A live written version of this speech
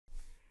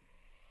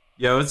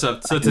Yo, what's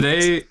up? So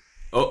today,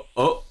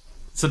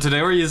 so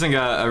today we're using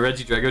a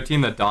Regidrago team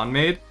that Don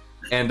made,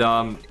 and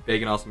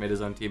Bacon also made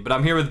his own team. But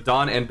I'm here with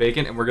Don and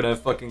Bacon, and we're gonna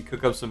fucking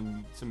cook up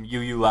some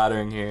UU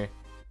laddering here.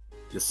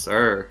 Yes,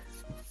 sir.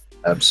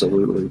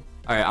 Absolutely.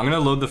 All right, I'm gonna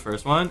load the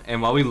first one,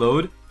 and while we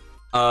load,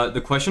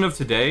 the question of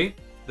the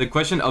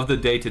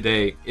day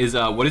today is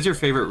what is your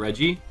favorite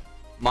Reggie?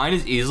 Mine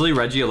is easily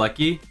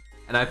Regidrago,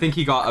 and I think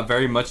he got a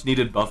very much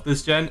needed buff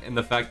this gen, and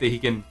the fact that he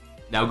can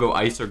now go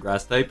ice or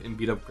grass type and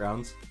beat up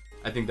grounds.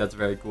 I think that's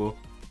very cool.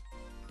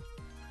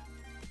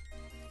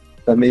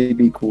 That may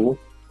be cool,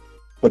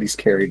 but he's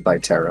carried by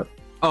Terra.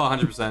 Oh,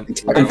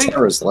 100%. I think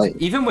Terra's lane.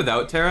 Even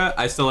without Terra,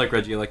 I still like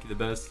Regidrago the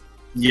best.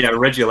 Yeah,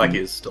 Regidrago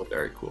is still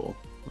very cool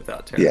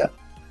without Terra. Yeah.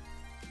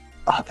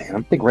 Oh, man,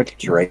 I'm a big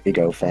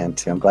Regidrago fan,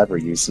 too. I'm glad we're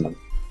using him.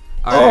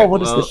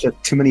 What is this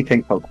shit? Too many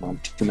pink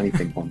Pokemon. Too many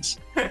pink ones.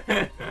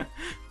 That's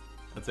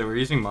it. We're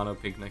using Mono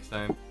Pink next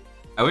time.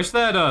 I wish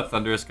that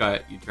Thunderous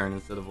got U-turn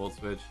instead of Volt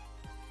Switch.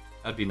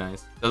 That'd be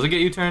nice. Does it get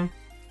U-turn?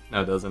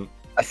 No, it doesn't.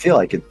 I feel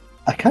like it.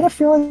 I kind of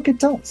feel like it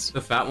does. The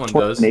fat one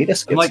does.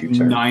 Tornadus I'm like gets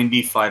U-turn.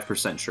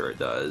 95% sure it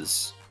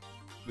does.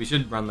 We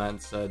should run that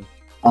instead.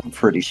 I'm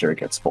pretty sure it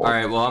gets full.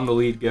 Alright, well, I'm the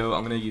lead go.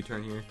 I'm gonna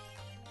U-turn here.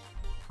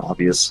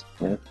 Obvious.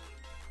 Yeah.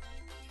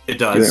 It You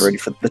does. ain't ready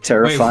for the Wait,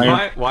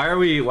 Terrifier? why are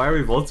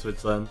we Volt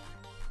Switch then?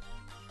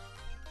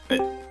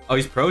 Oh,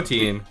 he's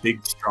Protein.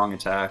 Big, strong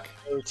attack.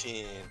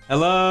 Protein.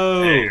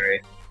 Hello! Hey.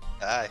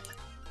 Hi.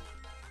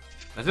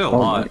 I did a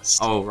lot. Nice.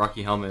 Oh,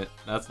 Rocky Helmet.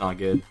 That's not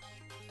good.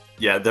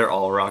 Yeah, they're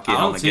all Rocky. I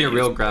don't Helmet see a getting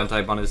real used. ground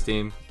type on his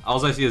team.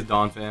 All I see is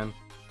Dawn Fan.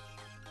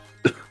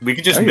 We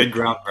could just Hey.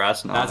 mid-ground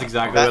grass now. That's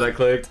exactly what I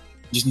clicked.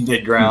 Just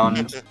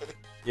mid-ground.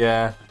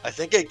 Yeah, I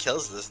think it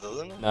kills this,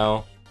 doesn't it?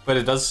 no. But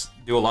it does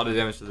do a lot of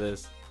damage to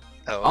this.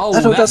 Oh, Oh,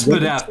 That's what that's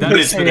that's- Spadaf. That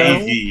is It's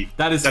Spadaf. AV.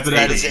 That is That's Spadaf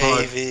that as is fuck.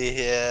 AV.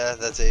 Yeah,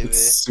 that's AV.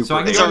 It's super So I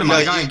can It's go all- into my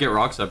no, guy you- and get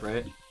rocks up,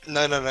 right?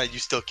 No, you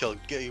still kill.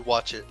 You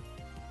watch it.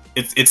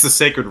 It's the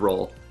sacred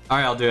roll.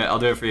 Alright, I'll do it. I'll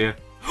do it for you.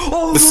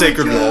 Oh The my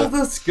sacred roll. God,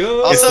 let's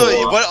go! It's Also,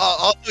 a lot.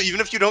 also, even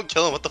if you don't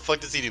kill him, what the fuck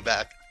does he do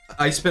back?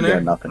 Ice Yeah,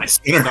 Spinner. nothing.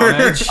 Stone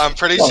Edge. I'm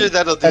pretty Well, sure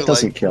that'll do That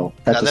doesn't like. kill.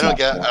 That No, does they don't not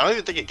get. kill. I don't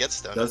even think it gets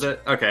stone. Does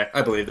it? Okay,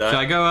 I believe Should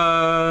I that.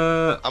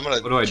 go, I'm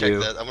gonna what do I check do?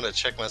 that. I'm gonna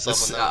check myself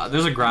This, on that.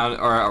 there's a ground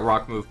or a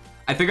rock move.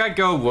 I think I'd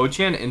go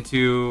Wo-Chan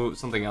into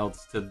something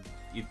else to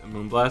eat the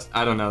Moonblast.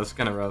 I don't know. It's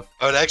kind of rough.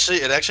 Oh, it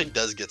actually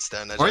does get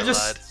stone. I Or just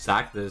just lied.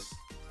 sack this.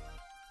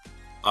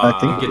 I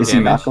think get is he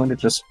not damage. going to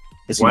just?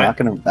 Is he What? not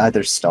going to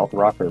either stealth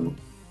rock or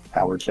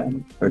power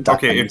gem or duck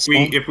Okay, on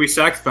if we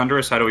sack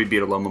Thunderous, how do we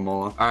beat a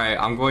Lomomola? Alright,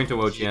 I'm going to You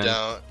Wo-Chan.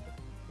 don't.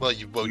 Well,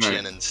 you Wo-Chan Right.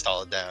 and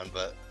install it down,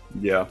 but.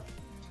 Yeah.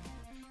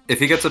 If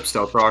he gets up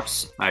Stealth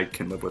Rocks, I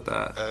can live with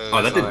that.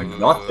 Oh, that fuck. did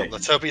nothing.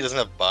 Let's hope he doesn't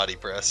have body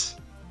press.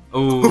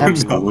 Oh,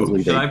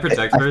 Absolutely. Should I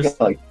protect I first?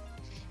 feel like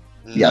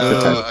Yeah, No,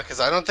 protect. because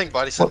I don't think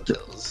body slam Well,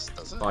 kills.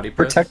 Does it? Body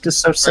press. protect is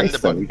so Friend safe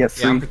of though. the- You get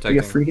Yeah, I'm free. You protecting.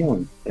 get free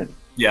healing. Yeah.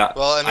 Yeah.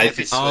 Well, I mean, if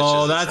he switches,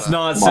 Oh, it's that's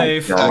not. not My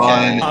safe. God.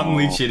 Okay. I'm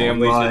leech cheating. I'm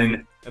leech Run.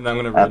 cheating. And I'm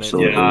gonna run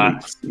Absolutely. Yeah.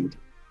 Dude. Thank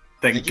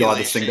Thank you, God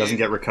this thing Leishy. doesn't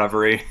get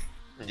recovery.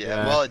 Yeah,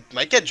 Yeah. well, it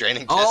might get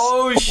draining.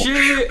 Oh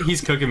shit!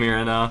 He's cooking me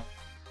right now.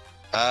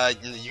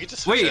 You can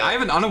just switch Wait, I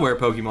have an unaware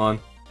Pokemon,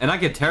 and I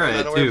get Terra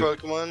it unaware too.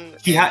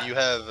 Pokemon. He and ha- you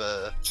have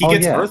He Oh,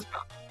 gets yeah. Earth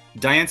Power.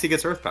 Diancie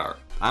gets Earth Power.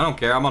 I don't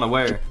care. I'm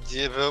unaware.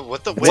 yeah, but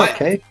what the It's wait?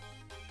 okay.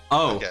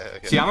 Oh, Okay.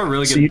 see, I'm a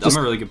really So good. you just-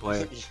 I'm a really good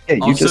player. Yeah,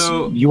 you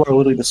Also- you are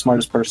literally the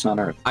smartest person on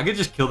earth. I could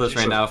just kill this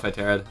right Sure. now if I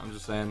Terra. I'm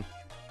just saying.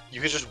 You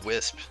could just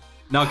wisp.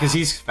 No, because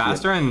he's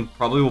faster and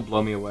probably will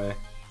blow me away.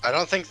 I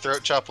don't think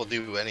throat chop will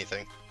do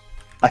anything.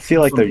 I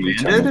feel like they're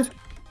U-turn. Landed?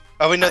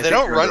 Oh wait, no, I they think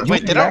don't you're run. right.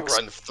 Wait, they don't Max-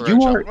 run throat you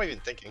chop. are- What am I even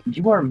thinking?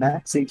 You are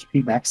max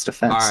HP, max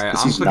defense. All right,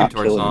 'cause I'm he's clicking not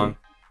towards killing song.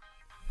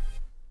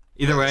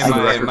 you. Either way, I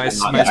my reckon my,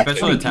 not- my yeah, special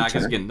actually attack is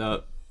U-turn. getting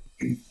up.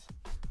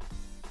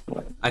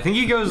 What? I think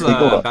he goes They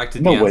go up. back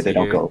to no DNC way they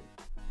don't here. go.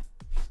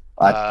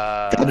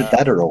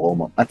 That or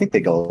Oloma. I think they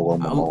go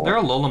Oloma. Their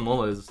Alola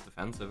Mola is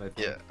defensive. I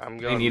think. Yeah, I'm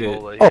They going need it.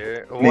 Mola Oh,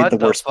 here. Made What the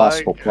worst fuck?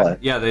 possible play.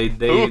 Yeah, they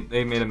Ooh.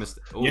 made a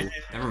mistake. Oh, Yeah.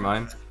 never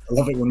mind. I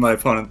love it when my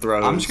opponent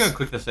throws. I'm just gonna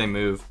click the same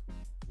move.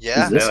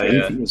 Yeah. Is this Hell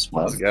yeah. AV as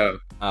well? Let's go.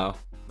 Oh,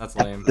 that's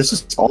lame. This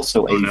is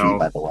also Oh, AV, no.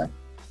 by the way.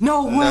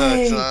 No No,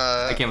 way! it's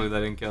I not. can't believe that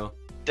didn't kill.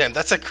 Damn,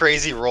 that's a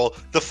crazy roll.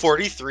 The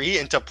 43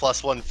 into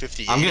plus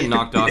 158. I'm getting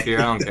knocked off here.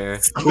 I don't care.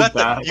 You got,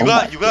 bad. you Oh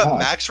got, my you got God.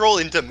 max roll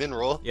into min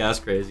roll. Yeah, that's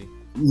crazy.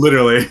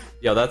 Literally.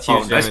 Yo, that's Oh,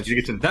 huge nice. damage. You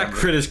get to That damage.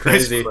 crit is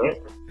crazy. Nice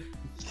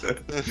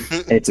crit.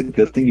 It's a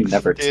good thing you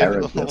never Dude,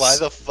 Terra why this.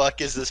 the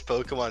fuck is this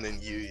Pokemon in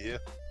UU?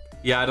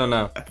 Yeah, I don't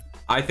know.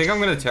 I think I'm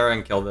gonna Terra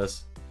and kill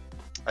this.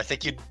 I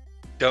think you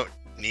don't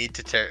need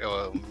to tear.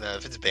 Oh, no,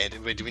 if it's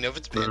banded. Wait, do we know if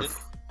it's banded?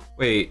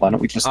 Wait. Why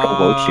don't we just go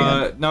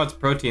Wo-Chan? No, it's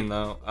protein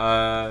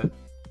though.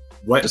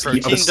 What? Just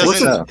Protein keep What's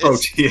doesn't- a it.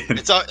 protein?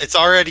 It's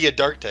already a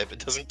dark type. It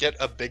doesn't get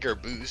a bigger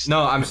boost.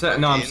 No, I'm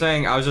Protein.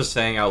 saying. I was just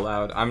saying out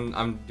loud.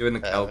 I'm doing the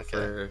Oh, calc okay.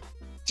 for. Do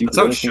you That's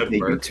how it really should think they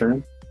work.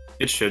 U-turn?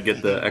 It should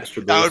get the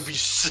extra boost. That would be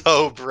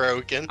so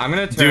broken. I'm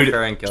gonna Terra Dude.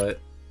 Terra and kill it.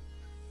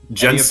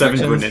 Gen Any 7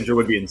 objections? Greninja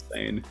would be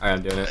insane. Alright,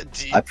 I'm doing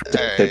it. I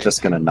predict they're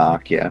just gonna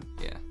knock, yeah.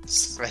 Yeah.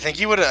 I think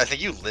you would. I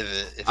think you live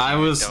it. If I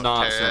you was don't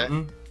not tear it.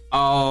 certain.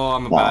 Oh,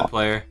 I'm a Wow. bad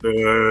player.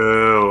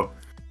 Boo.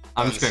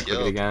 I'm just gonna click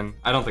it again.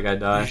 I don't think I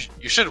die.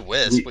 You should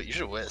wisp. But you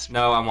should wisp.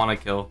 No, I want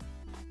to kill.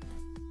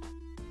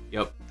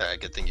 Yep. Alright,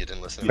 good thing you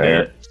didn't listen.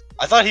 Fair.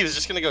 I thought he was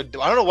just gonna go. I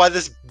don't know why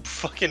this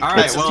fucking. All right.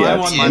 It's- Well, yeah, I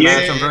won it's- my yeah.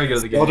 match. I'm very good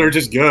at the game. Well, they're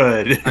just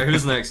good. All right,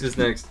 who's next? Who's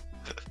next?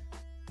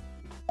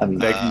 I mean,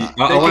 Like, Uh, I Thank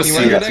want you. to You see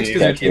wanna your go next team.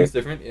 because your Yeah, team's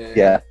different. Yeah.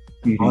 yeah.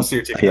 I want to Mhm. see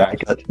your team. Yeah,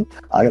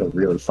 I got a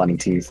really funny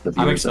team for the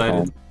I'm viewers at excited.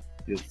 home.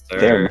 Yes, They're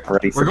sir. not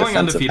ready for We're going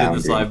defensive undefeated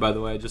this pounding. live, by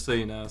the way, just so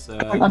you know. So I'm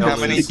don't not- How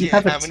many? lose. You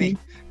have a How many? team.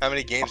 How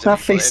many games? I'm have not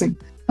you played? facing.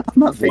 I'm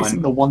not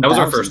facing the one. That was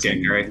our first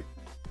game, Gary.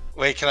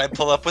 Wait, can I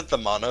pull up with the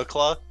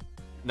monoclaw?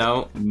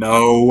 No.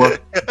 No.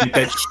 Get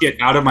that shit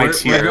out of my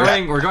tier.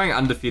 We're going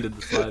undefeated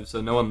this live, so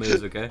no one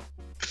lose, okay?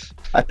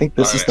 I think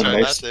this is Alright, the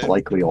try most that, dude.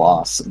 likely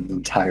loss in the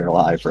entire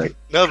live, right?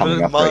 No, but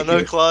Coming up right here.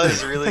 monoclaw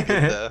is really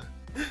good though.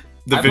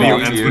 The I video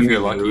believe ends you when if you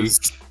you're lucky. lose.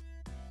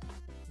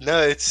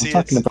 No, it's I'm see,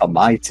 talking it's, about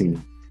my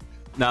team.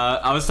 Nah,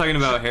 I was talking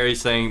about Harry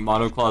saying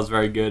Monoclaw is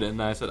very good,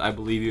 and I said I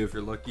believe you if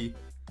you're lucky.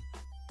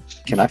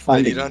 Can I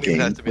find you a don't game,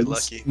 even have to be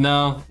please? lucky.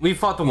 No, we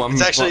fought the one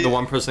It's actually- the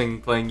one person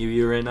playing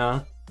UU right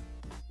now.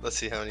 Let's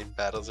see how many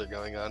battles are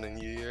going on in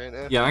UU right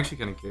now. Yeah, I'm actually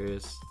kind of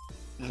curious.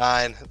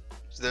 9.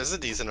 There's a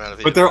decent amount of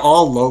But people. they're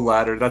all low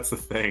ladder, that's the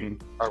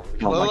thing. Are we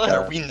Oh my low ladder?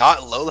 God. Are we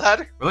not low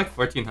ladder? We're like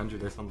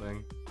 1400 or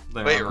something.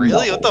 Like, Wait, we're-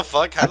 really? No. What the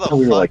fuck? How I the thought fuck?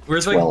 we were like We're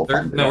like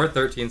 1200. no, we're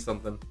 13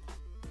 something.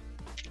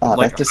 Oh,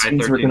 Like that just high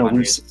means we're gonna 1300s.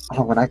 lose.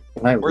 Oh, when I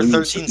We're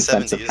lose 1370s.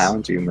 defensive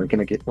pounding, we're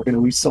gonna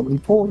lose so many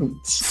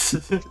points.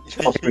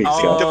 Oh, here we go.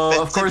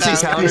 Oh, of course he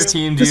Defensive counter power.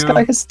 teamed This you.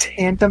 guy has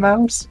tandem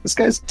mouse. This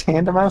guy's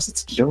tandem mouse.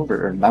 It's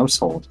over or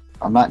mousehold.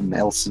 I'm not in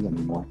LC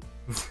anymore.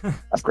 I've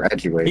He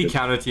graduated.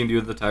 counter teamed you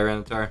with the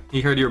Tyranitar. He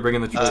heard you were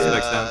bringing the choice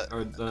next time,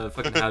 or the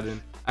fucking Hadron.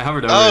 I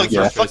hovered over. Oh, it,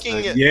 you're it's first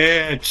fucking- pick.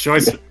 Yeah,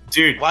 choice.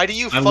 Dude, Why do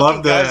you I fucking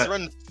love guys that.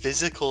 run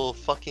physical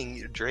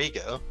fucking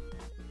Drago?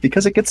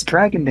 Because it gets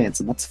dragon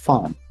dance and that's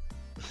fun.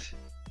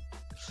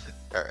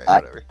 Alright, I-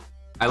 whatever.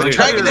 I But like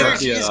Dragon how Dragon you're,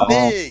 Dance energy is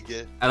yeah.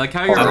 big! I like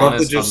how you're I love to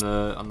honest just-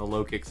 on the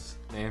low kicks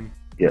name.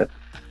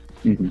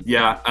 Mhm.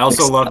 yeah, I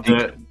also love Exciting.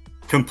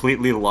 the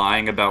completely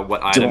lying about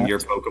what item your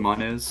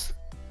Pokemon is.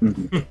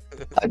 Mhm.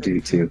 I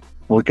do too.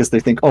 Well, because they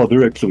think, oh,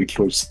 they're actually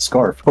close to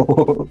Scarf.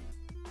 All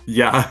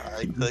Yeah.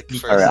 I click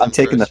first. right, I'm and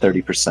taking the first.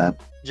 30%.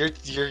 You're I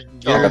You're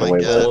got oh away my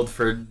with god. old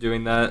for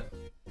doing that.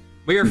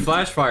 But you're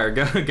Flash Fire.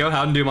 Go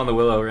Houndoom on the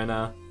Willow right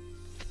now.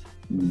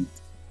 Mm.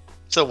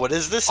 So what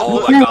is this? Oh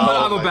What- my god,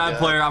 oh I'm a my bad God.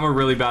 player. I'm a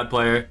really bad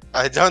player.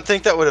 I don't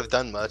think that would have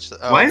done much.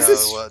 Oh, Why is no,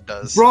 this- well, it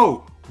does.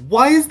 Bro,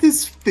 why is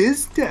this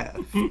Fizz death?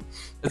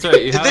 That's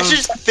right. You Is have. this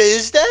just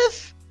Fizz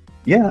Death?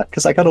 Yeah,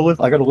 because I gotta live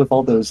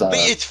all those. Wait,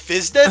 it's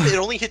Fizz Death? It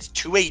only hits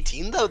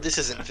 218 though? This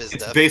isn't Fizz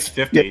It's Death. base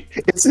 50.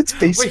 It's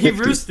base. Wait, he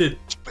 50. roosted.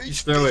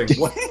 He's throwing.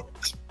 What?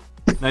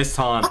 Nice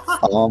taunt.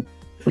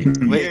 Wait,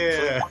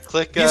 Yeah.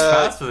 click He's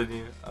faster than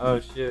you. Oh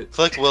shit.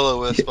 click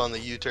Will-O-Wisp on the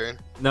U-turn.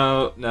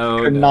 No, no,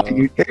 They're no. not.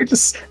 They're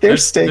They're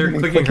staying clicking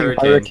and clicking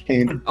Hurricane.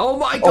 Hurricane. Oh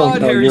my Oh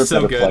god, no, you're a Harry's so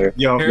better good. player.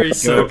 Yo,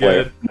 Harry's You're a so better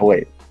player. good. No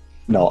wait,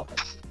 no.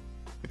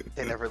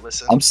 They never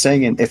listen. I'm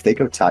saying if they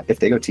go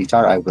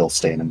T-Tar, I will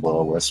stay in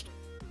Will-O-Wisp.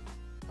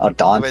 A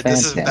Dawn Wait, fan.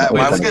 this is Damn, bad. wait,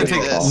 Why that's would a they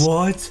good do call. this?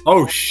 What?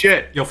 Oh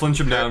shit. Yo, flinch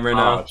him down right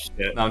now. Oh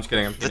shit. No, I'm just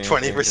kidding. I'm The kidding.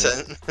 I'm kidding.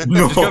 20%.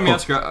 No. Just go me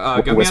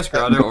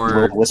Escrada or.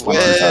 Will-O-Wisp on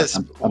T-Tar. Wisp!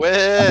 I'm putting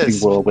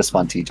Wisp! Will-O-Wisp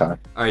on T-Tar.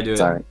 Alright, do it.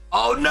 Sorry.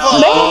 Oh no!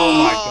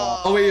 Oh my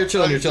god. Oh wait, you're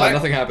chilling. You're chilling. What?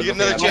 Nothing happened. You get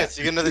nothing another happened. chance.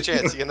 You get another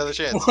chance. You get another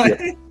chance. What?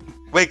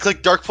 Wait,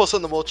 click Dark Pulse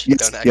on the Mulch.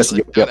 Yes, Don't yes, actually.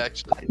 yep, Don't yep.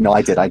 actually. No,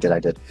 I did.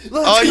 Let's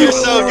Oh, you're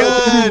so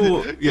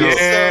go! good! Yo, You're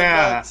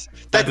Yeah. so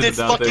nuts. That That did did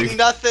nothing. fucking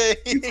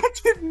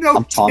nothing. no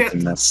I'm taunting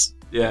chance. this.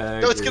 yeah. I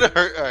No, it's agree. gonna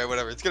hurt. Alright,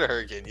 whatever. It's gonna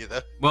hurricane you though.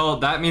 Well,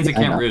 that means it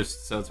I can't know.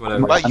 roost, so it's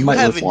whatever. But I you might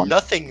have live one.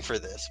 nothing for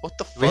this. What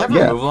the We have fuck?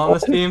 Yeah. removal on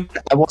this team.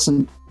 I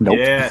wasn't. Nope.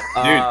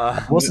 Yeah,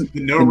 dude. wasn't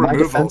No in my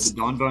removal. defense-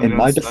 Don Don In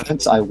my Jones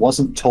defense, special. I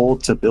wasn't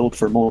told to build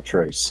for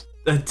Moltres.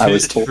 That I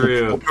was is told to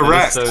true. build-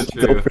 Correct. That is so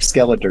Build true. for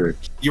Skeletor.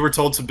 You were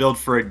told to build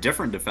for a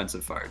different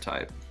defensive fire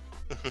type.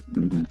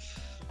 Mhm.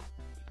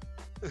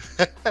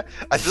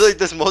 I feel like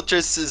this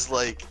Moltres is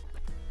like.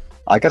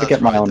 I gotta That's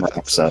get my right, own defensive.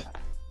 rocks up.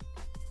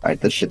 Alright,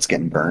 this shit's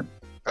getting burnt.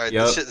 Alright,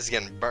 Yup. this shit is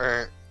getting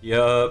burnt.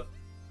 Yup.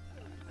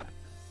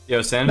 Yo,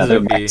 No, Sand is they're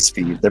OP. max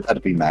speed. They're about to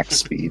be max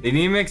speed. They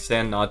need to make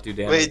Sand not do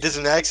damage. Wait, does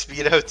Max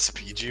Speed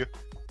outspeed you?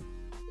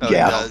 Oh,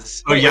 Yeah. it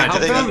does. Oh yeah, how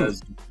it come-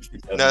 does.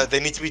 No, they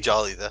need to be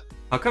jolly though.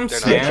 How come They're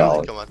Sand? not Jolly.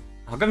 jolly. Come on.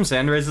 How come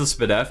Sand raises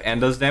Spidef and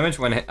does damage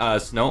when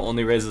Snow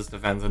only raises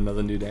defense and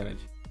doesn't do damage?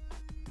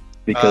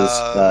 Because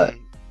Um,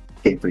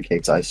 Game Freak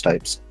hates ice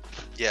types.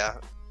 yeah.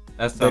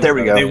 That's There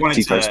we go. They wanted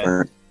T-Tar's to-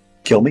 burnt.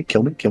 Kill me,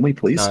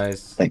 please.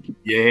 Nice Thank you.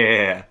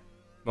 Yeah.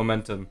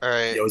 momentum. All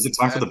right. Yo, is it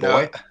time for the No.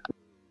 boy?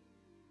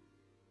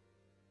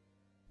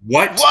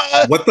 What?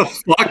 What? What the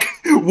fuck?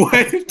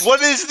 What?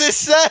 What is this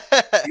set?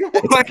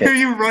 Why okay. are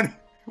you running?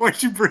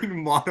 Why'd you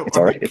bring mono? It's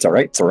alright, it's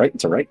alright, it's alright,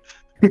 it's alright.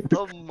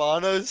 The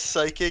Mono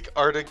Psychic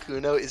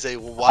Articuno is a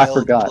wild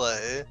forgot.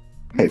 play.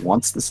 Hey,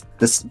 once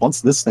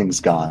this thing's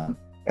gone,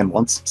 and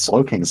once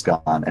Slowking's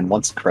gone, and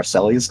once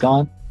Cresselli's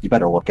gone, you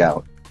better look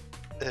out.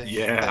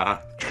 Yeah.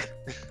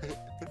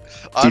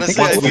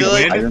 Honestly, I think feel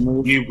like fire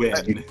move? You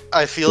win.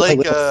 I feel With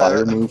like a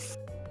fire move.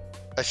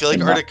 I feel like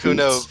and not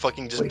Articuno boots.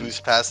 fucking just Wait. boosts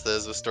past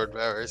those with stored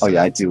powers. Oh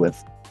yeah, I do with.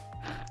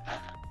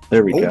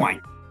 There we Oh go. my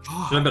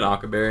Should have been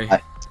Akaberry.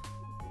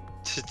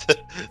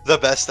 The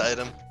best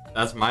item.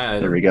 That's my There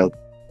item. we go.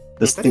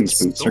 This That thing's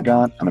is boots so- are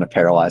gone. I'm gonna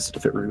paralyze it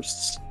if it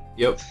roosts.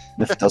 Yep.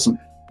 And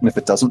if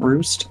it doesn't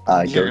roost,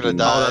 You're go gonna to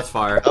die. Oh, that's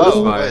fire. Oh, That's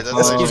fire. wait,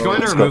 that's He's going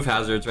to Let's remove go.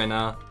 hazards right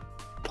now.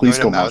 Please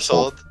go Going to mouse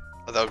hold.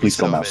 Oh, that would be Please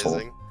go so mouse hold.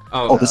 amazing.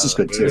 Oh, this is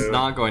good He's too.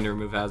 not going to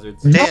remove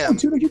hazards. Damn. No,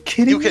 dude, are you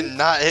kidding You me?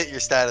 cannot hit your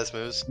status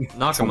moves.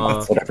 Knock him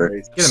off. Whatever.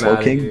 Get him Slow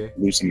outta King, here.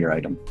 losing your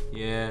item.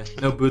 Yeah,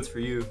 no boots for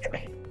you.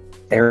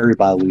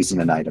 Everybody losing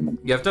an item.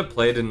 You have to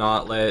play to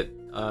not let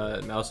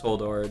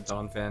Mousehold or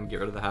Donphan get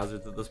rid of the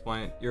hazards at this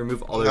point. You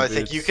remove all their No, I boots.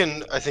 think you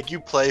can. I think you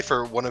play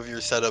for one of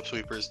your setup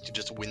sweepers to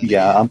just win. The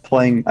Yeah, game. I'm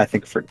playing. I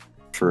think for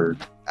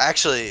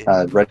Actually,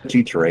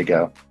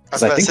 Regidrago. I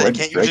was I about to think say,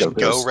 can't you just Regidrago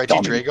go goes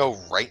dominant.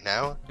 Regidrago right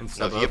now? And No,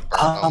 sub if you up.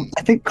 burn them.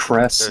 I think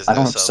Cress. There's I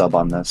don't no have sub. sub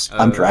on this.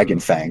 I'm Oh. Dragon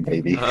Fang,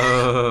 baby.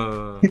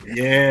 Oh.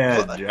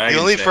 Yeah. The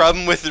only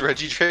problem with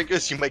Regidrago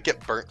is you might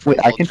get burnt. From Wait,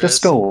 I can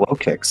just Moltres. go low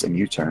kicks and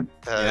U-turn.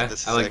 Yeah,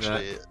 This is I like that.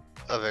 actually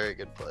a very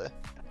good play.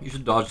 You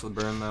should dodge the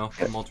burn though.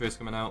 Moltres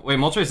coming out. Wait,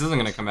 Moltres isn't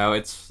gonna come out.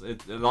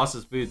 It lost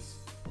its boots.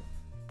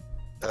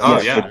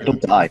 Oh, yeah. It'll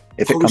die.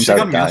 If it Oh, comes she out,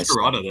 got it dies.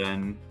 Masquerada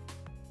then.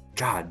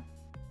 God.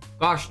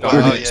 Gosh Oh,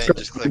 darn yeah, it. you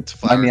just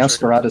clicked My flower.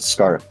 Meowscarada's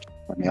scarfed.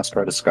 My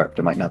Meowscarada's scarfed.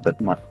 It might not, but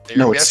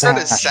no, it's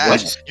Sash.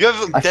 Sash. You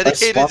have I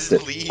dedicated swapped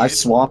it. lead. I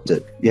swapped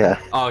it. Yeah.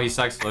 Oh, he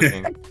sucks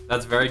looking.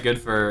 That's very good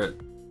for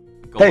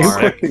Hey,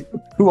 Galar.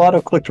 who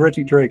auto-clicked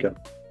Regidrago?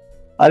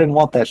 I didn't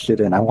want that shit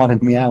in. I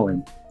wanted Meow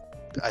in.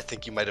 I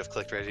think you might have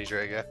clicked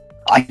Regidrago.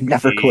 I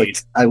never Jeez.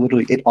 clicked. I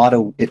literally it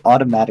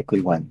automatically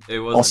went. It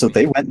was Also,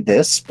 they went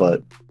this,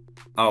 but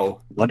Oh.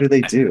 what do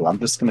they do? I'm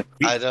just gonna.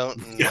 I don't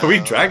know. Yeah, we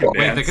Dragon Wait,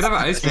 Dance. they could have an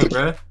ice move,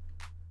 bro.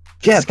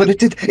 Yeah, but it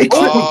did. It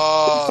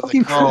Oh, the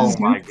fucking crit. Oh crazy.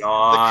 my The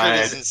god.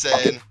 crit is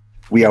insane.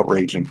 We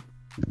outraging.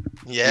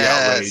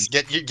 Yes,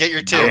 get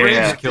your two. Outrage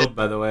Yeah. is killed,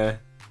 by the way.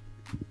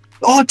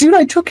 Oh, dude,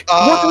 I took.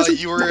 Oh, what was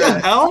it? you were What the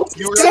hell?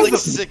 You were It's at like the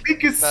six-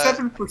 biggest uh,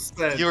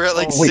 7%. you were at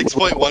like Oh, wait,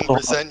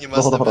 6.1%. You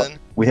must have hold on. been.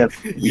 We have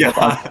Yeah.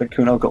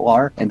 Kuno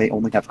Galar, and they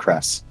only have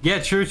Cress. Yeah,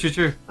 true.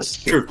 True.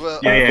 Well,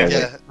 Yeah, yeah, Okay,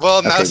 yeah. Well,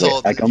 Okay, mouse wait,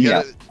 hold. I go you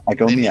Meow. gotta- I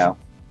go They need- Meow.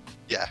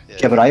 Yeah.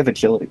 Yeah, but I have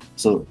agility,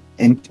 so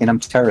and I'm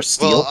Terra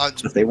Steel. Well,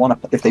 so if they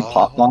want to, if they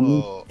pop on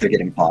me, Oh. they're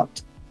getting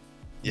popped.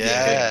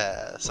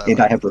 Yes. And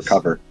I like have this.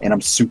 recover, and I'm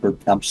super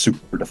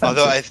defensive.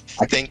 Although I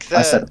I think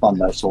I set that. up on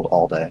Moushold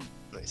all day.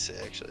 Let me see.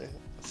 Actually,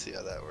 let's see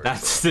how that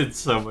works. That did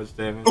so much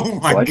damage. Oh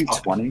my So I do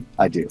god. 20.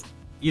 I do.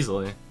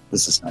 Easily.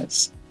 This is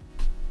nice.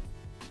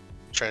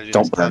 Trying to do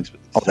Don't these burn. attacks,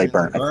 Oh, but- they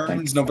burn. I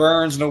think. No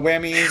burns, no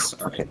whammies.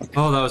 Okay.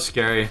 Oh, that was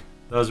scary.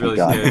 That was really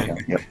God, scary.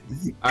 okay, yep.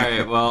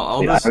 Alright, well, all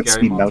Wait, the I scary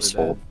outspeed monsters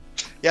Mousehold. dead.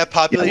 Yeah,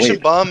 population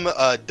wait. bomb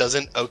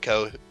doesn't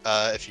Oko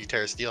if you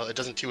tear steel. It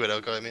doesn't 2-hit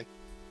Oko. I mean.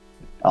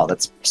 Oh,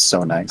 that's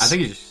so nice. I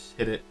think you just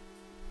hit it.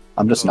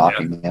 I'm just Oh,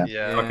 knocking. Yeah.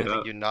 Yeah, Fuck I it think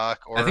up. you knock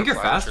or. I think you're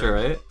flower faster,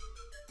 trick. right?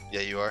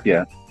 Yeah, you are.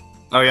 Yeah.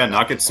 Oh yeah,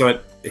 knock it so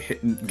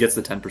it gets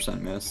the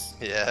 10% miss.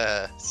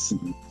 Yes.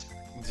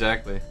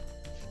 Exactly.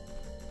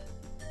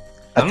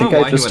 I don't think know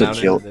I why you just went out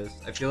into agility. this.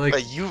 I feel like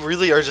But you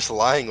really are just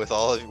lying with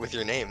with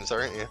your names,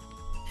 aren't you?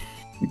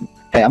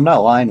 Hey, I'm not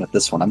lying with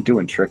this one. I'm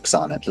doing tricks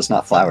on it, just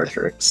not flower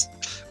tricks.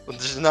 Well,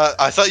 this is not.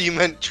 I thought you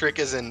meant trick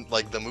as in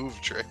like the move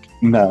trick.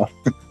 No.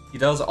 he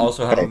does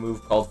also have a Okay.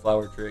 move called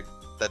Flower Trick.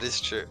 That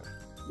is true.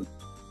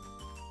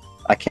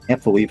 I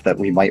can't believe that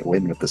we might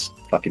win with this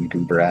fucking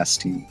goober ass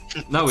team.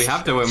 No, we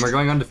have to win. We're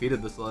going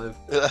undefeated this live.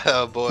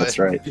 Oh boy. That's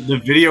right. The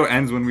video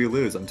ends when we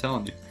lose, I'm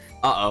telling you.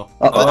 Uh-oh.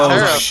 Uh-oh.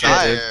 Terra Oh, of shit.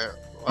 Fire.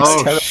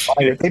 Oh, Terrified.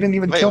 shit. They didn't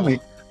even Wait, kill me.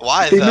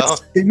 Why They though?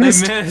 missed. They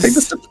missed. missed. They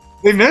missed.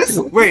 They missed?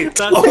 Wait.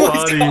 That's oh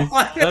my funny.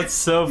 God. That's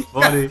so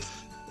funny.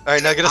 All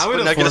right, now get a I would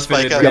now have get a spike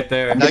forfeited up. right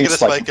there. I'm Now getting get a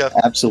spike spike up.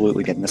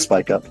 Absolutely getting a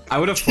spike up. I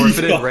would have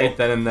forfeited No. right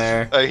then and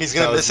there. All right, he's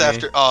gonna That was miss me.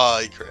 after. Oh,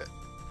 he crit.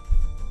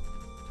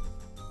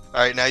 All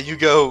right, now you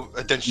go.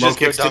 Low Just go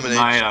kicks dominate.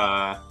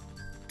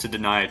 to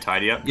deny a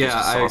tidy up. Yeah, just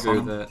to I sauce agree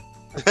on with him.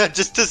 that.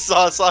 Just to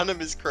sauce on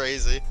him is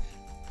crazy.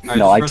 Alright,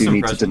 No, just I first do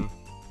need to impression.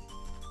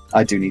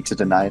 I do need to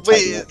deny it.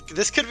 Wait,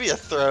 this could be a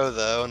throw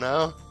though.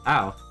 No.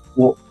 Ow.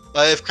 Well,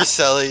 If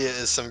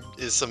Cresselia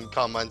is some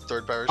calm mind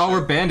third power. Oh, shit.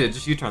 we're banded.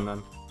 Just U-turn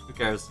then. Who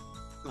cares?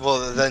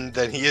 Well, then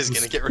he is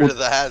gonna get rid of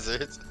the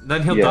hazards.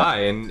 Then he'll Yeah. die,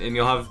 and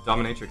you'll have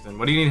Dominatrix in.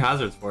 What do you need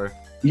hazards for?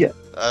 I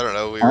don't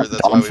know. That's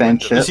why Dom we fan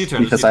went to shit Just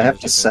U-turn, because just I U-turn, have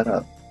to just set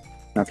up.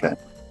 Okay,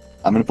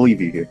 I'm gonna believe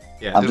you here.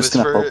 Yeah. I'm It just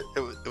was gonna for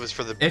hope. it was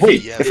for the If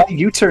Wait, PM. if I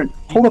U-turn,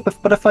 hold up.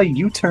 But if I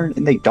U-turn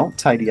and they don't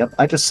tidy up,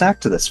 I just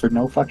sacked this for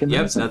no fucking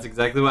Yep, reason. that's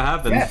exactly what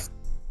happened. Yeah.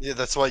 Yeah,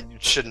 that's why you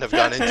shouldn't have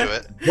gone into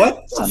it.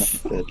 What? Son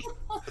of a bitch.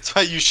 That's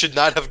why you should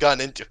not have gone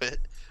into it.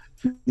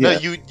 Yeah. No,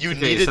 you Okay,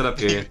 needed. set up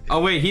here.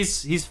 Oh wait,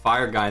 he's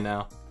fire guy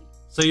now.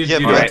 So you Yeah,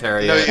 do but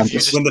Terra, no, yeah. if you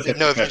just Win the if you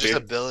 50-50. just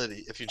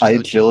ability, if you just I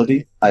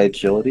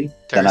agility,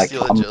 then I Terra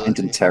Steel, combine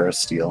agility. and Terra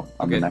Steel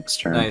on the Okay, next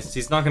turn. Nice.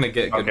 He's not gonna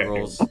get good Okay.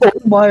 rolls. Oh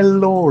my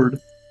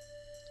lord!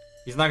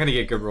 He's not gonna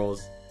get good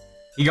rolls.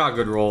 He got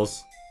good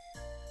rolls.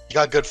 You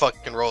got good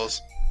fucking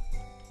rolls.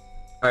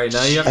 All right,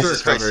 now you have to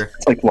Jesus Christ. recover.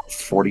 It's like what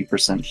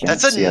 40%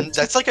 chance.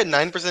 That's like a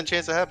 9%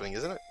 chance of happening,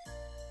 isn't it?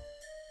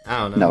 I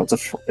don't know. No,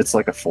 it's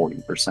like a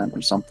 40%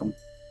 or something.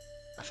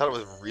 I thought it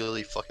was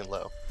really fucking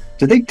low.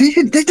 They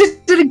did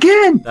it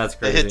again! That's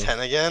They crazy. hit 10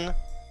 again.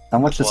 How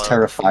much does Wild.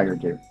 Terra Fire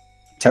do?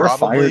 Terra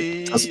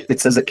Probably- Fire, it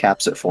says it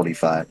caps at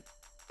 45.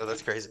 Oh,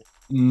 that's crazy.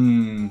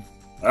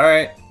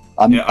 Alright.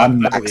 I'm Yeah, I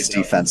max believe that.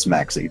 defense,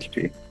 max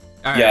HP.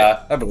 All right,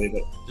 Yeah, I believe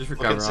it. just Well,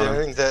 recover on him.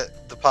 considering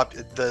that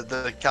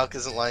the calc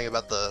isn't lying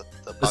about the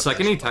The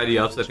second he population. tidy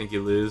ups, I think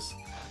you lose.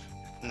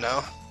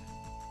 No,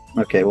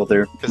 Okay, well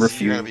they're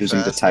 'Cause you're gonna be refusing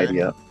to faster.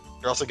 tidy up.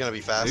 you're also gonna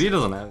be fast. Maybe he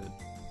doesn't have it.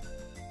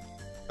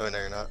 Oh, no,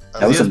 you're not.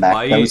 That was He a has max.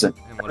 bite That was a and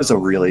what that was a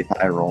else? really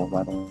high roll.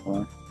 By the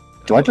way.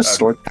 Do I just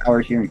sword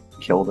power here and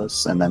kill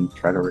this and then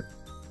try to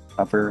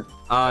recover?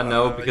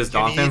 No, because you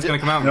Donphan's need- gonna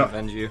come out and No.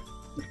 avenge you.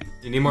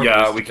 You need more Yeah,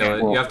 boosts we to kill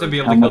can't- it. You have to be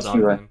able How to kill much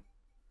do I- Donphan.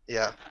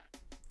 Yeah.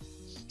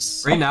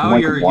 Right now, I'm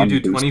like you one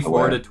do boost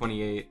 24 away. to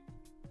 28.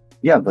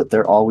 Yeah, but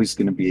they're always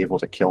going to be able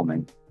to kill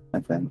me. I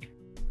think.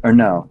 Or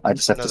no, I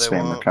just have No, to they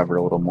spam won't. recover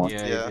a little more.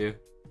 Yeah, Yeah. you do.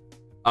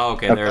 Oh,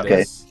 okay, there it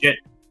Okay. is. Shit.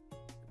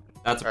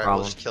 That's a Alright, we'll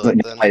problem. just kill But it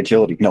no, then. I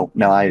agility. No,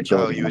 I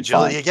agility. Oh, you I'm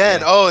agility fine. again.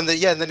 Yeah. Oh, and then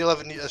you'll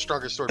have a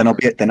stronger sword. Then I'll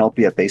power.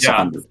 be at base Yeah.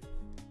 100,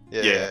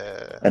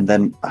 Yeah. and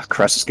then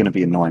Crest is going to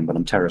be annoying, but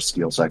I'm Terra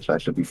Steel, so actually I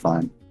should be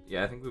fine.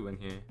 Yeah, I think we win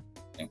here.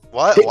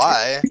 What?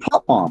 Why?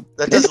 Pop bomb.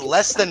 That does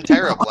less than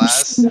Terra I'm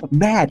Blast. so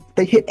mad.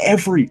 They hit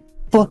every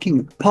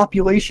fucking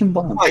population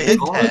bomb. Oh, They hit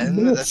God.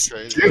 10. That's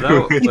crazy.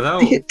 Without, They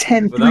without, hit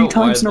 10 without three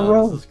times in a wide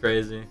row. This is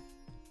crazy.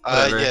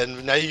 Yeah.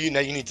 Whatever. Now you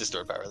need to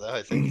store power though.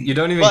 I think. You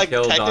don't even Like,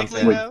 kill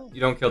technically Donphan. now?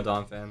 You don't kill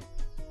Donphan.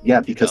 Yeah,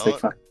 because they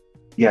don't?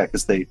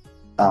 because they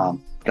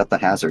got the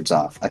hazards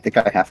off. I think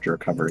I have to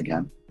recover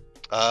again.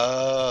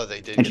 Oh,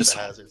 they did And get just-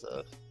 the hazards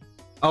off.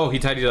 Oh, he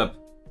tidied up.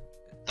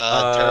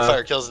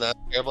 Terrifier kills now.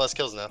 Terra Blast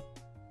kills now.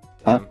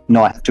 Huh? Damn.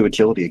 No, I have to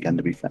agility again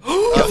to be fair.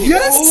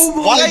 Yes! Oh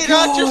my Why not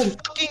God!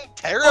 just fucking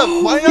Terra?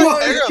 Why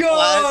not Terra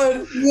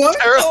Blast?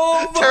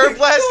 What? Terra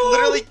Blast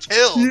literally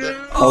killed.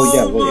 Oh,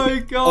 yeah, Oh wait. my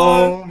God!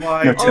 Oh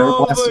my No, god. Terra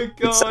Oh Blast. my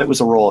It said God. it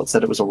was a roll. It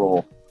said it was a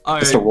roll.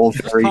 Alright, Just a roll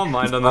just very, calm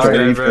mind on this very,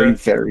 guy, very, bro.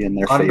 very in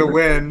their Time to favor.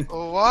 win.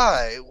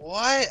 Why?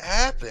 What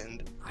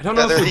happened? I don't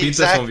Yeah, know they're if we the beat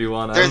exact- this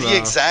 1v1. I They're don't the know.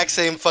 exact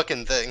same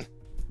fucking thing.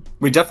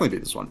 We definitely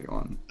beat this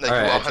 1v1. Like,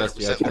 Alright, I we'll trust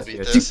you, I 100% will trust beat you,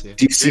 I this. trust you.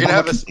 Do you see You're how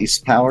gonna have much base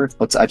power?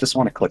 I just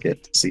want to click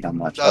it to see how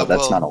much. Oh, Oh,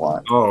 that's well- not a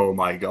lot. Oh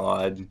my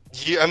god.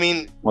 I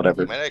mean,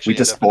 Whatever. you might actually We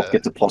just end up in both a-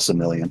 get to plus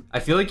 1,000,000. I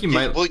feel like you Yeah,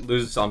 might well-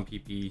 lose on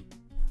PP.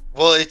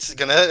 well, it's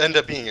gonna end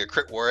up being a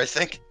crit war, I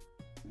think.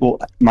 Well,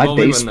 my Well,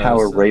 we base win those,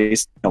 power so-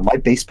 raised. No, my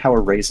base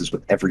power raises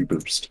with every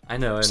boost. I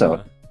know, I So-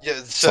 know. Yeah,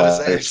 so So does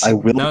I theirs.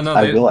 will. No,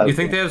 I will. you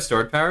think they have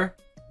stored power?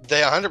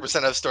 They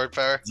 100% have stored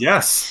power.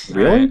 Yes.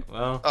 Really? Alright,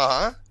 well,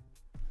 Uh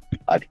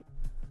I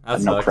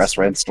that know sucks. Crest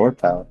ran store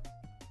power.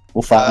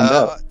 We'll huh. find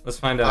out. Let's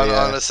find out, On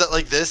yeah. a set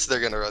like this,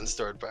 they're gonna run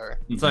stored power.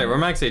 It's like, we're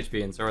max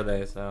HP and so are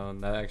they, so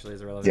that actually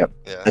is irrelevant. Yep.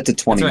 Yeah, That's a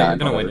That's right, 29. you're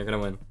gonna win, whatever. you're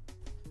gonna win.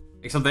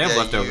 Except they have Yeah,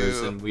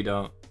 leftovers you- and we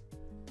don't.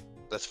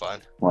 that's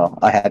fine. Well,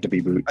 I had to be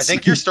boots. I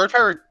think your stored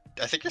power.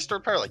 I think your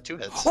stored power like 2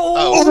 hits.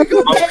 Oh, my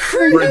God,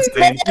 We're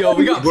insane. Yo,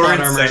 we got We're plot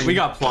armor. insane. We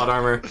got plot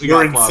armor. We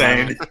We're got plot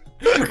insane.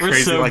 armor. We're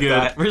Crazy so like good.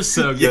 that. We're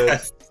so good.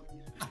 Yes.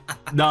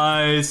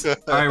 Nice. All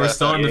right, we're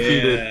still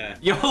undefeated.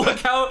 Yeah. Yo, look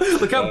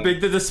how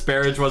big the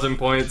disparage was in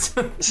points.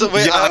 So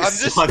wait, Yeah, I I'm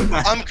saw just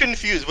that. I'm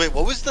confused. Wait,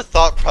 what was the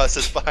thought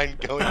process behind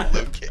going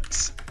low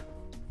kicks?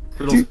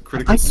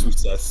 Critical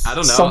success. I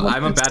don't know. Someone-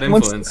 I'm a bad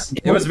someone's- influence.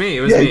 It was me.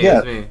 It was Yeah, me. yeah.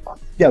 It was me.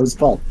 Yeah, it was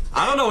fun.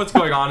 I don't know what's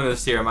going on in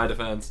this tier. In my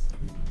defense.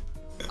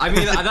 I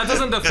mean, that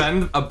doesn't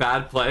defend a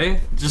bad play,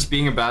 just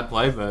being a bad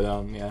play. But yeah.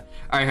 All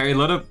right, Harry,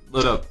 load up.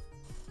 Load up.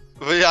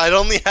 But yeah, I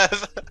only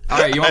have. All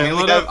right, you want I me to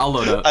only load up? have- I'll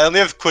load up. I only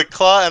have Quick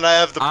Claw and I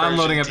have the. I'm Persian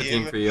loading up a team.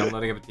 team for you. I'm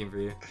loading up a team for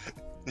you.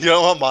 You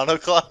don't want Mono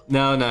Claw?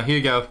 No, here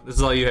you go. This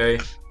is all you, Harry.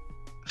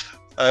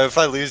 If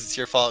I lose, it's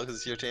your fault because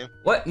it's your team.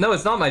 What? No,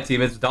 it's not my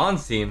team. It's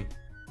Don's team.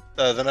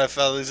 Then if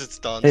I lose, it's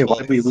Don's Hey, fault.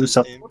 why did we 'cause lose it's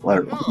up? his team. Why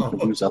did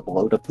we lose up?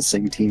 Load up the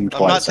same team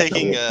I'm not twice. I know we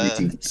taking, have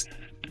three teams.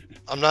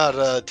 I'm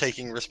not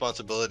taking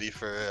responsibility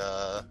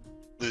for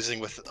losing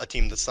with a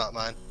team that's not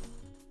mine.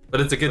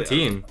 But it's a good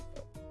team.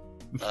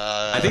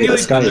 I I think Hey, he this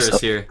leads guy is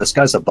Thunderous here. This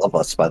guy's above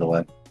us, by the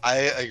way. I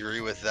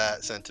agree with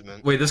that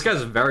sentiment. Wait, this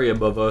guy's very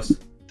above us.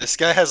 This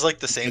guy has like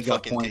the same He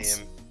got fucking points.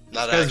 team.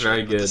 Not This guy's actually,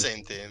 very but the good.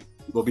 same team.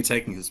 We'll be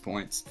taking his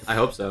points. I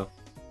hope so.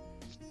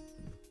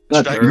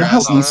 God, Should I you know how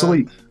grass on easily?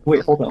 it?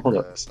 Wait, hold on.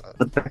 Grass on it.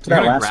 But back to You're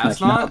that gonna last grass match.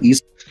 You know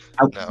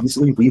knot? how No.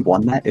 easily we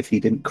won that if he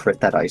didn't crit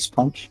that ice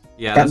punch.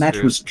 Yeah, That that's match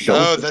true. was No,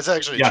 joke. that's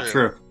actually Yeah,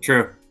 true.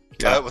 true.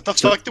 Yeah. What the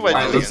So- fuck do I do?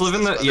 Alright, let's against live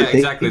in the. this Yeah, fucker? They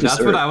exactly.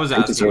 That's what I was they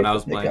asking when I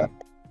was deserve to playing.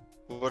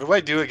 make What do I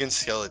do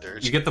against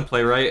Skeletors? You get the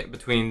play right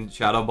between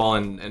Shadow Ball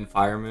and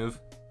Fire move.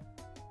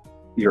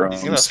 Your own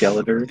He's gonna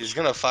Skeletor. He's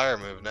gonna fire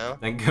move now.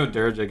 Then go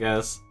Dirge, I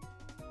guess.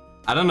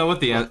 I don't know what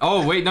the end.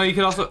 Oh wait, no, you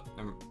could also.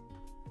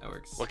 That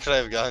works. What could I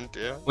have gone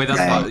to? Wait, that's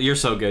Dang. not. You're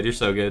so good. You're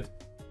so good.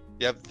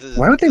 Yep.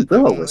 Why would they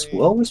definitely- Will-O-Wisp?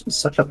 Will-O-Wisp was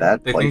such a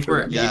bad They play think for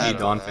we're them. Yeah, I EV don't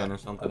Dawn know. fan or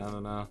something. I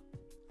don't know.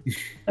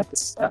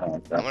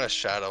 I'm gonna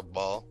Shadow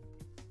Ball.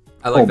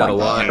 I like Oh that my a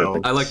lot.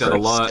 God. I like that a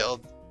lot.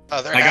 Skilled.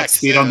 Oh, they're I got hacks,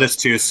 speed too. on this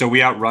too, so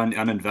we outrun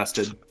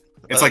uninvested.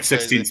 It's Oh, like that's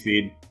 16 crazy.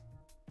 speed.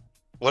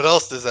 What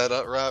else does that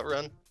route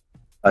run?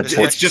 It's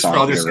Torch just for Song,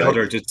 other you're right.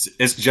 Skeletor.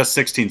 It's just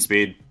 16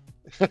 speed.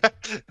 Bro,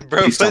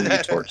 Please put tell me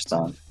that. Torch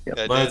Song. Yep.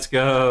 Yeah, Let's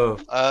go.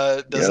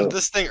 Doesn't Yo.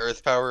 this thing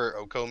Earth Power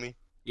Okomi?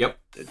 Yep.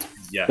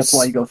 Yes. That's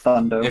why you go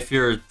Thundo. If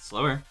you're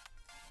slower,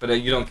 but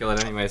you don't kill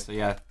it anyway. So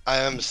yeah, I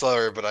am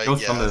slower, but I Go I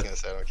was Thunder. gonna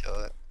say I don't kill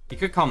it. you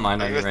could call mine on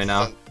Maybe me with right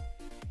now.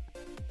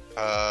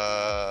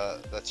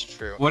 That's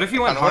true. What if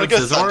you went I wanna hard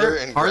go Thunder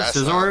Scizor? and Hard Grass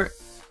Scizor.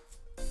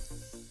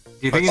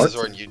 Do you think Hard he's,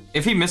 Scizor and you?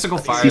 if he mystical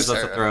I think fires, he's that's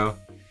a Sarah. throw?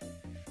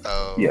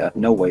 Oh. Yeah,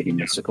 no way he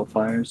mystical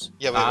fires.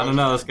 Yeah. Wait, I what? don't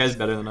know. This guy's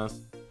better than us.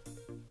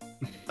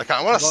 Like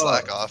I want to Whoa.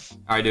 slack off,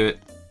 Alright, do it.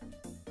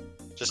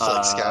 just to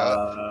like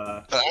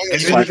scout. But I'm gonna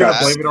And try then you gotta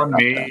fast. blame it on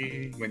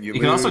me when you You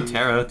can also lose.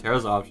 Terra.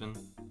 Terra's an option.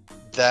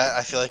 That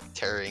I feel like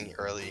tearing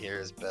early here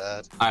is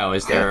bad. I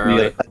always Yeah,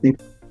 Terra early.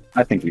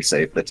 I think we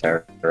saved the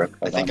Terra.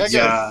 I think I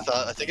Yeah.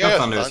 got. I think Go I got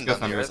Thunders. Thund Go on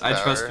the Thunders. Earth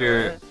I trust Power,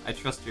 your. right? I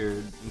trust your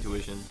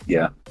intuition.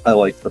 Yeah, I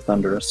like the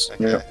Thunderous.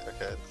 Okay. Yeah.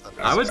 Okay. Thunders.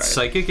 I would right.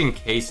 Psychic in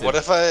case What it,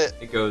 if I?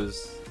 it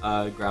goes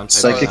ground type.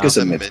 Psychic now. is a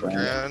the mid-ground.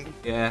 mid-ground?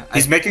 Yeah.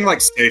 He's making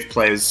like safe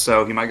plays,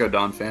 so he might go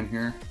Dawn Fan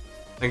here.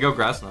 Then go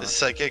Grass Knot. Is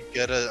Psychic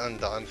good on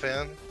Dawn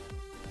Fan?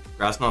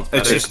 Grass Knot's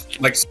It's better. just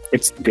like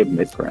It's good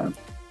mid ground.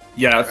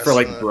 yeah, for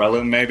like That's,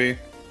 Breloom maybe.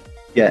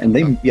 Yeah, and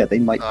they might bring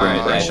Alright,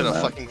 I Breloom should have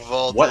out. fucking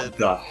vaulted. What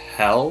the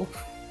hell?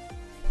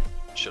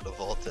 Should have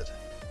vaulted.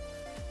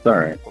 It's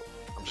alright.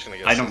 I'm just gonna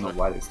go. I don't know Silver.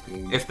 why this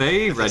game. If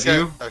they If read this guy-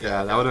 you, okay,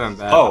 yeah, that okay. would have been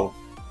bad. Oh,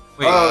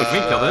 Wait, Oh,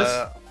 can we kill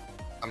this?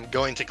 I'm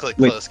going to click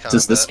Wait, close combat.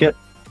 does this get?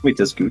 Wait,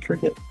 does Gutra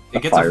get?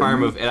 It gets a fire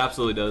move. It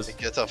absolutely does. It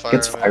gets a fire.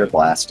 Gets Fire move.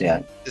 Blast.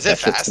 Yeah. Is that it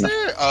shit's faster?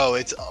 gonna- Oh,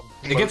 it's.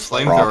 It gets most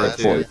likely flamethrower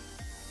faster. too.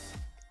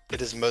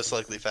 It is most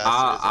likely faster.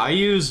 I isn't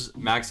it? use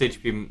max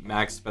HP,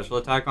 max special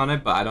attack on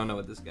it, but I don't know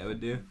what this guy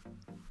would do.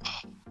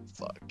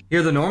 Fuck.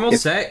 Here, the normal If-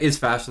 set is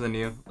faster than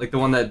you. Like the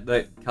one that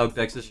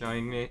Calcdex is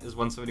showing me is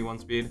 171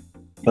 speed.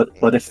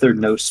 But if they're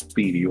no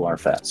speed, you are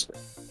faster.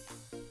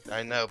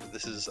 I know, but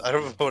this is. I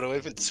don't know what do I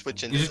even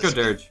switch into. You just go this.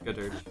 Dirge. Go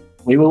Dirge.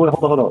 Wait,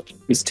 hold on.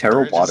 Is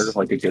Terra Dirge Water is-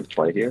 like a good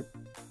play here?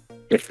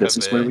 If this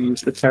Could is where be. we use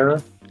the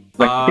Terra?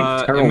 Like, I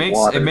think Terra it makes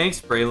Water. it makes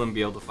Braylon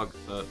be able to fuck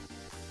this up.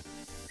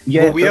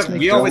 Yeah, Well, it we does have- make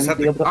we always Breloom have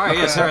be the- able to All right,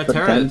 yeah, fuck Terra, us up, but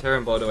Terra, then- Terra,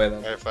 and blow it away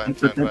then. Alright, fine, but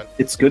fine, then fine.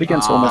 it's good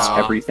against almost Ah.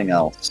 everything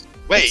else.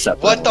 Wait,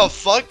 except what the Breloom.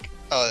 fuck?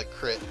 Oh,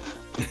 crit.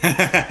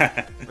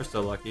 We're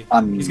still lucky.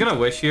 Um, He's gonna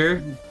wish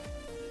here.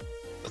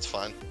 That's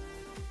fine.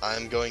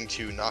 I'm going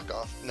to knock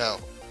off. No.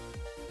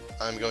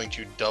 I'm going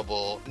to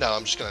double. No,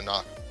 I'm just gonna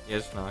knock. Yeah,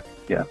 just knock.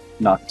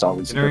 Knock is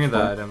always a Considering good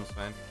the play. item's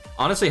fine.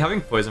 Honestly, having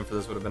poison for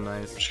this would have been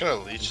nice. I'm just gonna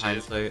In leech seed.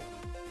 hindsight.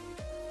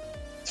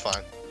 It's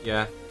fine.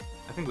 Yeah,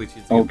 I think Leech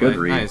Seed's a Oh, good good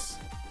play. read. Nice.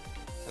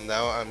 And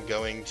now I'm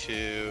going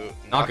to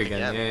Knock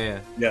again. Yeah.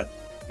 Yeah.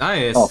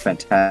 Nice. Oh,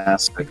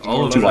 fantastic.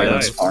 All of Two them are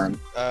items nice. farm.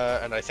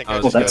 And I think Oh, I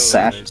well, just that's go,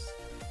 Sash. nice.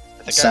 I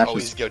think I Sash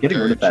always is go getting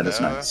rid of Dirge that is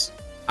now. nice.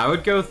 I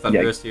would go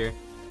Thunderous here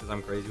because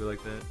I'm crazy like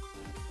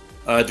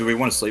that. Do we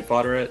want to sleep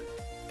fodder it?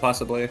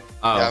 Possibly.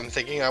 Oh, Yeah, I'm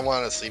thinking I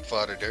want to sleep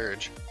fodder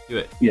Dirge. do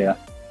it. Yeah,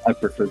 I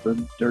prefer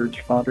the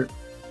Dirge fodder.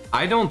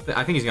 I don't.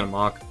 I think he's gonna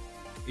mock.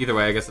 Either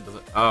way, I guess it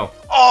doesn't. Oh,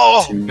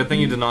 Oh! good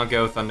thing you did not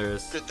go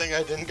Thunderous. Good thing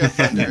I didn't go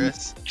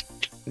Thunderous.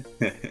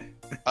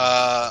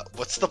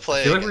 What's the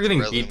play? I feel like we're against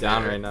getting Breloom beat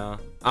down here? right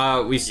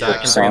now. We sack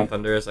Yeah. and bring in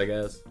Thunderous, I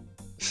guess.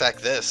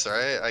 Sack this,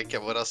 right? I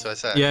get. What else do I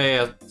sack?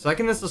 Yeah.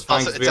 Sacking this is fine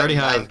Also, because we it's at already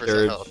have 9%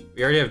 Dirge. health.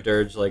 We already have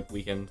Dirge like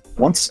weakened.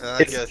 Once,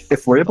 I guess-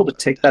 if we're able to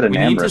take that We need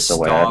to Enamorous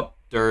away, stop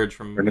Dirge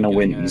from. we're gonna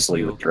win getting a easily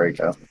heal. with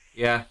Draco.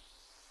 Yeah.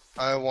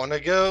 I want to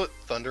go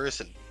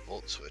Thunderous and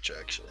Volt Switch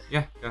actually,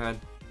 Yeah. Go ahead.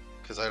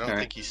 because I don't Alright.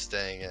 think he's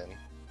staying in.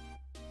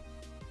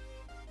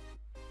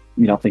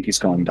 You don't think he's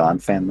going Dawn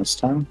Fan this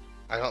time?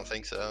 I don't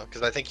think so,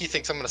 because I think he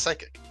thinks I'm gonna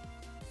Psychic.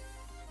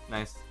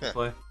 Nice. Good Yeah.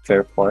 play.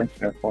 Fair play,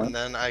 fair play. And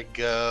then I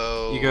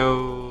go. You go.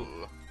 Ooh.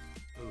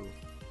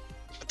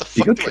 What the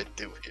You fuck go do I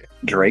do here?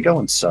 Draco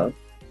and Sub.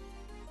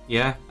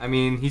 Yeah. I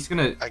mean, he's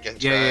gonna. I can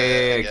Yeah.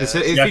 try. Because I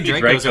if Yeah, he if he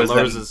Dracos, it Dracos,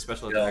 lowers then- his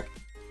special yeah. attack.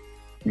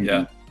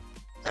 Yeah.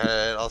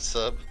 Alright, I'll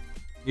sub.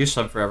 You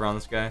sub forever on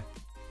this guy.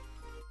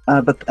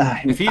 But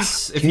If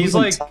he's can we he's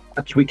even like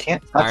touch, we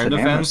can't touch Iron the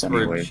defense, Enamorous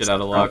we're anyway. shit it's out of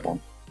the luck.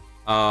 problem.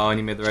 oh, and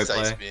he made the right Just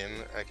Ice play.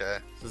 Beam. Okay.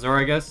 Scizor,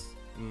 I guess.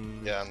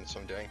 Mm, Yeah, that's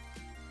what I'm doing.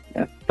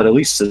 Yeah, but at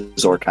least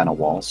Scizor kind of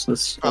walls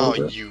this. a Oh,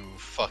 little bit. you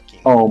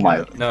fucking. Oh my-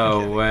 goat. No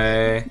Okay.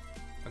 way.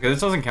 Okay, this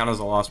doesn't count as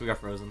a loss. We got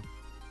frozen.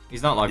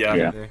 He's not locked Yeah. in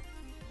Yeah. either.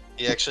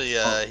 He actually,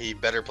 he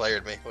better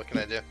playered me. What can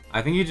I do?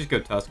 I think you just go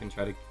Tusk and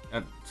try to.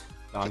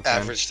 Donphan,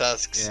 Average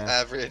Tusks. Yeah.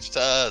 Average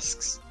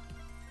Tusks.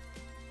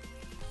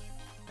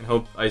 and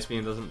hope Ice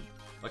Beam doesn't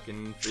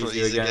fucking freeze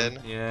you Freeze again.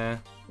 again?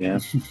 Yeah.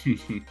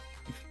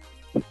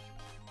 Yeah.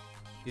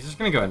 He's just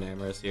gonna go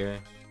Enamorous here.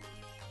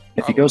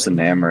 If he goes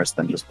Enamorous,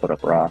 then just put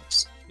up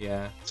rocks.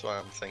 Yeah, That's what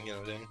I'm thinking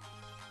of doing.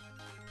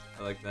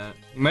 I like that.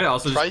 You might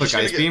also just Probably click just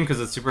gonna Ice get- Beam because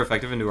it's super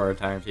effective into our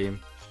entire team.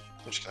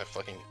 I'm just gonna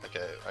fucking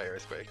okay. I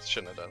Earthquake.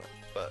 Shouldn't have done it,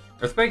 but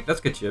Earthquake,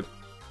 that's good chip.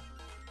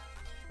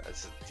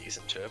 that's a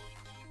decent chip.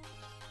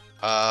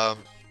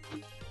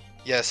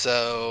 Yeah.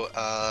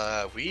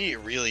 So we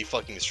really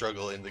fucking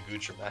struggle in the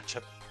Gutra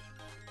matchup.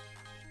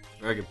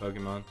 Very good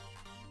Pokemon.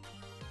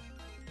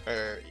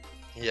 Or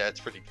yeah, it's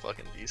pretty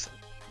fucking decent.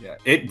 Yeah,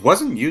 it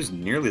wasn't used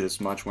nearly this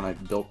much when I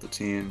built the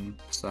team,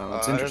 so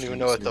it's I don't interesting even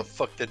to know what see. the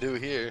fuck to do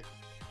here.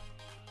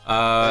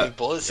 I mean,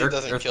 Bullet Seed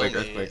doesn't kill me.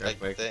 Earthquake.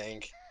 I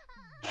think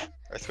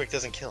Earthquake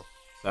doesn't kill.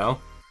 So,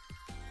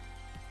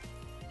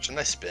 Shouldn't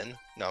I spin?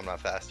 No, I'm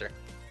not faster.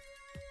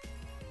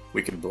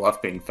 We could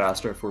bluff being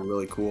faster if we're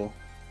really cool.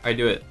 I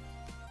do it.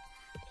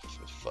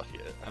 Fuck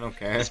it. I don't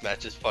care. This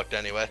match is fucked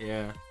anyway.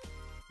 Yeah.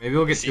 Maybe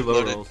we'll get Is he 2 low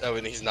loaded? rolls. Oh,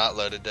 and he's not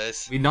loaded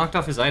dice. We knocked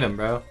off his item,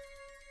 bro.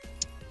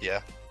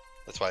 Yeah,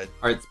 that's why.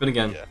 Alright, spin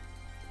again. Yeah.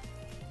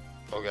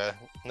 Okay.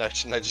 No,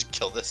 shouldn't I just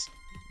kill this?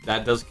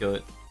 That does kill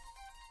it.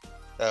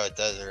 Oh, it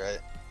does. Right.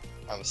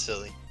 I'm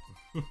silly.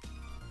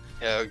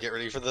 Yeah. Get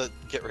ready for the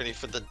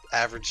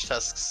average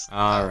tusks.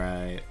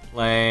 Alright.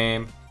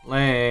 Lame.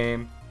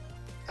 Lame.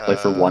 Play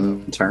for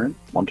 1 turn.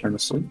 1 turn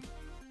of sleep.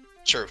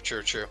 True.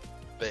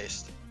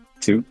 Based.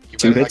 2 You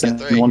 2 better hits not and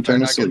get 3. 1 You better turn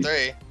of not get sleep.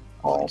 3.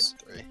 Balls.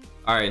 Get 3.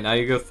 Alright, now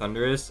you go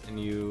Thunderous and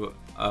you,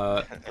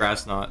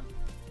 Grass Knot.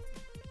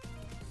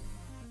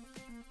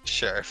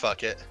 Sure.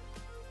 Fuck it.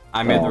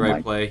 I made Oh the right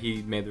my- play.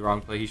 He made the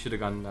wrong play. He should have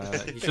gone,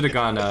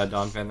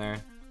 Donphan there.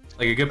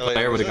 Like, a good Oh, wait,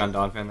 player would was have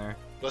gone Donphan there.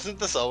 Wasn't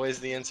this always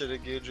the answer to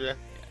Gudra?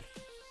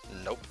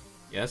 Nope.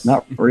 Yes?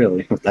 Not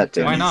really with that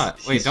Why damage.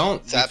 not? Wait,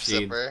 don't Zap leech seed.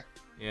 Zipper.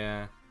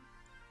 Yeah.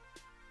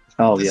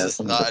 Oh This yeah, is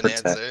something to not an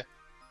protect. answer.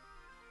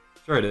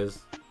 Sure it is.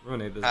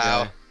 Ruinate this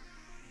Ow. guy.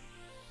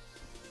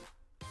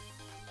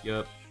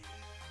 Yup.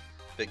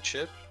 Big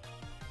chip.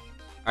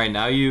 Alright,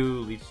 now you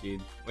leech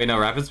seed. Wait, no,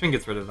 Rapid Spin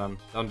gets rid of them.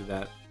 Don't do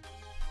that.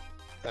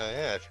 Oh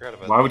yeah, I forgot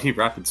about Why that. would he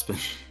rapid spin?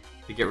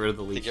 To get rid of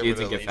the leech get seeds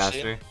rid and of get leech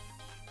seed? faster.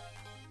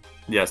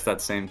 Yes, that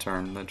same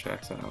turn that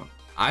checks out.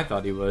 I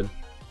thought he would.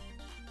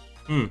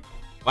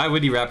 Why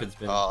would he Rapid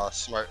Spin?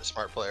 Smart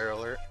player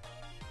alert.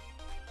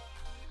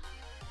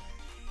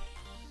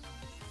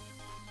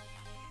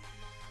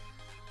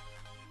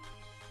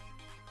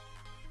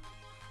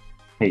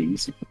 Hey,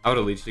 easy. I would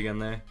have leeched again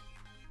there.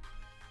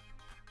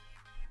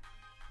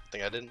 I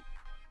think I didn't.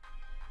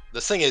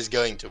 This thing is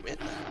going to win.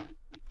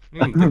 I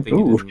don't even think you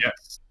Ooh. didn't.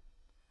 Yes.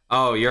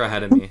 Oh, you're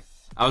ahead of me.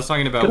 I was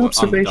talking about Good what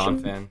I'm a observation. Don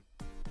fan.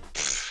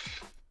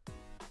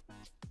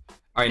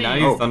 Alright, now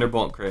you Oh.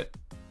 Thunderbolt crit.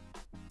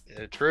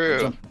 Yeah,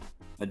 true.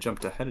 I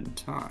jumped ahead in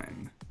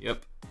time.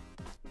 Yep.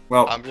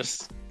 Well, I'm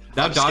just.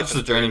 Now I'm dodge the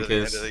skipping through Draining to the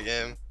end Kiss. of the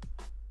game.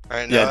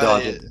 Alright, yeah, now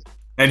dodge it.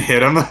 And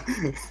hit him.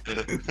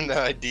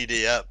 now I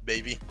DD up,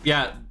 baby.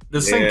 Yeah,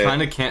 this thing Yeah.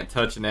 kind of can't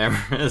touch an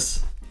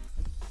Amorous.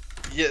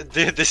 Yeah,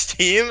 dude, this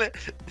team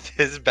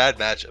is a bad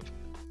matchup.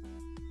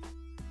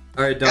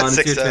 Alright, Got Don, it's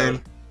your 6-0.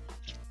 turn.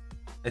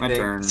 I My think.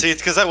 turn. See,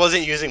 it's because I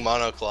wasn't using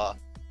Mono Claw.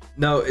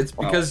 No, it's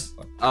Wow. because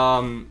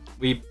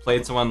we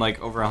played someone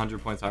like over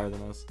 100 points higher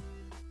than us.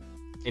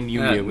 In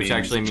Yu-Gi-Oh, That which means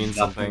actually means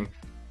nothing. something.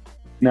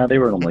 No, they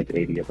were on like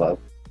 80 above.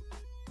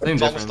 Same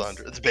It's almost difference.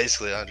 100. It's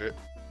basically 100.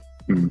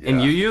 In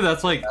Yeah. Yu-Yu,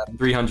 that's like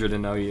 300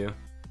 in OU.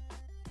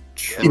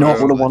 You know what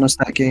would True. have won us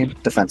that game?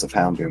 Defensive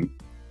Houndoom.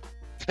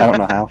 I don't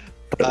know how,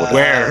 but it would have.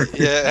 Where?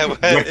 Yeah,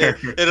 Where?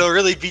 it'll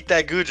really beat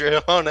that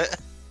Gudra, won't it?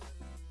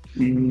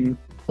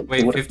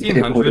 Wait,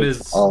 1500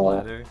 is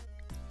ladder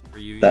for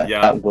Yu-Yu. That,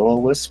 Yeah. that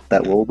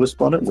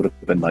Will-O-Wisp on it would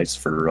have been nice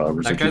for That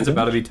residual. guy's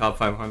about to be top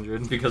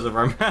 500 because of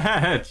our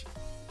match.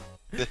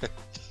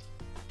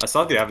 I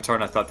saw the avatar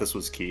and I thought this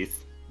was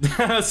Keith.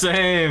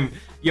 Same.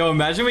 Yo,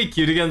 imagine we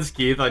queued against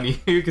Keith on you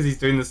because he's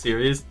doing the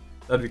series.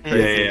 That'd be Yeah,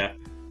 crazy.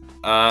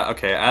 yeah.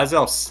 Okay,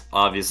 Azelf's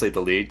obviously the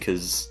lead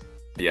because,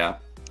 yeah.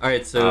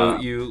 Alright, so Uh,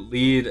 you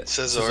lead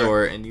Scizor.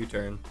 Scizor and you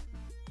turn.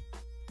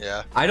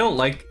 Yeah. I don't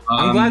like.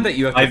 I'm glad that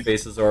you have to I've-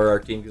 face Scizor our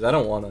team because I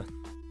don't want to.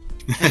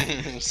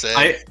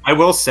 Same. I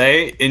will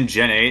say in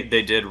Gen 8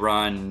 they did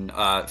run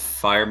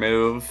Fire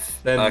Move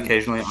Then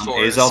occasionally on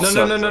Force.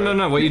 Azelf.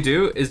 No. What you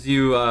do is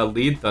you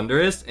lead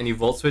Thunderous and you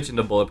Volt Switch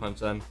into Bullet Punch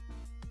then.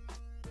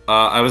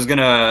 I was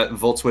gonna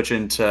Volt Switch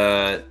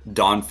into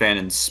Donphan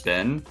and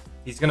Spin.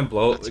 He's gonna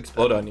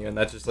explode on you, and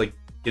that just like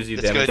gives you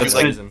It's damage gonna for do no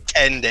like reason.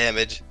 10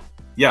 damage.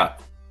 Yeah.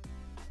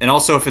 And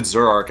also if it's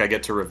Zoroark, I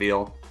get to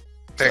reveal.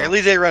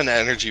 Apparently they run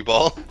Energy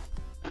Ball.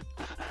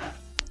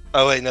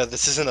 Oh wait, no,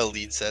 this isn't a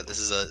lead set. This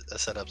is a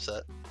setup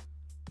set.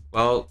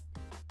 Well,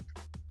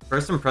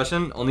 first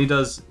impression only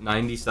does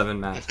 97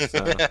 max,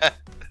 so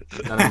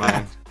never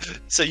mind.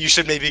 So you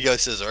should maybe go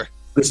Scizor.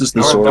 This is the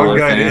Oh, Zoroark don't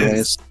go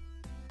anyways.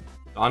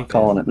 Don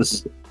Calling it.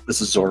 This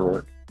is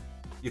Zoroark.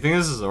 You think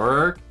this is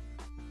Zoroark?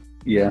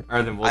 Yeah.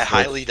 Or then Volt I Switch.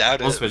 highly doubt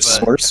We'll it. switch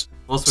but- Source.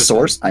 We'll switch.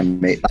 Source. I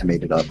made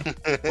it up.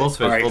 We'll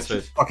switch. Alright, We'll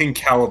switch. fucking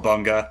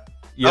Cowabunga.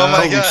 Yeah. Oh my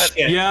Holy god.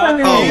 shit. Yeah. Oh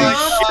my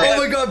Oh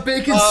my god,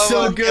 bacon's Oh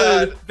so my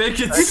good. God.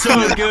 Bacon's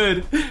so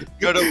good.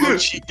 Go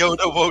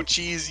to Wo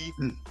Cheesy.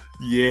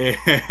 Yeah.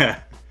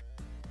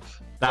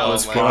 That Oh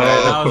was my fire.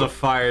 God. That was a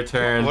fire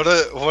turn. What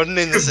an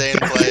insane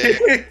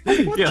play.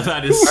 Yeah,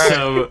 that is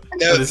so.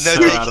 Now, That is now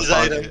so take out of his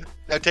pocket. item.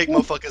 Now take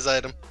motherfucker's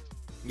item.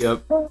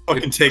 Yep.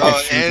 Fucking take Oh,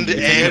 a and shoot.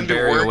 and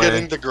berry we're away.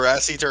 getting the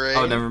grassy terrain.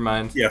 Oh, never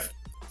mind. Yeah.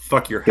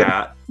 Fuck your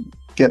hat.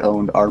 Get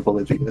owned,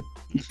 Arbol idiot.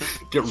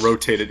 Get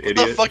rotated, What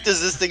the idiot. fuck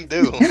does this thing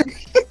do?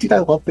 Dude, I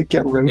love the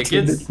get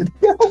rotated gets-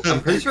 video.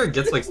 I'm pretty sure it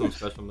gets like some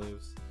special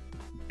moves.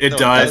 It No,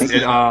 does. it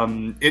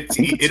doesn't. I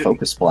think it's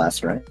Focus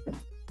Blast, right?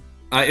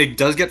 It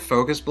does get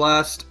Focus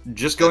Blast.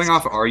 Just going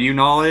off RU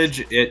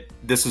knowledge,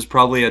 this is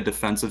probably a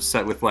defensive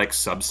set with like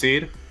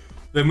Subseed.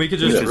 Then we could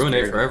just Yeah. ruin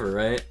it forever,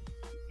 right?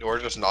 Or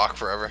just knock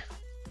forever.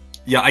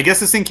 Yeah, I guess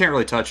this thing can't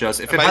really touch us.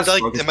 If it Am I has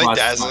like, Focus am I Blast,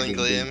 dazzling it's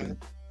not gonna gleam?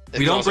 It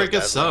We don't also break a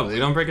dazzling sub. We gleam.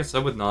 don't break a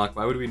sub with knock.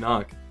 Why would we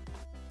knock?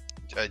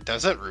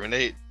 Doesn't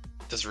Runate?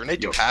 Does Runate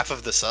do Yo. half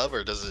of the sub,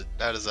 or does it?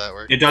 How does that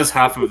work? It does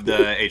half of the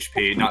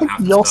HP, not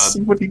half Y'all the see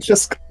sub. what he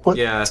just put?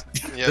 Yeah.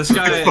 Yeah, This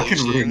guy- fucking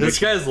ruined This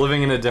guy's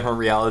living in a different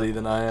reality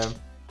than I am.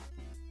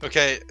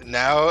 Okay,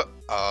 now.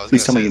 Oh, I was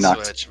Please tell gonna me say you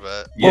knocked. switch,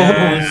 but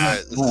Yes. Alright,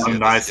 this is I'm good, I'm this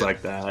nice is good.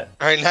 like that.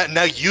 All right,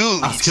 now you.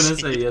 I was gonna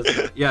say lead.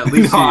 yes. Yeah, at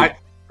least No, I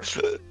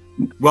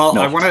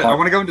No,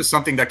 want to go into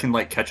something that can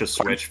like catch a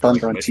switch for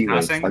Thunder like, on switch T-Wave.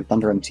 passing. Like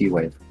Thunder on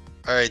T-Wave.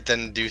 All right,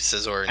 then do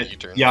scissor and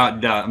U-turn. Yeah,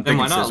 I'm Then thinking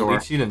why not Scizor.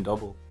 leech seed and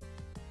double?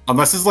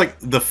 Unless it's like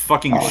the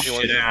fucking Oh.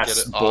 shit Get ass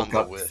it on bulk the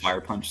up whiff.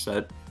 fire punch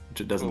set, which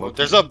it doesn't look.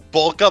 There's like. a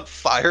bulk up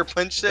fire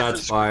punch set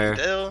That's for fire.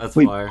 Screendale? That's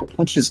Wait, fire. bullet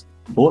punches.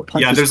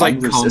 Yeah, there's like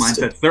calm unresisted.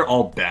 sets. They're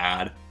all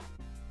bad.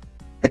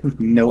 I have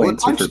no Bullet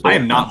answer punch? for I bullet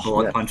am not punch.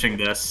 bullet Yeah. punching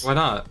this. Why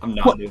not? I'm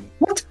not What? doing it.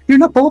 What? You're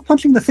not bullet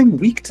punching the thing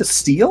weak to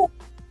steel?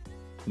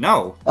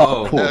 No.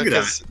 Oh, cool. No, Look at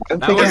 'cause I don't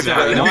That think worked I-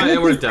 out. You know what?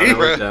 It worked out. It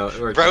worked out.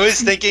 It worked bro out.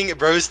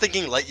 is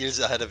thinking light years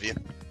ahead of you.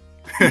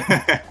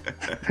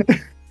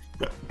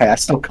 Hey, I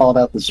still called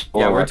out this.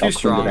 Yeah, we're I'll too clean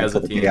strong it up as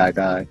a for the team. AI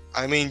guy.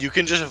 I mean, you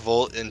can just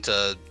volt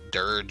into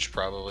Dirge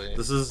probably.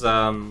 This is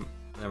never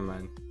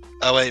mind.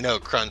 Oh wait, no,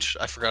 Crunch.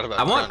 I forgot about.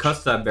 I want Crunch.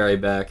 Custap Berry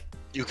back.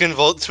 You can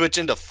volt switch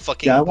into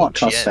fucking. Yeah, I want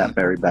Chien. Custap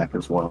Berry back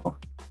as well.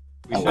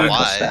 We I should. like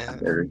Why? Custap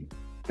Berry.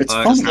 It's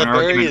Uh, fun. Custap Custap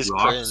Berry argument is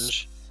rocks.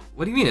 cringe.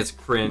 What do you mean it's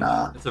cringe?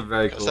 Nah. It's a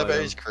very cool Custap item.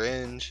 Berry's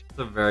cringe. It's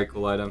a very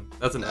cool item.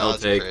 That's an No, L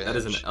it's take. That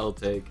is an cringe. L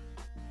take.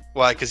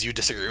 Why? Because you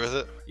disagree with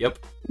it. Yep.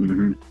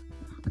 Mhm.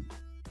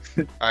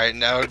 All right,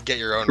 now get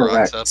your own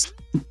rocks up.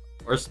 Correct.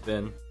 Or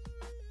spin.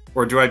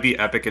 Or do I be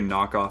epic and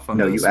knock off on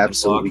No, this you and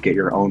absolutely block? get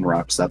your own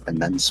rocks up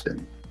and then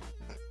spin.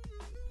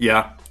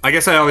 Yeah. I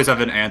guess I always have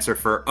an answer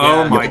for. Yeah,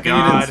 Oh you my didn't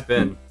god.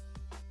 Spin.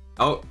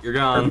 Oh, you're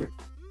gone.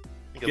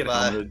 Get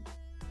Goodbye. helmeted.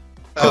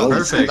 Oh,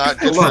 Perfect. That's not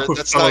good Hello, for.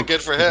 That's fellow not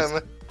good for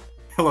him.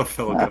 Hello,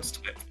 fellow Wow.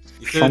 ghost type.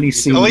 You should- Funny you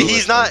scene. should- Oh wait, Ooh,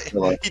 he's not.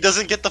 Hello. He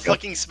doesn't get the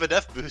fucking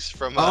Spadef boost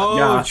from. Oh,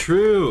 Yeah.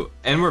 true.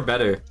 And we're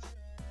better.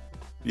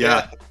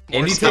 Yeah.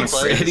 And he More takes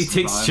stuff and he players.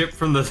 takes chip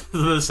from the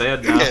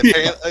sand now.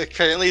 Okay,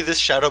 apparently this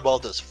Shadow Ball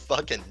does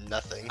fucking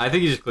nothing. I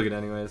think you just click it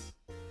anyways.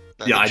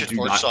 No, Yeah, you I should do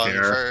force not song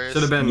care. first.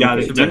 Should have been. Yeah,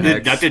 should've that been did,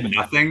 X. that did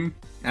nothing,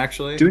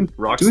 actually. Doing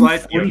Rock doing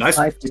slide? Yeah, 45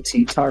 nice. to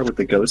T-Tar with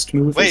the ghost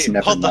move Wait, is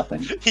never hold on.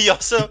 nothing. He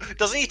also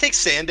doesn't he take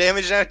sand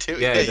damage now too?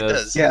 Yeah, he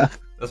does. Yeah,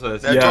 That's what I Now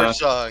said. Yeah. torch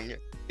song.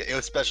 Get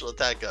your special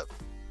attack up.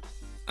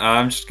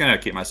 I'm just gonna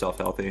keep myself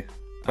healthy.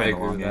 I Playing the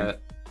agree long with game.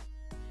 that.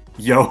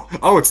 Yo.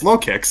 Oh, it's low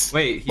kicks.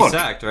 Wait, he Look.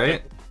 sacked,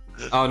 right?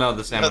 Oh no, the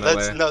No, salmon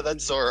that's away. no,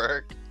 that's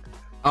Zorark.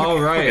 Oh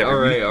right, Okay,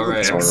 alright, alright.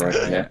 It's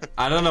alright, yeah.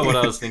 I don't know what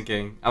I was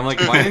thinking. I'm like,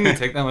 why didn't he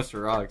take that much to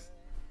rocks?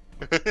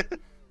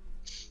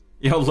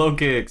 Yo, low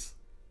kicks.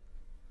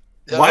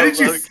 Why did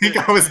you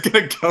think I was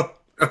gonna go?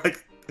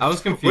 Like, I was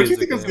what confused. did you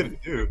think I was again.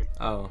 gonna do?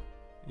 Oh,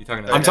 you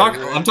talking to? I'm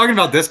talking. I'm talking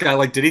about this guy.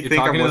 Like, did he You're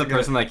think I talking to the wasn't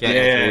person gonna... that can't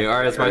Yeah, answer you. All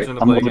right, it's my right. turn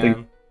to I'm play loading.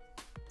 again.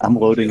 I'm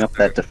loading up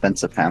that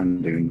defensive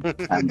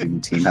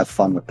hounding team. Have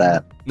fun with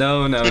that.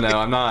 No, no, no.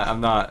 I'm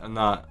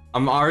not.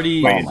 I'm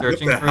already Wait,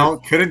 searching what the for. hell?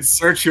 Couldn't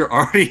search your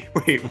already.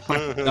 Wait,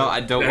 what? No, I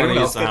don't Did want to anyone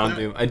use else the get hound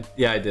that? doom.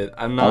 Yeah, I did.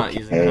 I'm not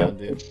using Okay. the hound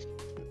doom.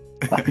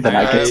 Then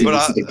I get to but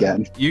use I- it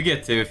again. You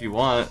get to if you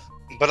want.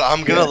 But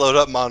I'm gonna Yeah. load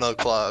up Mono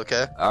Claw,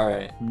 okay? All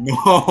right.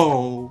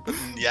 No.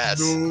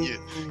 Yes, No.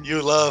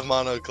 you love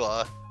Mono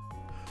Claw.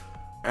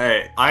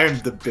 Hey, I am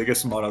the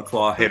biggest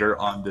monoclaw hitter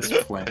on this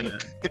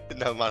planet.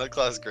 No, Mono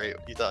Claw is great.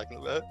 What are you talking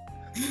about?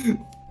 Oh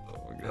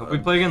my I hope we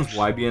play against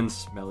YB and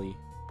Smelly.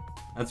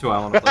 That's who I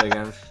want to play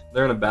against.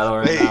 They're in a battle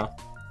right Wait. now.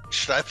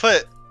 Should I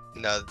put?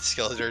 No,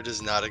 Skeletor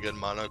is not a good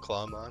Mono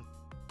Claw mon.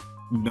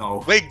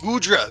 No. Wait,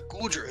 Gudra,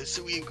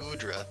 Sui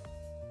Gudra.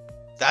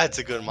 That's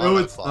a good No, Mono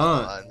it's Claw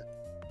not. mon.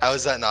 How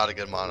is that not a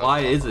good Mono?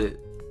 Why Claw is mon? it?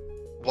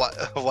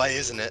 Why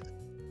isn't it?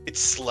 It's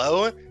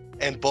slow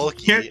and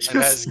bulky Can't and just-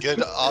 has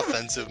good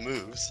offensive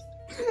moves.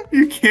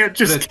 You can't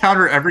just But-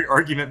 counter every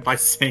argument by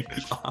saying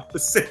the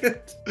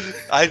opposite.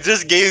 I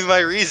just gave my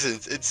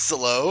reasons. It's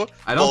slow,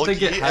 I don't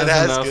think it bulky, has and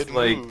has enough good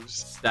like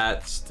moves.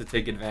 stats to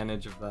take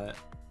advantage of that.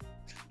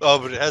 Oh,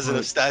 but it has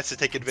enough stats to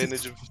take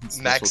advantage of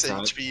Special max type.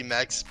 HP,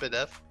 max speed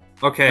F.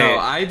 Okay. No,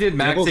 I did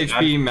max Nibble's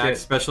HP, bad max shit.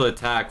 special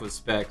attack with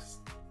specs.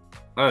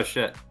 Oh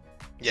shit.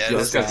 Yeah, Yo,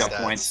 this this guy's is got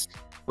stats. points.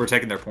 We're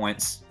taking their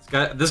points.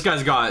 This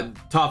guy's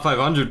got top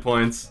 500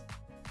 points.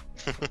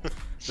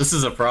 This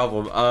is a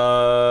problem.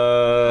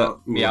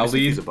 Meow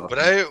lead. Would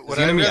I Is he gonna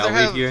rather Meow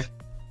have? lead here?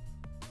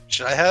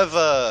 Should I have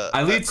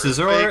I lead that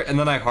Scizor Earthquake? and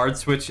then I hard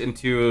switch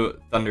into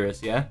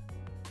Thunderous. Yeah.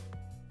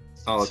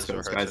 Oh, let's go. Scizor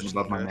This hard guy's switch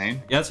above my Thunderous.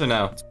 name. Yes or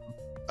no?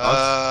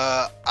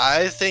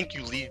 I think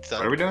you lead Thunderous.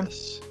 What are we doing?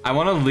 I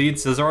want to lead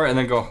Scizor and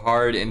then go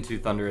hard into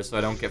Thunderous so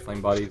I don't get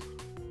flame bodied.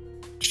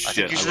 I Shit.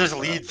 think you should just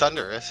lead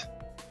Thunderous.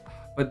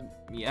 But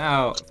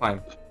Meow,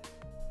 fine.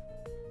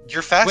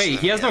 You're fast. Wait,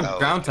 he has no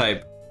ground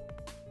type.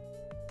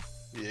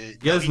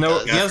 He has no.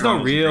 He has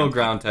no real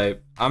ground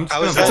type. I'm just How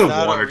gonna. is That's that a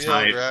not a water real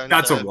type. ground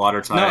That's a type?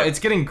 water type. No, it's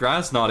getting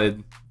grass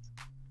knotted.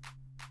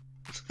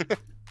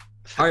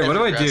 All right, what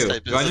do I do?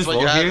 Do I just volt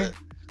here?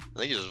 I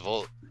think you just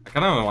volt. I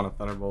kind of want a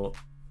Thunderbolt.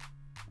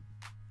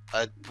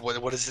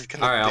 What is it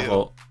gonna All right, do? I'll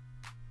volt.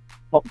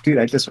 Oh, dude,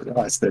 I just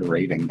realized they're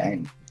raving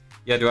name.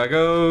 Yeah, do I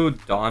go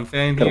Dawn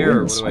Fan Gotta here, win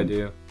or what this do I one.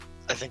 do?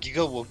 I think you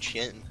go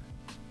Wo-Chien.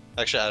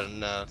 Actually, I don't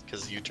know,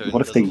 because U-turn.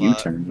 What if they does a lot.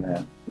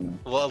 U-turn? Yeah.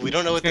 Well, we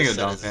don't know I'm what just gonna this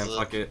go Dawn is. Fan. Is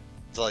Fuck it.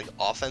 it like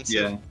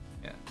offensive?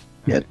 Yeah.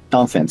 Yeah,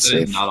 Donphan's That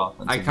is safe. not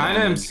offensive. I kind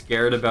of am damage.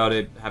 scared about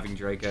it having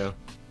Draco.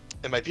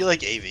 It might be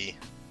like AV.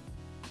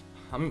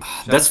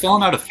 That's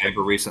fallen out of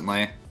favor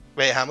recently.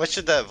 Wait, how much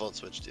did that volt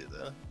switch do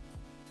though?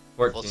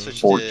 Volt 14.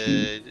 switch 14.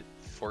 did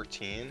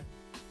 14.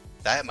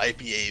 That might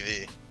be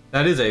AV.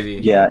 That is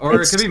AV. Yeah, or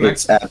it it's, could be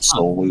it's Max.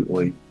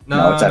 absolutely.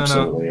 No, it's no, no.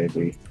 absolutely AV.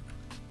 It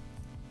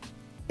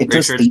Pretty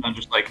does sure the, it's not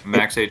just like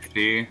max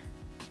HP.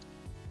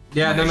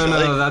 Yeah, no, no,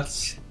 Actually, no,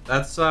 that's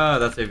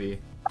AV.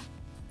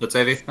 That's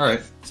AV. All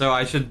right. So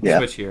I should Yeah.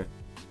 switch here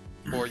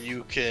Or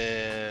you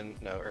can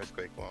no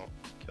Earthquake won't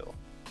kill.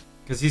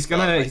 because he's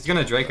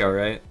gonna Draco,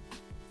 right?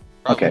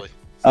 Okay. Probably.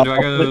 So do I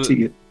I'll go? put it to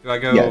you. Do I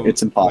go? Yeah,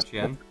 it's impossible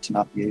Wo-Chien? to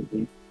not be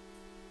AV.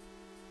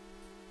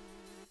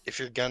 If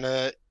you're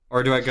gonna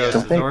Or do I go Yeah.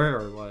 Don't they-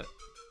 Scizor or what?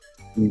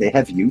 They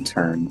have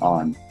U-turn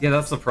on Yeah,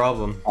 that's the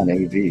problem.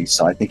 AV,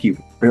 so I think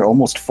you're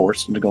almost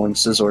forced into going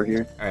Scizor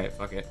here. All right,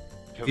 fuck it.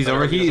 Who He's better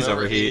overheat, doesn't he's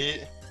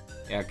overheat.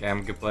 Yeah, okay, I'm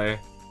a good player.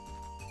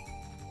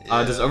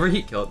 Yeah. Does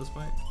overheat kill at this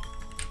point?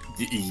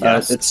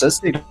 Yes. It says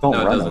they don't No, it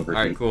run doesn't. over.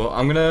 All right, cool.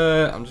 I'm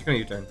just gonna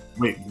U-turn.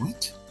 Wait,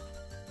 what?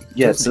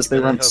 Yeah, it says they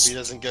Better run hope he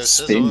doesn't go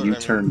spin, Scizor, I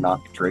U-turn, mean,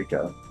 knock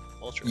Draco.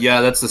 Ultra. Yeah,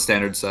 that's the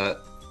standard set.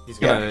 He's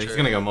Yeah, gonna sure.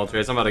 go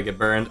Moltres. I'm about to get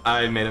burned.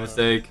 I made a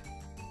mistake.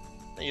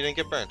 No, you didn't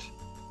get burnt.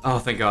 Oh,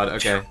 thank God.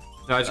 Okay.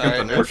 So I just go Alright,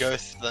 Thunder. now go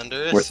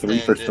Thunderous. We're 3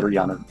 for and 3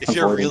 on a If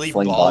you're avoiding really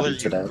flame body baller,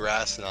 today. you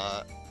grass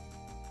knot.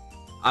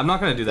 I'm not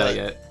gonna do that But-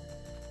 yet.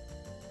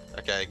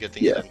 Okay, good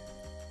thing Yeah. you didn't.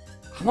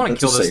 I want to That's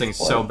kill a this safe thing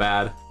play. so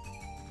bad.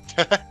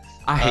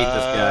 I hate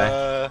this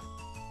guy.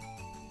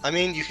 I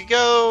mean, you could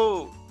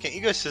go. Can't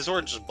you go Scizor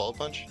and just Bullet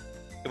Punch?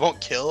 It won't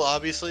kill,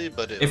 obviously,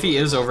 but it If he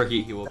will- is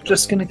overheat, he will. I'm kill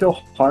just me. gonna go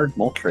hard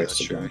Yeah, Moltres that's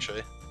true, again.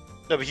 actually.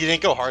 No, but he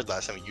didn't go hard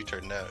last time. You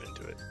turned out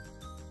into it.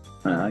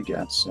 I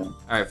guess, so. All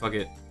right, fuck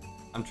it.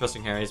 I'm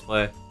trusting Harry's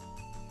play.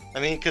 I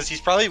mean, because he's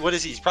probably what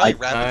is he? He's probably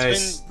Rapid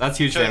Nice. Spin. That's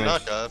huge Turn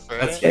damage. knockoff,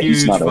 right? That's Yeah, he's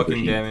huge not fucking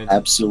overheat. damage.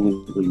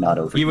 Absolutely not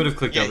overheat. He would have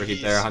clicked Yeah,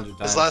 overheat there 100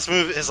 times. His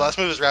last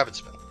move is Rapid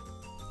Spin.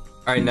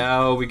 All right,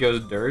 now we go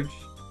Dirge?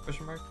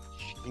 Question mark.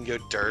 You can go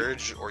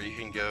Dirge or you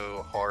can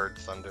go hard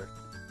Thunder.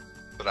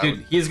 But I Dude,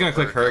 would he's gonna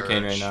click prefer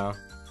Hurricane Dirge. right now.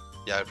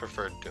 Yeah, I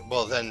prefer.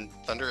 Well, then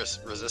Thunder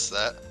resists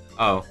that.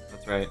 Oh,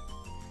 that's right.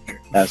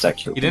 That's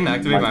actually. He didn't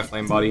activate my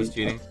flame body. He's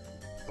cheating.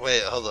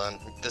 Wait, hold on.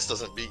 This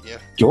doesn't beat you.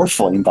 Your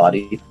flame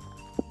body.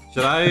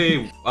 Should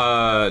I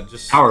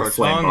just Power Scorch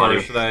Flame Song, body.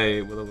 or should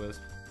I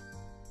Will-O-Wisp?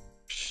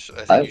 I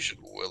think I- you should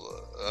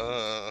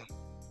Willa.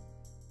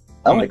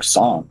 I like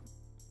Song.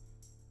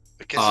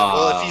 Because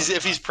well,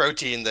 if he's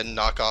protein, then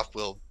knockoff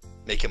will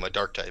make him a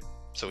dark type,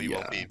 so he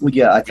won't be. Well,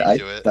 yeah, Beat I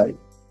to it.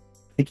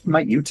 think he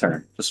might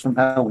U-turn. Just from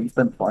how we've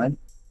been playing,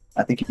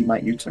 I think he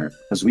might U-turn.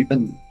 Because we've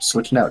been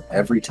switching out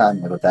every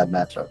time with a bad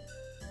matchup.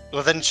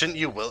 Well, then shouldn't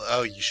you Will?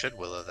 Oh, you should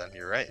Willow. Then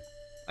you're right.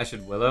 I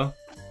should Willow.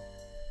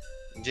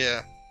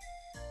 Yeah.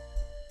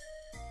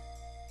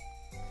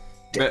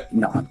 But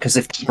No, because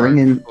if they bring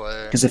in,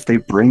 Player. because if they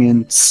bring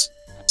in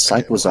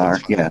Cyclozar, well,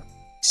 that's fine. yeah.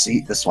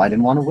 See, that's why I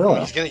didn't want to Willow.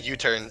 He's gonna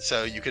U-turn,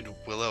 so you could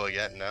Willow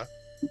again. No.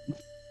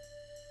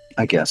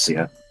 I guess,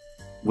 yeah.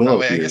 Willow Oh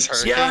wait, I here. guess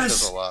Hurricane Yes!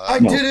 does a lot. I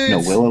no, did it! no,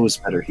 Willow is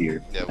better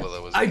here. Yeah,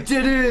 Willow was. I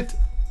did it!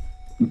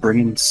 Bring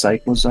in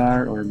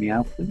Cyclozar or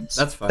Meow, please.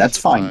 That's fine. That's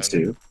fine, fine.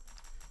 too.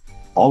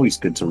 Always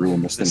good to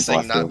ruin this This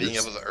thing's thing not being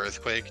leftovers. able to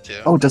Earthquake too.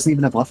 Oh, it doesn't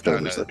even have no,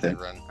 leftovers, no, okay. they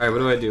run. All right, what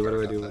do I do? What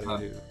do I do? What do I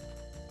do?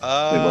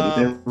 Wait, what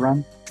did they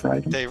run?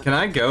 Trident? They, Can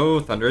I go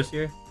Thunderous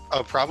here?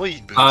 oh,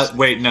 probably. Boost.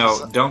 Wait,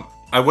 no, don't.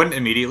 I wouldn't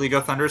immediately go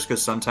Thunders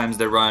because sometimes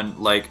they run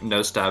like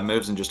no stab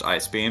moves and just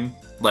Ice Beam,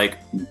 like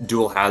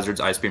dual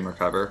hazards, Ice Beam,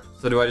 recover.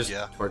 So do I just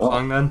Yeah. Torch Oh.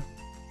 Song then?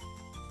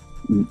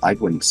 I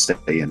wouldn't stay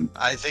in.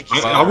 I think. I,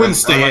 he's Well, I wouldn't am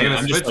stay I in. gonna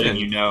I'm just switch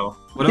letting in? you know.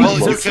 What am I Well,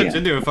 supposed yeah.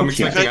 to do if I'm Yeah.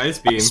 expecting Ice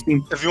Beam? Ice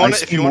Beam, If you wanna-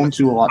 Ice if you Beam wanna- won't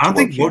do a lot I don't to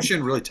think Wo-Chien.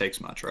 Wo-Chien really takes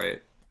much,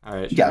 right? All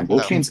right. Yeah, sure.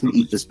 Wo-Chien's gonna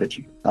eat this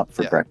bitch up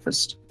for Yeah.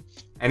 breakfast.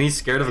 And he's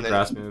scared of a And then-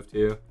 grass move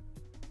too.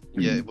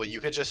 Yeah, well, you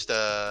could just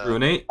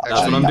Ruinate? That's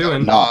actually, what I'm I would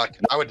doing. knock.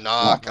 I would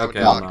knock. I would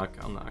Okay, I'll knock.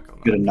 knock.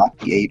 You're gonna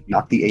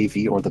knock the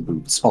AV or the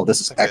boots. Oh,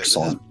 this is Okay,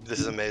 excellent. This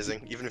is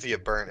amazing. Even if you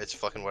get burnt, it's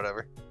fucking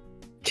whatever.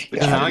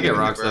 Because now I get Yeah.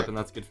 rocks up, and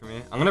that's good for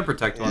me. I'm gonna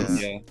protect Yeah.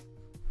 once.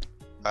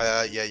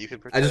 Yeah. Yeah, you could.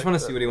 I just want to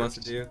protect see what he wants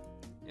to do.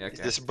 Yeah,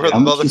 okay. This brother How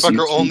much does motherfucker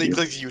U-turn only do?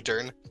 clicks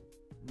U-turn.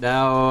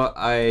 Now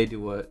I do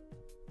what?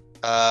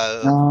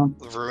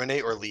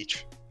 Ruinate or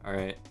leech.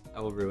 Alright, I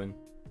will ruin.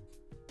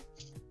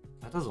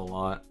 That does a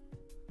lot.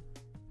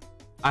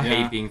 I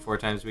Yeah. hate being 4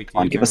 times weak to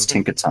Come on, give us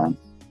U-turn. Tinkaton.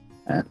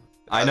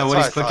 I know That's what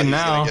he's I thought clicking he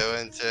was now. gonna go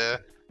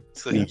into.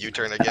 He's clicking Yeah.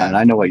 U-turn And again.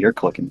 I know what you're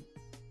clicking.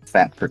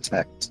 Fat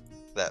protect.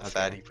 That Okay.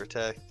 fatty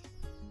protect.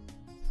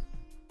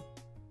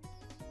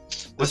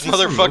 What's This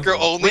this motherfucker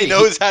removal? only Wait,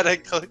 knows how to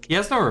click. He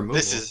has no removal.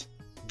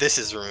 This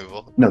is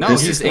removal. No, No,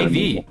 this he's is the AV.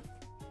 removal.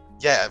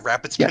 Yeah,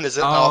 rapid spin Yeah. is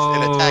off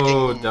and attacking.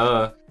 Oh,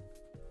 duh.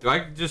 Do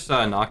I just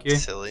knock you?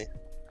 Silly.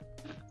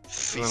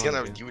 If he's What do I gonna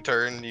wanna do?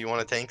 U-turn. Do you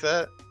want to tank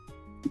that?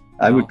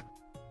 I No.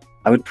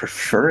 would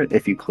prefer it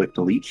if you clicked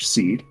Leech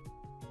Seed,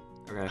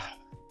 Okay.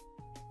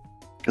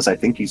 because I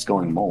think he's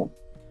going Mole.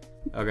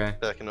 Okay.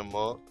 Back in a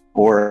molt.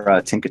 Or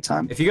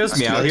Tinkaton. If he goes I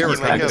feel meow like here, he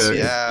we're might kind go of cooked.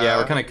 meow. Yeah,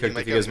 we're kind of cooked might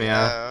if he go goes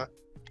meow.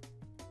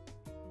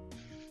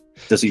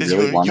 Does he 'Cause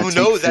really you want to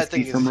know take that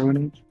 50 thing from is-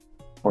 Ruinage?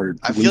 Or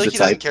I lose feel like a he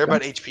doesn't type? care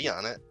about HP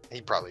on it.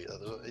 He probably does.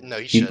 No,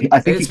 he should. I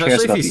think he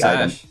cares Especially about if he the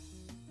item. sash.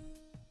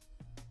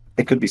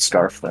 It could be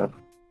Scarf, though.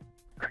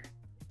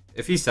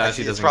 If he sash,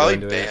 he It's doesn't go probably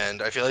into it.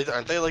 banned. I feel like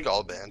aren't they like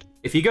all banned?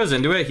 If he goes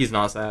into it, he's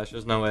not sash.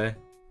 There's no way.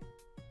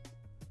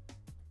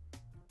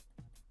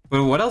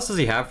 But what else does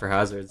he have for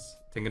hazards?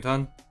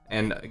 Tinkaton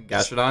and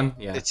Gastrodon?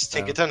 Yeah. It's so-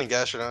 Tinkaton and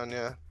Gastrodon,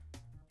 yeah.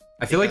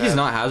 I feel like he's Yeah.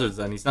 not hazards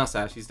then. He's not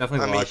sash. He's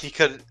definitely I mean, locked. he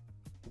could.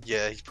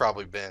 Yeah, he's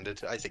probably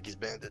banded. I think he's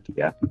banded.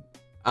 Yeah,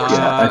 I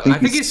I think think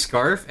he's- he's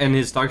Scarf and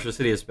his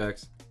Toxicity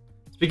specs.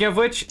 Speaking of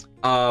which, it's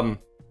kind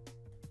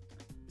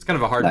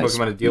of a hard Nice.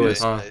 Pokemon to deal with,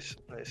 huh? Nice.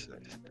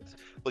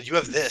 Well, you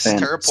have this.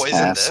 Terra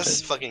Poison this.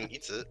 Fantastic. Fucking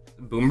eats it.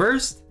 Boom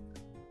Burst?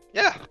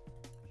 Yeah.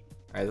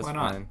 Alright, that's Why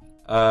not? fine.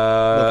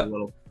 A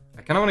little.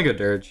 I kind of want to go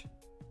Dirge.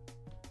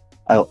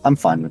 I'm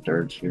fine with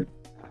Dirge here.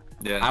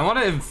 Yeah. I want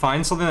to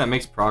find something that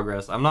makes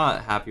progress. I'm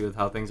not happy with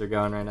how things are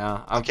going right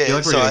now. I Okay, feel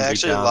like we're so I getting beat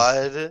actually down.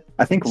 lied.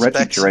 I think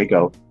Specs-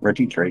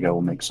 Regidrago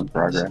will make some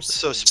progress.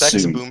 So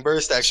Specs soon. Boom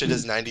Burst actually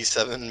does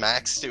 97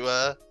 max to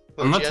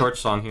I'm not OGN. Torch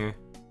Song here.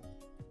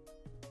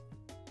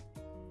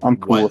 I'm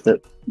cool What? with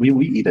it. We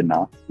eat it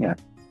now. Yeah.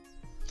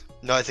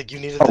 No, I think you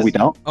needed. Oh, this. we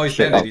don't? Oh, he's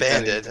Shit, banded. oh. He's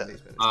banded. Banded.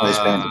 He's banded. Oh, he's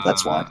banded,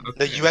 that's why.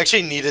 No, you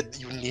actually needed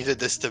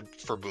this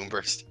for Boom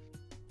Burst.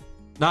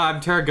 No, I'm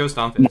Terra Ghost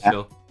Donphin Nah.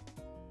 still.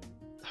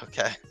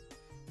 Okay.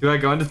 Do I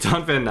go into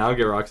Donphin now and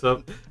get rocks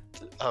up?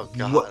 Oh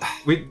god. What-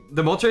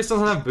 The Moltres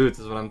doesn't have boots,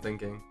 is what I'm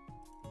thinking.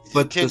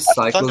 But Kid, the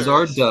Cyclozar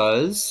Thunders.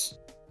 does.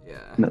 Yeah.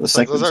 No, the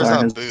Cyclozar's Cyclozar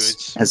not has,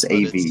 boots, has but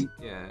AV. it's-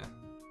 Yeah.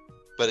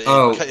 But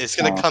Oh, it's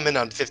gonna come in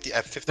on 50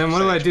 at 50. Then what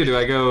do I do? Do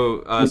I go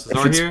If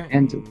Scizor it's here?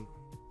 banded.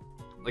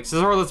 Like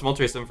Scizor lets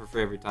Moltres in for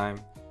free every time.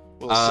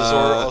 Well,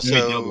 Scizor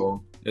Maybe also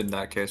double in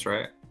that case,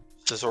 right?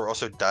 Scizor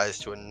also dies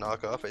to a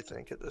knockoff. I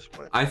think at this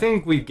point. I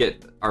think we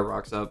get our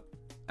rocks up.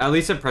 At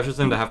least it pressures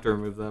him to have to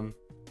remove them.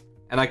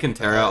 And I can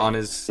Terra on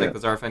his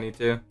Cyclozar if I need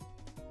to.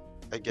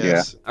 I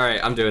guess.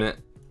 Alright, I'm doing it.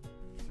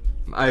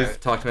 I've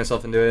Alright. talked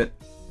myself into it.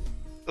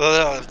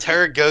 Well, no,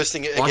 Terra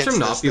ghosting it Watch against him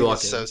not this be thing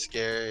locked is so in.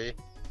 scary.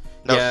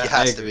 No, yeah, he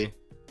has I to agree. be.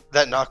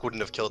 That knock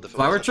wouldn't have killed if it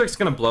Flower wasn't. Trick's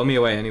gonna blow me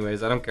away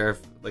anyways. I don't care if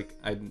like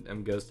I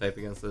am ghost type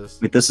against this.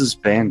 Wait, this is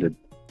banded.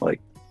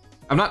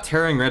 I'm not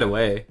tearing right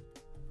away.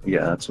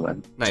 Yeah, that's what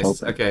I'm Nice.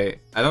 hoping. Okay.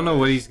 I don't know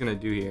what he's gonna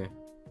do here.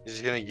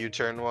 He's gonna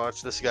U-turn.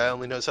 Watch. This guy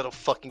only knows how to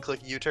fucking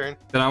click U-turn.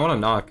 Then I want to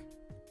knock.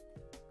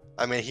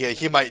 I mean,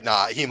 he might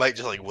not. He might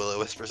just like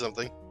Will-O-Wisp or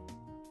something.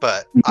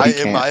 But No, he in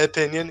can't. my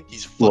opinion,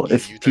 he's Well, fucking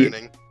if he-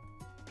 U-turning.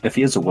 If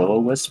he has a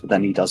Will-O-Wisp,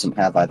 then he doesn't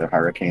have either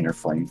Hurricane or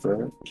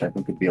Flamethrower, which I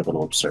think would be a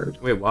little absurd.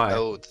 Wait, why?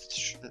 Oh,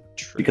 that's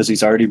true. Because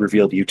he's already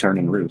revealed U-turn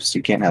and Roost.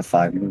 You can't have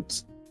 5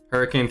 moves.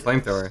 Hurricane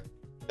Flamethrower.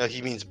 No,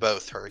 he means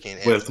both Hurricane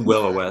and With Flamethrower.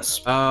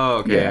 Will-O-Wisp. Oh,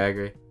 okay. Yeah. I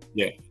agree.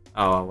 Yeah.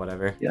 Oh, well,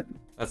 whatever. Yeah.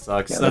 That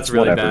sucks. Yeah, that's that's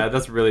really whatever. bad.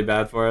 That's really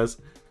bad for us.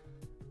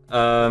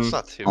 It's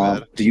not too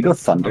bad. Do you go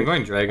Thunder? I'm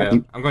going Drago. I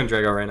think- I'm going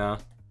Drago right now.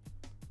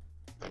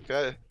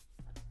 Okay.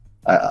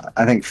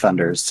 I think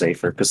Thunder is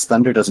safer, because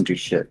Thunder doesn't do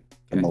shit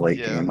in the late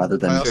Yeah. game, other I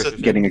than also-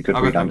 getting a good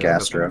I'll go read on Thunder, I'll go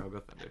Gastro. Thunder, I'll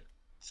go Thunder.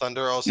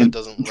 Thunder also And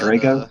doesn't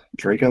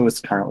Drago is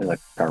currently like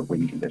our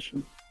win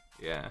condition.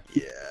 Yeah.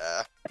 Yeah.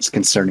 As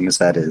concerning as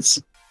that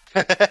is.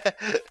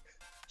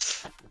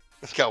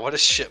 God, what a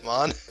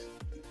shitmon.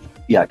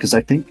 Yeah, because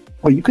I think...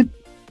 Oh, you could...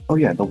 Oh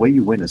yeah, the way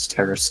you win is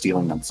Terra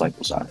stealing on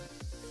Cyclozar.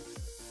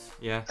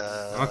 Yeah.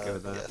 I'm okay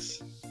with that.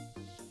 Yes.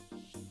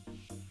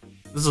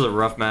 This is a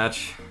rough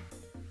match.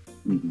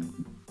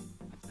 Mhm.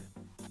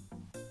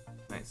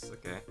 Nice.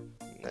 Okay.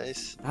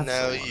 Nice. That's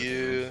now a lot of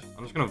you. damage.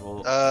 I'm just gonna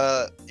volt.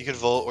 You could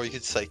Volt or you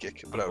could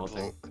Psychic, but I would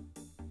Volt. Volt.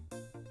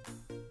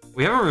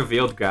 We haven't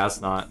revealed Grass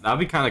Knot. That'd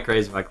be kind of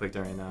crazy if I clicked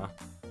it right now.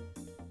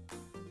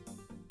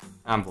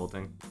 I'm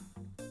volting.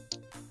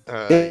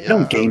 They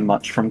don't gain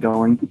much from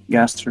going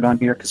Gastrodon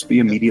here because we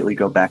immediately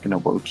go back into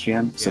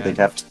Wo-Chien, so Yeah. they'd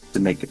have to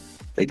make it.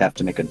 They'd have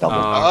to make a double.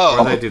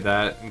 Or they do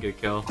that and get a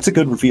kill. That's a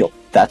good reveal.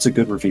 That's a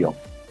good reveal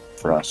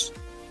for us.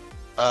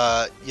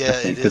 Yeah,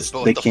 it is.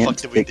 But what the fuck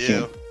did we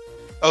do?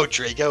 Oh,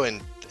 Drago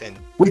and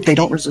Wait, they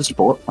don't resist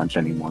bullet punch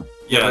anymore.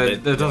 Yeah,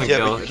 it doesn't Yeah,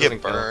 kill. but It you doesn't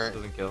get kill. burnt. It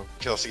doesn't kill. you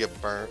can also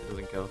get burnt. It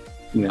doesn't kill.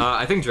 Yeah.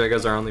 I think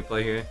Drago's our only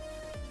play here.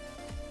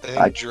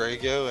 I think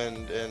Drago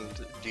and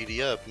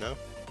DD up. No.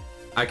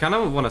 I kind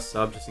of want to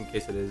sub just in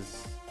case it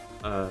is.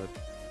 In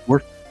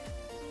Is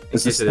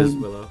case this it is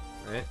thing- Willow,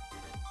 right?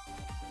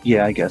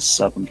 Yeah, I guess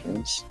sub in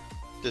case.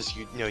 Does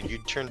you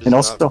turn. It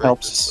also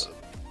helps.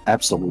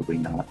 Absolutely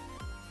not.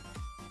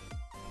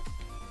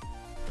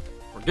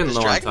 We're getting Does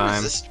low on Dragon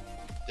time. resist?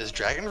 Does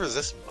Dragon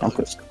resist?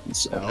 Uncle's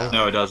so.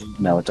 No, it doesn't.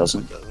 No, it It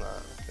doesn't. does not.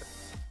 Okay.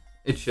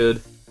 It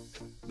should.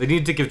 They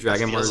need to give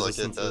Dragon more Feels like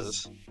it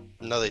resistances. does.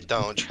 No, they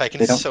don't. Dragon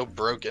They is don't. so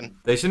broken.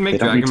 They should They make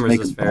don't need Dragon to make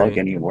resist bug fairy.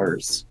 any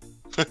worse.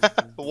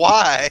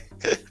 Why?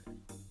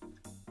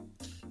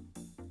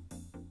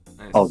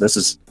 Nice. Oh, this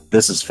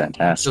is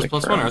fantastic. Does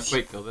plus for one us.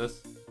 Earthquake kill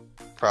this?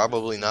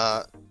 Probably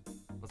not.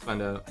 Let's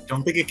find out. I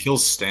don't think it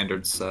kills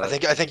standard set. I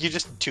think you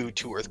just two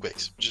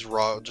earthquakes. Just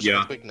raw. Just Yeah.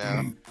 earthquake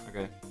now.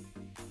 Okay.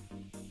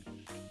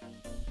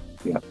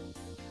 Yeah.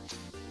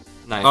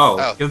 Nice. Oh,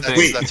 Oh, Good that's,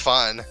 thing. that's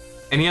fine.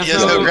 And he has, He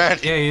has no ground-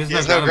 Yeah, he He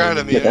has no ground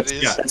Yeah,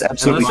 immunities. that's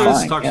absolutely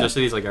Unless his fine. Yeah.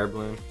 toxicity is like air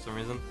balloon for some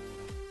reason.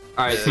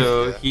 Alright, Yeah,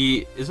 so yeah.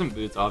 he isn't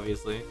boots,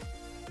 obviously.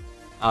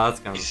 That's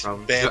kind of a He's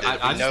problem. banded. I We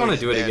just know want to he's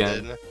do it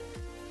banded. again.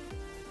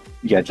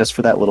 Yeah, just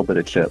for that little bit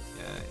of chip.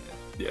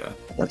 Yeah. Yeah.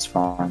 That's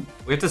fine.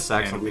 We have to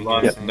sack And we something.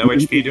 lost here, I no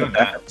think. HP We can doing go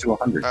back that. up to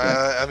 100.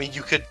 yeah. I mean,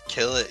 you could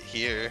kill it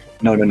here.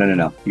 No.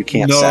 You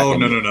can't No, sack no, any-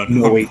 no, no,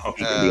 No no, way no.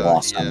 you can be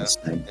lost on Yeah. this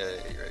thing. Yeah,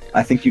 you're right.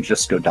 I think you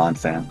just go Don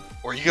Fan.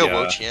 Or you go Yeah.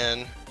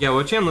 Wo-Chien. Yeah,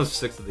 Wo-Chien lives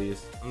 6 of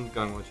these. I'm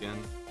going Wo-Chien.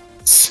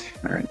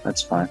 Alright,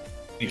 that's fine.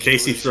 In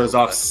case he throws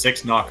off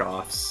 6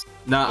 knockoffs.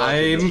 No, Well,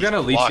 I'm he's gonna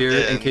leech locked here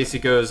in in. case he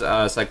goes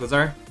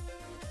Cyclizar.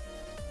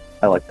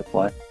 I like the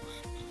play.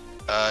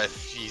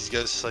 If he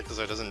goes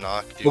Cyclizar doesn't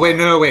knock. Oh, wait,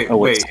 no, wait. Oh,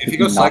 Wait, it's- if he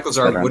goes knock is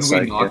Cyclizar, better on wouldn't we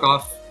Psych, knock yeah.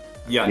 off?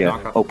 Yeah, Yeah.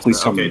 knock off. Oh, please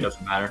tell Okay, me. it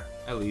doesn't matter.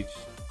 I leech.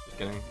 Just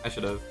kidding. I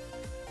should have.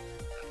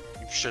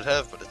 You should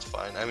have, but it's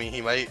fine. I mean,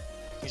 he might.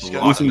 He's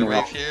Lock going him Thunderwave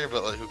out. here,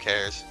 but like, who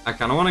cares? I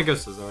kind of want to go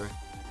Scizor.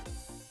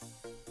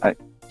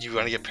 You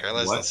want to get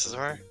paralyzed What? on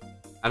Scizor?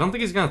 I don't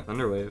think he's gonna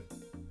Thunderwave.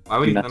 Why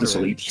would he Not this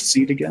Thunderwave? leech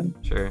seed again?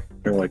 Sure.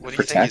 Or like What do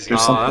you think he's protect or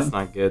gonna- Oh, something? that's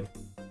not good.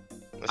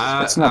 This is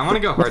That's I not wanna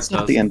the- go hard That's not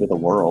Dust. the end of the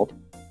world.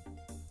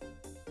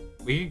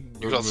 We You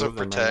could also remove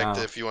them right protect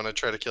now. if you want to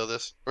try to kill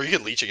this, or you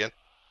could leech again.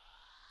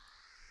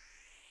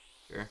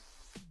 Sure.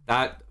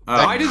 That.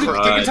 Oh, Why does the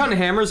God. Gigaton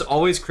hammers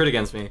always crit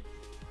against me?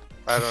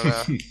 I don't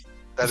know.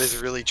 That is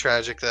really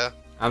tragic, though.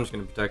 I'm just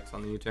gonna protect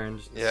on the U-turn.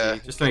 Just to Yeah,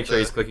 see- just to make sure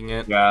the- he's clicking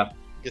it. Yeah.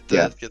 Get the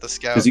Yeah. get the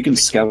scout. Because you can I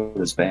think- scout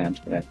his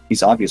band. Yeah,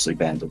 he's obviously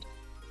banded.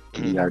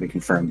 Mhm. He already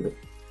confirmed it.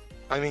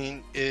 I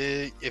mean,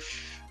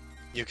 if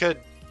you could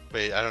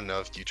wait, I don't know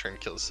if U-turn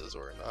kills Scizor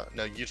or not.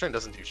 No, U-turn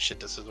doesn't do shit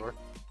to Scizor.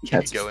 Yeah,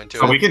 You it's go into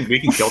Oh, it. we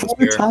can kill this 4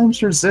 here.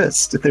 times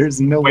resist.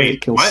 There's no way to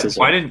Wait, kill why, Scizor.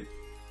 why didn't...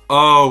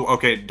 Oh,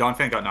 okay,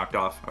 Donphan got knocked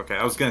off. Okay,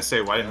 I was gonna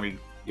say, why didn't we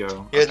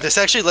go... Yeah, Okay. this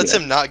actually lets Yeah.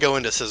 him not go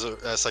into Scizor,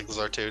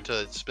 Cyclizar 2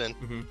 to spin.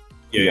 Hmm.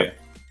 Yeah, yeah.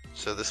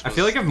 So this. I Was,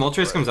 feel like if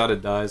Moltres comes out,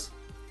 it dies.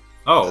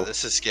 Oh.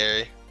 This is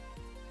scary.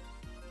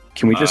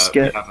 Can we just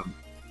get? we have him.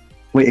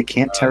 Wait, it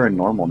can't Terra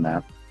normal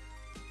now.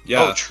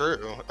 Yeah, Oh,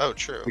 true. Oh,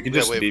 true. we can Yeah,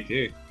 just wait,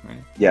 BP,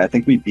 right? Yeah, I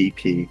think we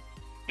BP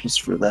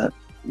just for that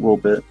little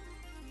bit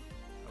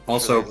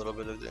Also, a little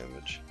bit of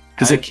damage.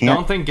 because I it can't.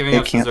 don't think giving It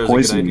up can't Scizor is a good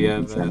poison idea,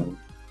 you. but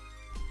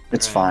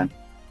It's Alright. fine.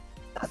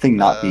 I think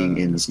not being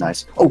in is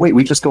nice. Oh wait,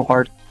 we just go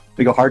hard.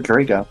 We go hard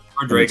Drago.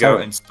 our Terra.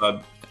 Drago and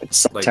Stud,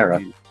 It's like,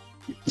 Terra.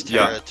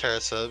 Yeah. Terra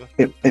sub.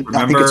 I think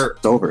Remember-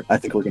 it's over. I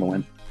think we're gonna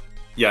win.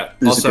 Yeah,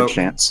 There's a also, good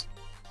chance.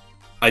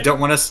 I don't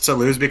want us to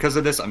lose because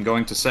of this. I'm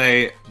going to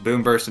say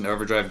Boom Burst and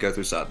Overdrive go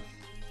through sub.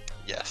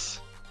 Yes.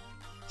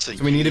 So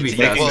we need to be make-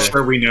 faster. Making well,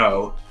 sure we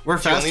know. we're You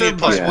only faster. need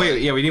plus But, one.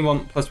 wait, yeah, we need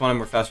 1+1, and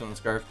we're faster than the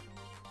Scarf.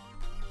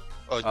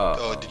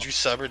 Oh, did you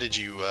sub or did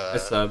you? I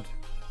subbed.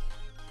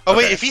 Oh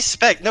wait, Okay. if he's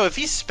spec, no, if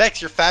he's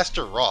specs, you're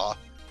faster raw.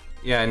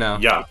 Yeah, I know.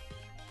 Yeah.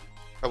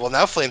 Oh, well,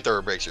 now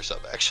flamethrower breaks your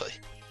sub actually.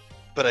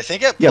 But I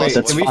think at Yeah, plus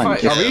but that's Can we fine.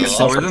 fight? Are we Yeah.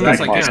 slower than this?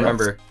 I can't Yeah.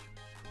 remember.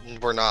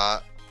 we're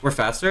not. We're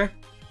faster.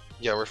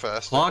 Yeah, we're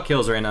fast. Claw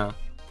kills right now.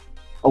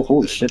 Oh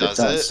holy shit! It Does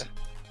does. it?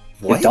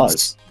 It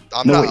does.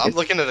 I'm No, not. wait, I'm it-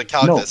 looking at a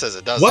calc no. that says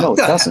it does. What No, it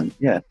the heck? doesn't.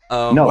 Yeah.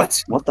 Oh, No.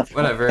 What? What the? Fuck?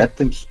 Whatever. That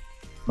thing.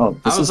 Oh,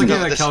 I this was isn't.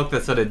 looking at a this- calc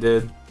that said it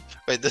did.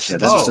 Wait, this Yeah,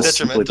 this this is is just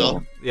simply detrimental.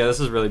 dumb. Yeah, this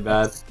is really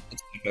bad. That's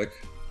epic.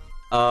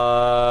 So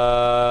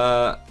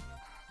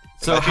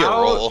Might be a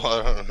how? roll.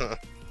 I don't know.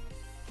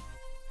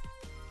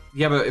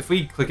 Yeah, but if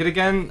we click it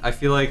again, I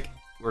feel like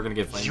we're gonna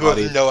get flame You have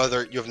bodied. no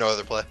other. You have no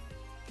other play.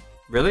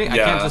 Really? I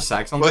Yeah. can't just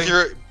sack something. Well, if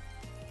you're.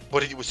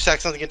 What did you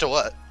sack something into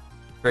what?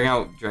 Bring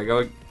out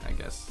Drago, I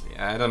guess.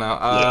 Yeah, I don't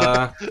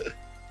know.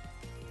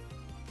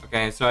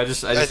 Okay, so I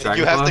just I think Dragon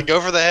you have Claw? to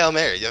go for the Hail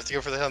Mary. You have to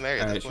go for the Hail Mary.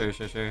 at Alright, that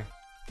point. sure.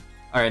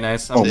 All right,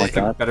 nice. Oh I'm my just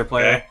a God. better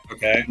player.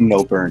 Okay.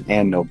 No burn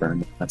and no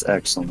burn. That's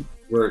excellent.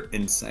 We're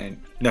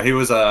insane. No, he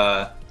was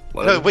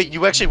what No, wait,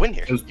 you actually win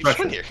here. It was You just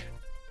win pressure. here.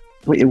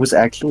 Wait, it was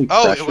actually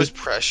Oh, pressure? it was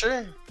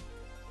pressure?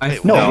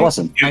 Wait, No, what? it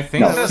wasn't. I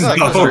think No. that's No. like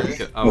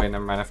No. Oh wait,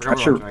 never mind. I forgot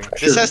Pressure, what I'm doing.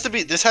 pressure.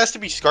 This has to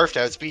be Scarf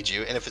to outspeed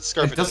you, and if it's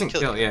Scarf, It doesn't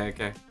kill. you. Yeah,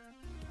 okay.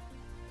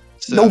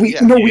 So, No, we yeah.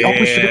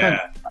 always should have Yeah.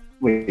 done.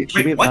 Wait,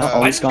 should we have what? not Why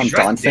always did we gone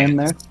try Dawn to Fan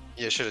there? dance?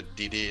 Yeah, should have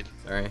DD'd.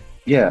 Sorry.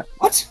 Yeah.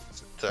 What?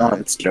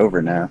 It's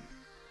over now.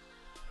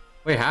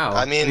 Wait, how? I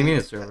What do you mean- mean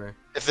it's over?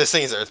 If this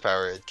thing is Earth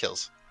Power, it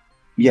kills.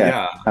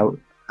 Yeah.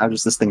 How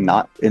does this thing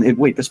not?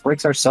 Wait, this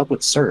breaks our sub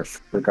with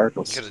Surf,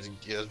 regardless. I was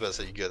about to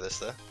say you go this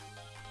though.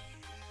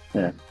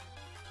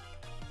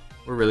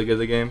 We're really good at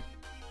the game.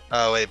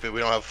 Oh wait, but we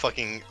don't have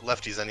fucking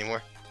lefties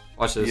anymore.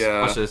 Watch this.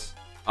 Yeah. Watch this.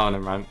 Oh,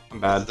 never mind. I'm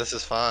bad. This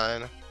is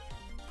fine.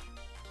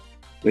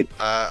 Wait.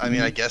 I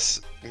mean, I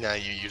guess no,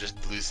 you just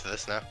lose to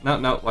this now.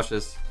 No. Watch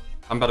this.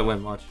 I'm about to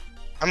win. Watch.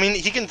 I mean,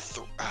 he can.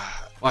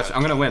 Watch.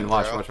 I'm gonna win.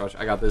 Watch.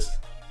 I got this.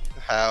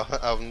 How?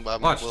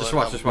 Watch. Just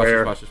watch.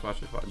 Where? Watch.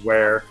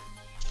 Where?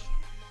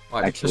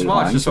 Watch. Actually, Just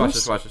watch. mine Just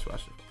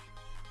watch.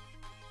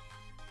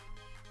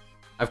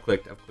 I've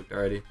clicked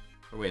already.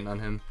 We're waiting on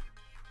him.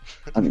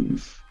 I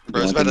mean,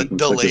 Bro's the about only a thing you can click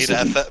delayed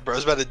is FF.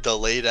 Bro's about a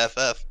delayed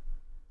FF.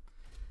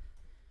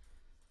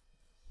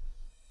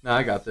 No,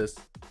 I got this.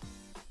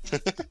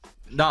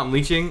 No, I'm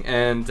leeching,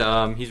 and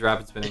he's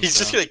rapid spinning. He's so.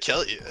 just gonna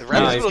kill you. he's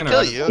Rapid will gonna kill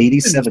rapid you.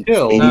 87,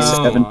 Kill.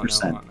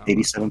 87%, No.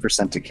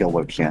 87% to kill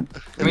Wochen.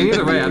 I mean,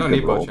 either way, I don't Good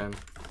need roll. Bochen.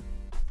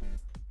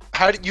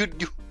 How did you?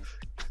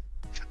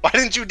 Why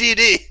didn't you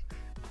DD?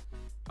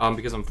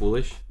 Because I'm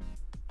foolish.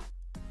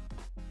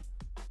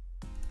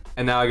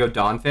 And now I go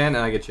Dawn Fan,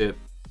 and I get chip.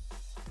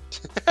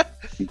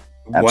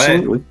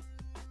 Absolutely.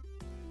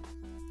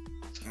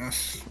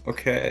 What?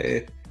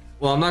 Okay.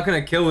 Well, I'm not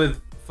gonna kill with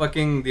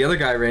fucking the other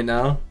guy right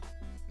now.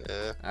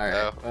 Yeah. Alright,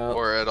 no, well-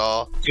 or at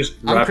all. Just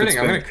I'm rapid critting.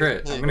 I'm gonna spin.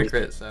 crit. I'm gonna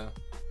crit. So.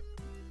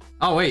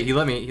 Oh wait, he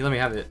let me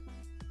have it.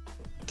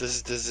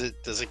 Does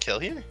it kill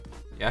here?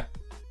 Yeah.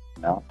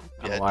 No.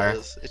 I'm Yeah, a it liar.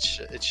 does.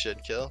 It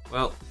should kill.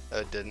 Well, Oh,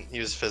 it didn't. He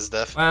was fizz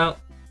def. well.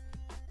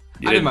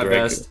 You I did my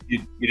Greg. best. You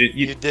did.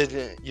 You You did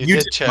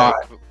did check. not.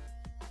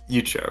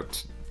 You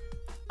choked.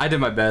 I did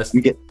my best.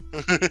 I'm getting.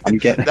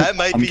 That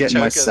might I'm be getting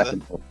my choke of the,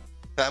 second.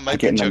 that I'm might be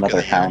getting choke of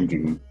another the year.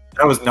 Houndoom.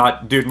 That was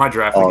not, dude. My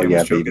draft Oh, league game yeah,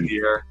 was choke of baby. the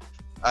year.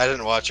 I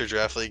didn't watch your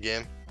draft league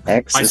game.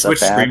 X I is a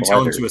switched bad Scream Tail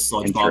order. into a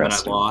sludge bomb and I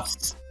Interesting.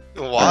 lost.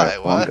 Why?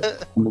 Alright,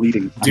 What? I'm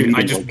leading. I'm Dude, I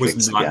leading just low was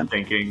kicks not again.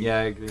 thinking. Yeah,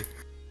 I agree.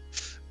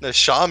 No,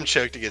 Sham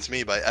choked against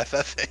me by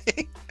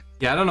FFA.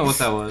 Yeah, I don't know what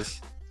that was.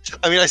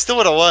 I mean, I still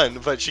would have won,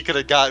 but she could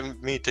have gotten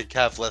me to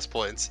have less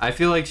points. I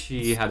feel like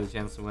she had a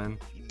chance to win.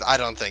 I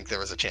don't think there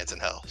was a chance in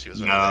hell she was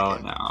winning that No,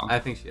 game. no. I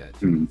think she had a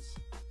Hmm. chance.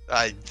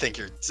 I think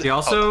you're. She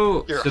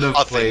also you're should have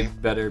huffing.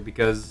 played better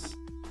because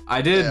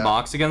I did Yeah.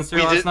 mocks against her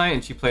We last did- night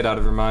and she played out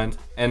of her mind.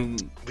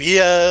 And We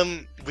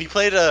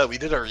played we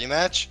did a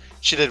rematch.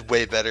 She did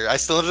way better. I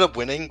still ended up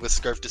winning with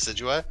Scarf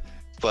Decidua,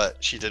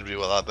 but she did do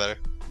a lot better.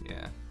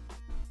 yeah.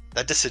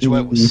 That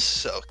Decidua was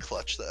so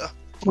clutch though.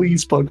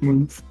 Please bug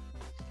move.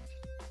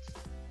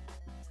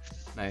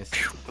 Nice.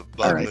 Bug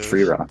All right, move.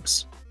 free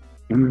rocks.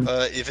 Mm,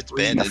 If it's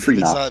banded, free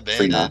if it's knock, not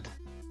free knock.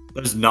 banded,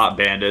 That is not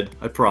banded.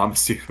 I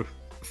promise you.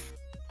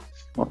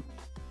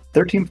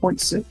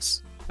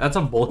 13.6. That's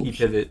a bulky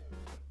pivot.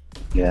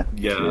 Yeah.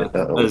 Yeah,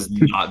 Uh-oh. that is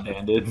not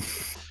banded.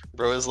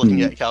 bro is looking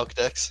Hmm. at calc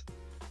decks.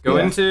 Go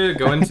Yeah. into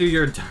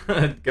your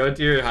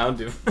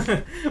Houndoom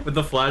with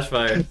the flash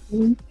fire.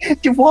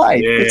 Dude, why?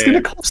 It's Yeah.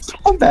 gonna close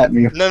combat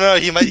me. No,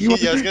 he might. You-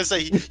 I was gonna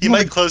say he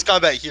might close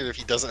combat here if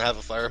he doesn't have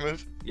a fire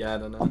move. Yeah, I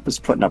don't know. I'm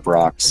just putting up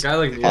rocks. A guy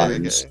like me. Yeah,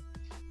 Fine. okay.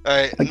 All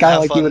right, A guy have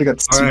like you fun. would have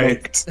got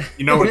Alright. smoked.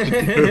 You know what to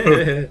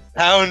do.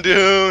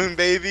 Houndoom,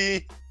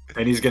 baby.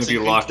 And he's gonna So be you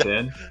can locked die-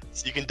 in.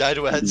 So you can die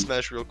to a head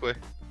smash real quick.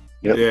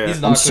 Yep. Yeah. He's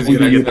I'm not swinging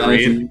gonna get get the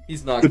read.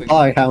 He's not.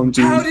 Goodbye,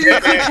 Houndoom. How did you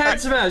click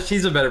head smash?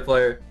 He's a better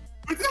player.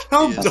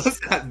 How Yes. does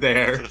that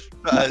there?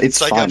 It's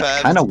fine. I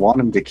Psychopath. kind of want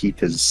him to keep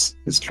his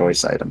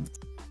choice item.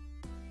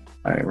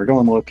 All right, we're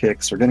going low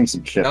kicks. We're getting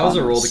some shit. That was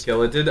on a roll us. to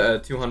kill. It did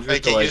 200 Wait,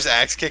 to can you like. just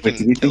axe kick Wait,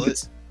 do we and kill think it?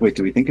 it's wait?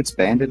 Do we think it's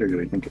banded or do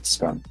we think it's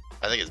stun?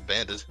 I think it's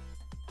banded.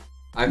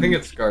 I think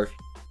it's scarf.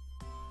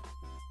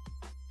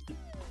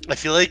 I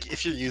feel like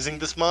if you're using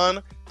this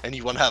mon and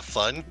you want to have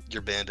fun,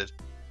 you're banded.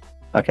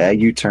 Okay,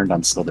 you turned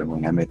on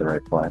Slitherwing. I made the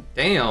right play.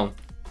 Damn,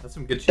 that's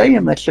some good shit.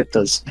 Damn, that shit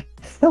does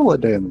hella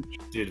damage.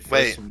 Dude,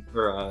 Wait,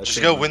 or,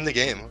 Just go win the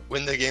game.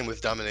 Win the game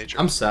with Dominatrix.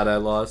 I'm sad I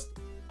lost.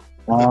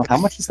 How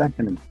much is that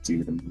gonna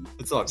do to me?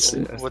 It's all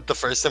See. good. With the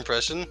first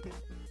impression,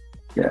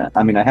 Yeah,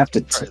 I mean, I have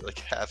to. probably like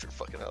half your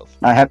fucking health.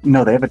 I have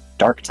no. They have a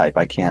dark type.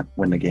 I can't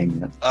win the game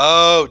yet.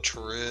 Oh,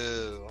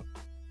 true.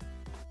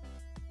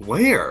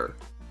 Where?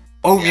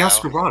 Oh, Meow.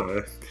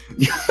 Meowscarada.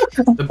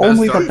 The best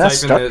Only the dark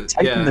best type in dark the-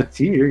 type in the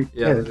tier. Yeah,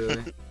 Yeah.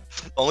 literally.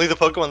 Only the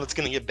Pokemon that's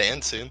gonna get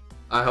banned soon.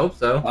 I hope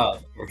so.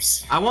 Of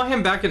course. I want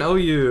him back in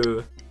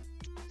OU.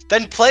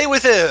 Then play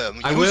with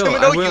him. I Use will. him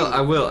in I OU. will.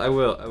 I will. I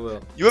will. I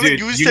will. You haven't Dude,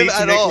 used you him need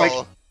to at make, all.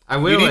 like- I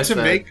will. You need I to said.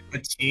 make a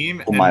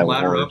team Oh, my and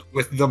ladder lord. up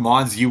with the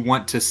mons you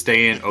want to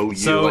stay in OU,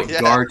 So- like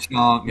Yeah.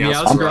 Garchomp, Meowscarada,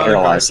 I'm Meowscarada.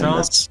 paralyzing Garchomp.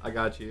 this. I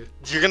got you.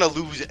 You're gonna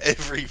lose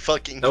every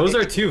fucking. Those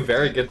game. are two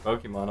very good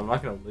Pokemon. I'm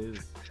not gonna lose.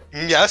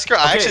 Meowscarada.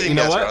 I Okay, actually you think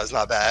know what? Meowscarada is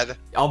not bad.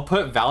 I'll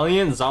put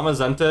Valiant,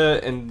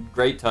 Zamazenta, and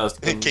Great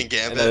Tusk And King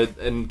Gambit.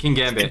 and King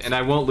Gambit, and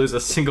I won't lose a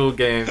single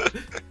game.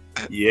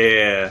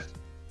 Yeah.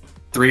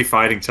 3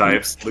 fighting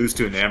types, lose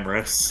to an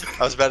Amorous.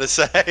 I was about to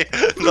say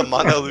the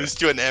mono lose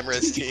to an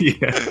Amorous team.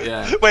 Yeah.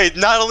 Yeah, Wait,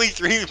 not only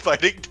 3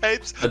 fighting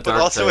types, A but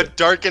dark also type. a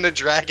dark and a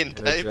dragon and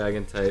a type.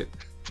 Dragon type.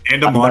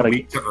 And a I'm mon not a-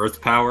 weak to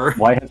Earth Power.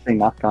 Why have they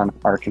knocked on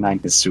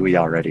Arcanine Hisui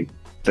already?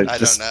 They're I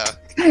just,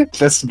 don't know.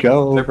 Just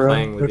go, They're bro.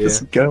 playing with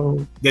Just you.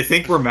 go. They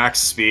think we're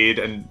max speed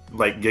and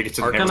like Giga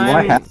to the Do I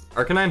Arcanine, have-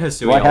 Arcanine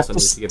do I Hisui have also to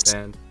needs to get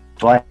banned.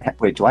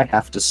 Wait, do I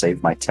have to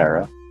save my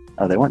Terra?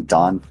 Oh, they went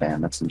Dawn fan.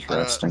 That's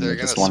interesting. they're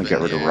They just gonna want to get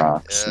spin rid of here,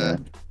 rocks. yeah. Yeah.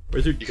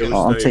 Where's your You can- Oh,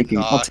 I'll Stay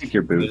knock. take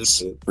your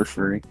boots for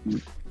free.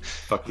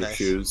 Fuck your Nice.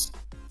 shoes.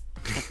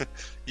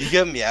 You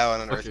get Meow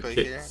on an Fuck your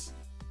earthquake here. kicks.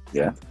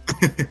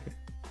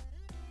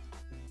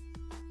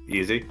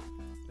 Easy.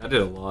 I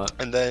did a lot.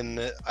 And then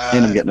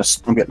And I'm getting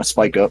a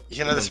spike up. you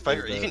can have the I'm spike,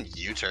 or full you dead. can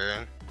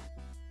U-turn.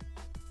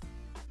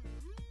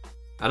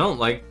 I don't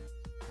like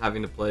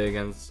having to play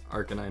against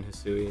Arcanine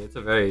Hisui. It's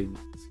a very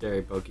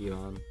scary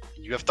Pokemon.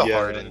 You have to Yeah.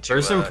 harden to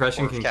First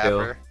impression Orb can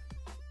Capper.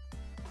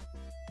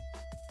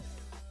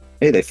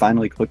 Hey, they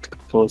finally clicked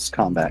close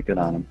combat. Good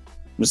on them.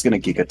 I'm just gonna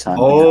Giga Time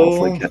and Oh.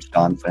 hopefully catch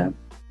Dawn fan.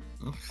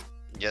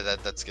 Yeah,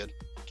 that's good.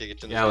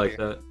 Giga Yeah, I like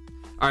that.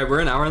 Alright, we're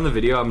an hour in the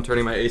video. I'm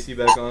turning my AC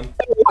back on.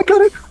 Oh, I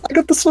got it! I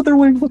got the Slither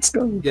Wing. Let's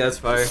go. Yeah, it's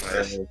fire.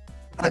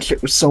 That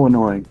shit was so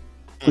annoying.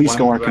 Please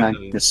go One Arcanine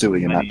random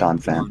Hisui and not Dawn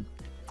fan. one.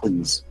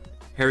 Please.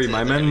 Harry,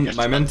 my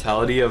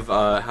mentality of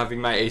having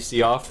my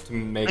AC off to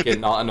make it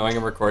not annoying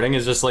in recording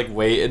is just like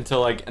wait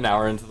until like an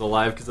hour into the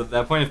live, because at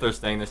that point if they're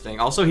staying, they're staying.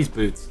 Also, he's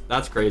boots.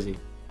 That's crazy.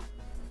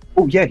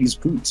 Oh yeah, he's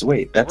boots.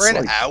 Wait, that's We're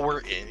an like. hour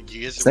in.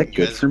 You guys, Is that you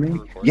good guys for me?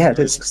 recording Yeah, it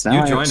already? is. 'cause now I You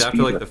have joined after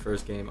speed like up. the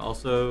first game.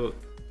 Also,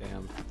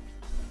 damn.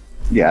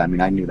 Yeah, I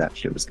mean, I knew that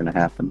shit was gonna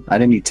happen. I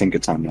didn't need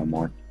Tinkaton no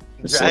more.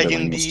 The Slither Dragon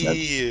Wing was dead.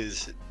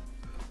 D's.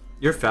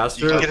 You're You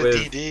faster can get a with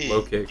DD. low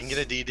You kicks. can get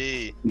a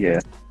DD. Yeah.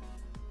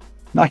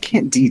 No, I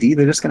can't DD.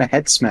 They're just gonna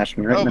head smash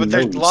me right Oh, in the but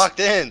they're nose. locked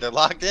in. They're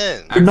locked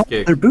in. They're not.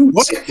 Kick. They're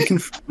boots.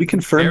 What? We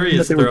confirmed Harry that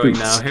is they were throwing boots.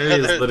 now. Harry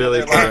is They're- literally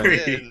they're locked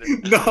throwing.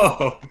 in.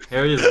 No.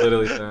 Harry is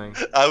literally throwing.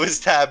 I was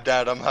tabbed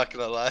out. I'm not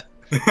gonna lie.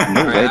 No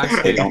Alright, way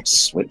actually- they don't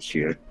switch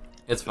here.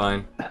 It's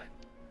fine.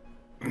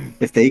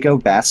 If they go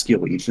Basque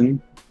Legion,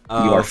 you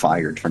Oh, are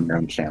fired from your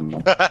own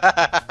channel.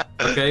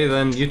 okay,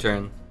 then you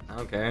turn.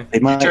 Okay. They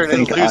might Turn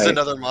and think lose I.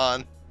 another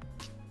Mon.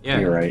 Yeah.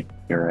 You're right.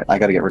 You're right. I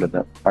gotta get rid of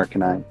the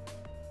Arcanine.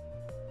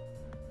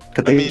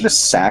 Could I they mean-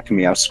 just sack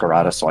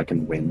Meowscarada so I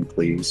can win,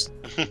 please?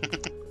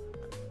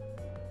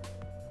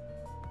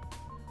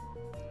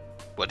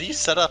 What do you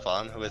set up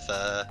on with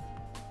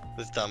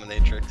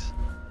Dominatrix?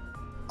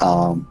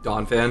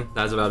 Dawn fan.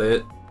 That's about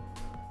it.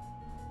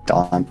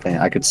 Dawn fan.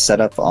 I could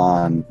set up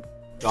on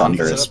Dawn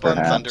Thundurus, Set up on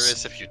perhaps.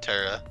 Thundurus if you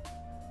Terra.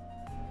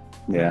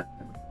 Yeah.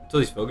 Until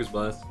he's focus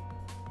blast.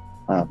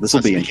 This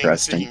will be Speaking-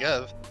 interesting. Speaking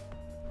of,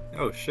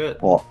 Oh shit.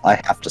 Well, I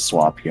have to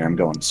swap here. I'm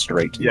going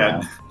straight to Yeah.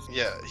 Meow.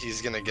 yeah,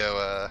 he's gonna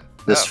go.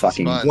 This oh,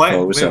 fucking Spawn. What?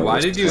 bozo. Wait, why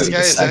did you- is This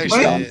guy is a second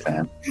actually-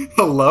 Dawn fan.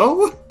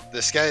 Hello?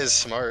 This guy is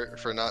smart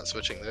for not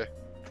switching there.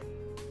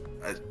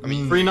 I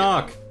mean, Free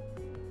knock.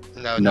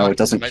 No, No, it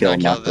doesn't might kill. not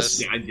Not kill this.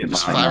 this. Yeah, I get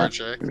This Why flower not?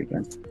 trick. Here we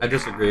go. I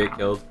disagree. It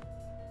killed.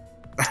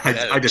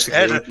 I disagree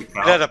It with you,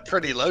 had pal. a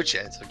pretty low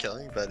chance of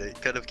killing, but it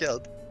could have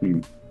killed.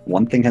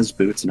 One thing has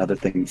boots, another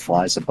thing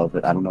flies above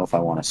it. I don't know if I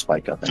want to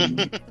spike up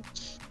anymore.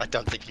 I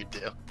don't think you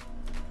do.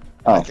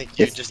 Oh, I think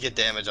you if just get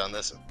damage on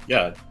this one.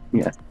 Yeah.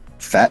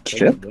 fat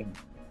ship?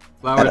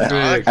 Flower Had a-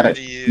 trick. had a-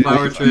 Agree to you.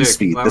 Flower trick.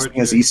 E-speed. Flower This thing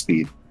has trick.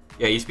 E-speed.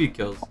 Yeah, E-speed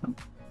kills.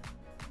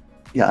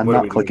 Yeah, I'm What do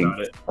not we do clicking.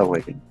 about it? Oh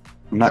wait,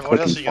 I'm not Yeah, what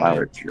else clicking are you gonna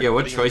flower do? trick. Yeah, what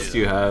What are you gonna choice do do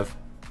you have?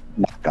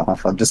 Knock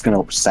off. I'm just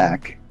gonna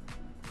sack.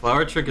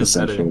 Flower trick is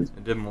better. Essentially.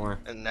 It did more.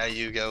 And now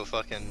you go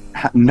fucking.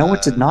 No,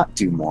 it did not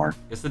do more.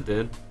 Yes, it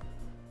did.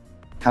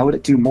 How would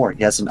it do more?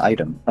 He has an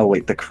item. Oh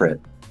wait, the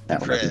crit. That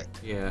would Crit.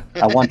 Yeah.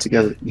 I want to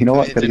go. You know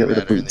what? It Gotta get didn't rid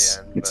of matter in the boots.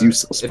 end, It's but-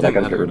 useless, It but I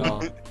didn't gotta get matter rid at of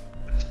all. it.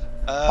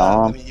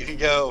 I Um, mean, you can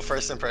go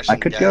first impression I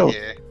could guy go.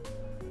 here,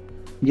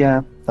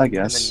 Yeah, I and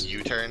guess. then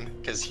U-turn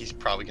because he's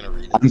probably gonna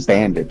read it. I'm this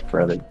time. banded,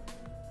 brother.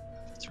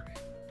 That's right.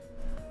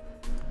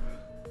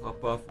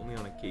 Pop off only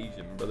on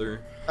occasion,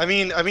 brother. I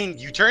mean,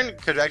 U-turn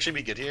could actually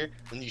be good here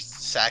when you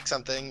sack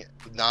something,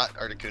 not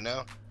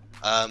Articuno.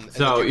 And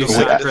So then you go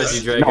sack back to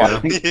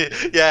Regidrago. this- No, I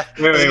think yeah,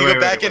 and then you wait, go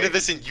back wait, into wait.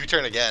 this and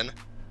U-turn again.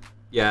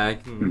 Yeah, I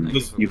can. I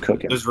Does- can you fuck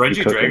with cook it. it. Does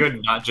You cook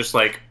Regidrago not just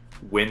like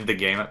win the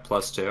game at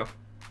 +2?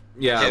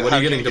 Yeah, what how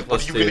are you can getting to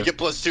what are you gonna +2? get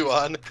 +2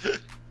 on?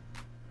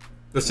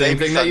 The same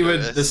Maybe thing that you would.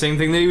 Thundurus. The same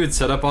thing that you would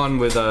set up on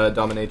with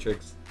Dominatrix.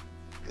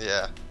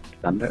 Yeah.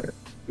 Thunder?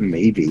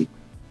 Maybe,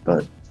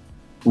 but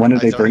when are I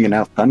they don't bringing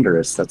out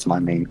Thunderous? That's my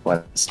main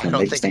question. I don't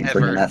They just think ain't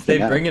bringing ever. that They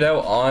thing out. bring it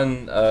out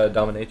on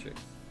Dominatrix.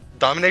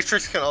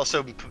 Dominatrix can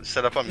also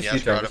set up on Just Meowscarada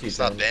U-turn, if he's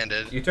not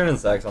banded. You turn and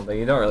sack something.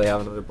 You don't really have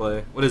another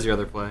play. What is your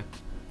other play?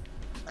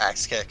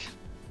 Axe kick.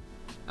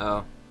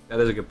 Oh, that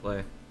is a good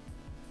play.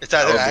 It's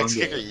either Oh, axe Bunga.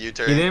 kick or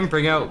U-turn. He didn't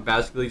bring out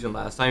Basket Legion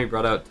last time. He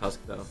brought out Tusk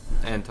though,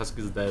 and Tusk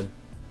is dead.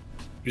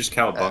 Just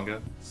Cowabunga.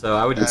 So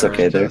I would. It's U-turn.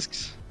 okay, they're-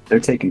 Tusks. They're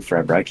taking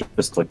forever. I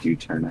just click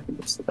U-turn. I think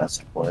it's the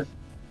best play.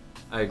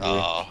 I agree.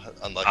 Oh,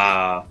 unlucky.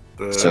 Ah,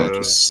 So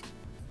just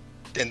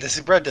and this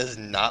bread does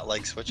not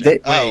like switching. They-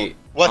 Wait,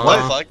 what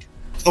the fuck?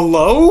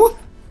 hello?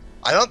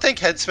 I don't think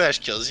head smash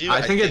kills you.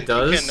 I think it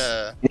does. You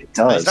can, it he's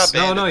does. not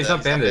banded, No, he's though.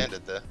 not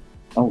banded. though.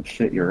 Oh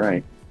shit, you're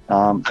right. I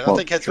don't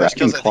think head smash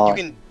kills. I Claw.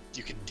 think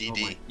you can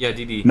DD. Yeah,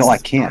 DD. No, I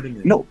Starting can't.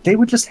 it. No, they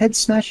would just head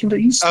smash into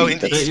East. Oh,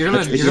 into That's- East. You're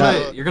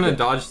gonna yeah.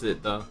 dodge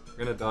it though.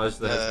 You're gonna dodge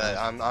the. head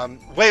smash.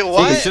 Wait, You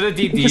what? should have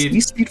They could just DD'd.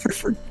 East speed for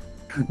free.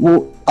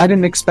 Well, I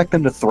didn't expect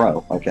them to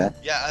throw. Okay.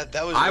 Yeah,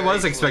 that was. I very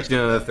was foolish. expecting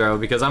another throw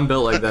because I'm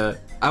built like that.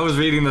 I was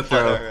reading the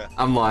throw. Player-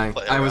 I'm lying.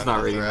 player I was not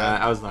reference, reading right?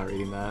 that. I was not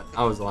reading that.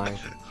 I was lying.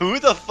 Who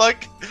the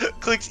fuck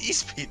clicks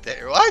E-speed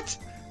there? What?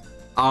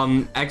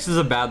 X is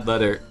a bad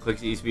letter.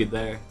 Clicks E speed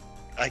there.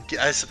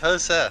 I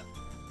suppose so.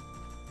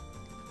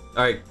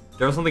 Alright,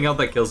 there was something else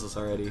that kills us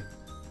already.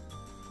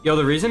 Yo,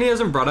 the reason he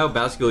hasn't brought out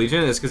Basket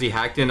Legion is because he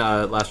hacked in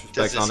Last Does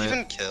Respect this on even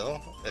it.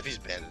 kill? If he's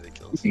banded, it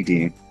kills.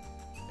 DD.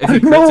 If he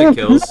crits, it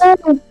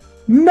kills.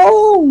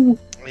 No!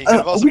 I mean, you could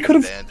have also we been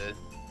could've- banded.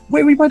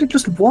 Wait, we might have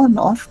just won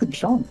off the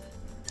jump.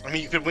 I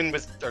mean, you could win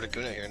with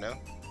Articuno here, no?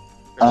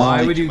 Or Why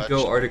is it would too you much?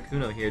 go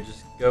Articuno here?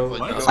 Just go. Well,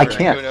 with you the go I other-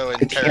 can't. Articuno and I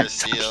can't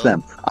Terraceal. touch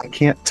them. I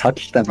can't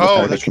touch them with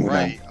Oh, that's Articuno.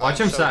 right. Watch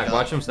I'm him so sack. dumb.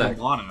 Watch him sack.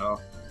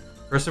 Mono.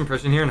 First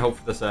impression here and hope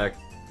for the sack.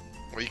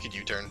 Or you could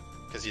U-turn,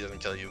 because he doesn't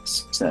kill you.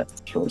 Set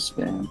killer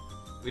spam.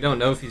 We don't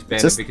know if he's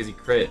banded Just- because he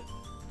crit.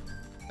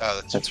 Oh,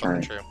 that's fucking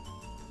right. true.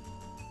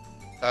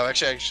 Oh,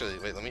 actually,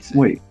 wait, let me see.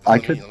 Wait, I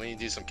Let me- could. Let me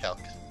do some calc.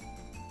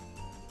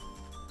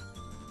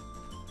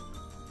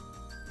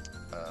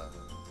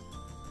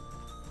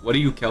 What are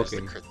you Where's the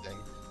calcing? crit thing?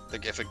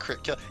 Like, if a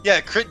crit kill...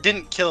 Yeah, crit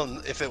didn't kill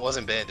if it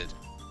wasn't banded.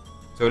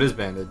 So it is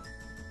banded.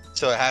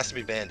 So it has to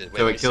be banded. Wait,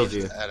 So let it me see kills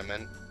if it's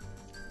adamant.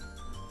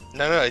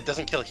 No, it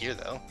doesn't kill here,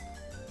 though.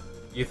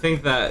 You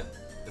think that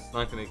it's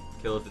not gonna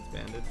kill if it's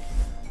banded?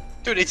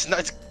 Dude, it's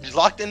not. It's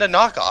locked into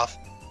knockoff.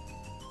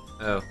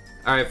 Oh.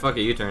 Alright, fuck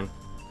it, U-turn.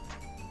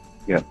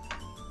 Yep.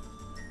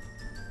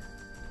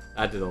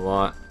 That did a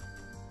lot.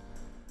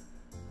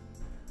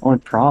 Only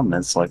problem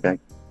is, like,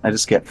 I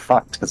just get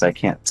fucked because I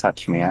can't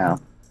touch Meow.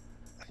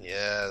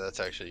 Yeah, that's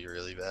actually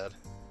really bad.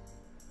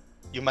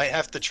 You might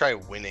have to try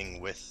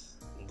winning with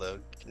the...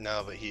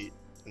 No, but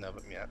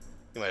yeah.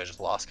 You might have just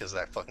lost because of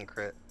that fucking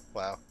crit.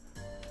 Wow.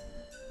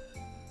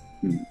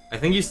 I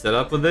think you set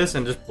up with this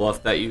and just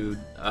bluff that you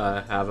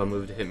have a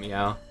move to hit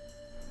Meow.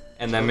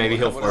 And then maybe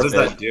he'll What What does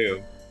forfeit. that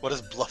do? What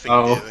does bluffing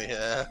Oh. do?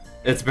 Yeah.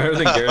 It's better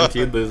than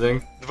guaranteed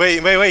losing.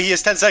 Wait, he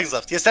has 10 seconds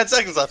left. He has 10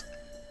 seconds left.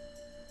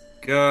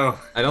 Go.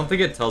 I don't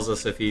think it tells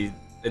us if he...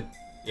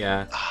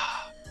 Yeah.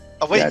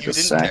 Oh, wait, Yeah, you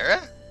just didn't sack.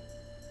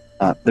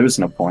 Terra? There was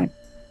no point.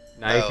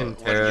 Now you Oh, can what,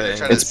 Terra you're and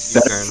trying to It's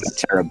better U-turn.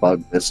 to Terra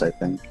bug this, I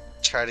think.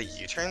 Try to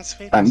U-turn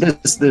speed?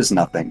 There's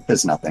nothing.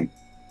 There's nothing.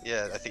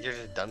 Yeah, I think you're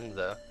just done,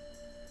 though.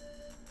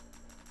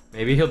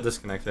 Maybe he'll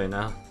disconnect right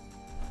now.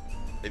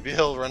 Maybe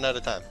he'll run out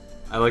of time.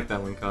 I like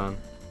that win con.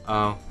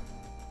 Oh,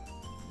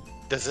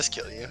 Does this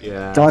kill you?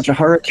 yeah. Dodge a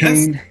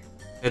hurricane.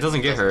 It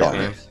doesn't get Darn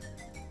hurricane.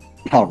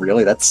 Oh,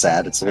 really? That's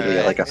sad. It's literally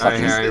Alright, like a alright,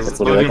 fucking. alright, It's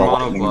literally like a load your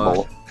lightning mono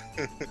bolt.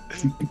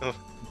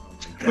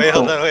 Wait,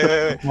 hold on,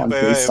 wait. Come on,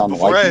 based on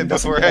Before lightning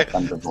doesn't before get I, a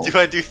thunderbolt. do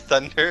I do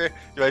thunder?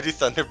 Do I do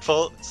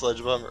thunderbolt,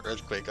 sludge bomb, or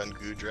earthquake on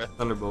Gudra?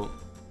 Thunderbolt.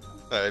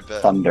 Alright,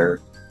 bet.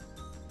 Thunder.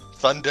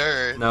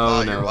 Thunder. No,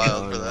 Oh, no, you're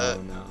wild no, for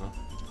that. no,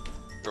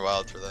 You're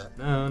wild for that.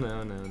 no,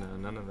 no, no, no,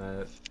 none of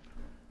that.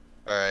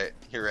 Alright,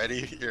 you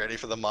ready? You ready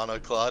for the mono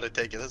claw to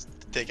take it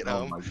Oh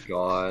home? my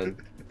god.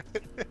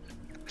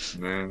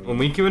 Man. When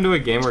we come into a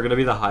game, we're gonna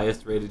be the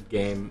highest rated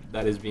game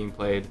that is being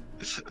played.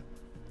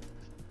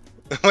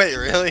 Wait,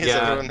 really? Is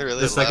Yeah, everyone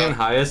really the second loud?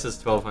 highest is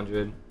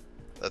 1200.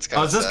 That's Oh,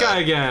 kind it's this guy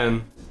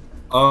again.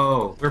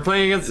 Oh. We're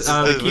playing against the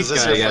Was Keith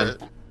this guy your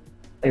again.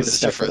 Hey, Was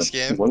this your first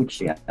game?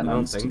 I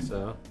don't think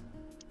so.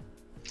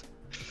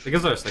 I think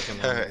it's our second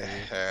one. Alright, maybe.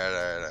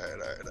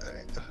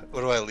 alright.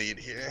 What do I lead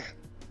here?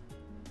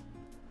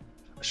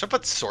 I should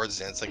put Swords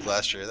Dance like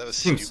last year. That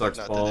was Team stupid sucks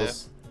not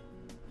balls.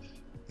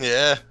 to do.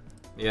 Yeah.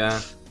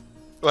 Yeah.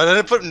 Why did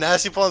I put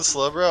Nasty Ball on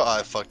Slow Bro? Oh,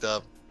 I fucked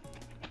up.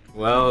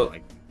 Well,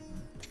 Like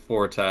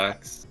 4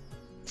 attacks.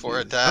 4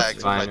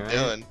 attacks. fine, What am I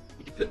right?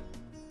 doing?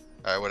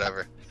 Alright,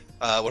 whatever.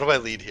 What do I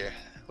lead here?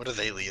 What are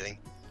they leading?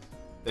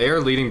 they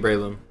are leading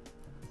Braylon.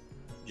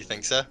 You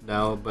think so?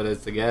 No, but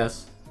it's a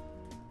guess.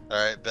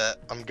 Alright,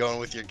 bet. I'm going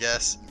with your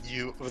guess.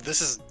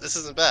 This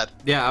isn't bad.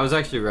 Yeah, I was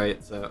actually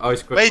right. So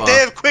always quick. Wait, claw. they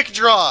have quick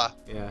draw!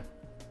 Yeah.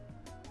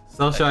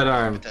 Cell shot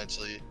arm.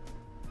 Potentially.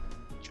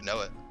 You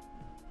know it.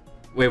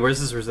 Wait, where's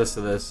his resist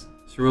to this?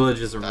 Cerulege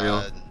isn't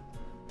real.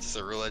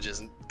 Cerulege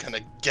isn't gonna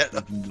get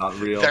Not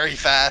real. very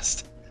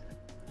fast.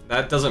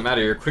 That doesn't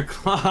matter. You're quick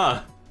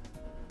claw.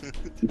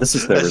 This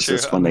is their That's true.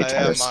 resist when they I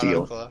Terra am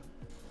Steel. Monoclaw.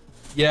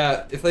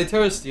 Yeah, if they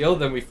Terra Steel,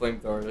 then we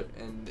Flamethrower it,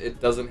 and it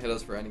doesn't hit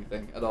us for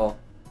anything at all.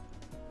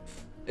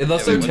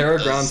 Unless Yeah, they're but Terra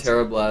when it Ground, does-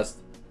 Terra Blast.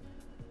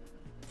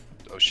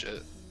 Oh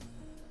shit.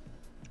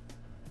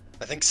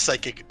 I think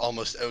Psychic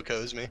almost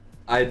OKOs me.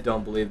 I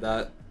don't believe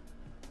that.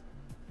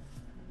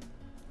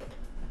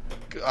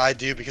 I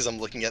do because I'm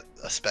looking at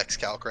a Specs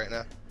calc right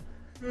now.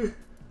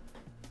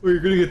 Well, you're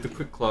gonna get the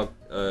Quick Claw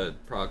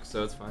proc,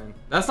 so it's fine.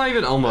 That's not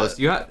even almost.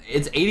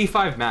 It's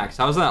 85 max.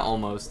 How's that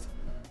almost?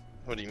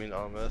 What do you mean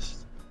almost?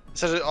 I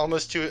said it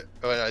almost 2.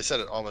 Oh, I said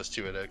it almost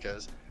 2 hit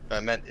OKs. I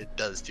meant it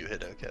does 2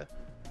 hit OK.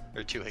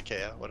 Or 2 hit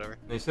KO, whatever.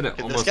 They said it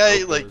Did almost. this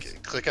guy, OKs.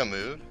 like, click a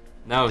move?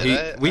 No,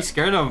 Did we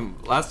scared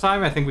him last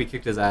time. I think we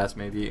kicked his ass.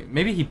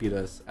 Maybe he beat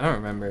us. I don't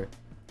remember.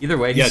 Either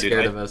way, he's Yeah, dude,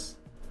 scared of us.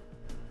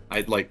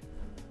 I'd like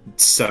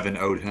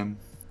 7-0'd him.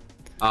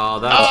 Oh,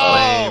 that's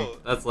Oh! lame.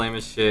 That's lame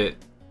as shit.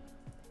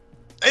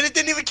 And it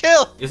didn't even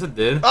kill! Yes, it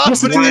did. Oh,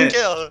 Yes, but it it did. didn't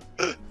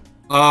kill!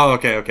 Oh,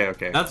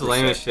 okay. That's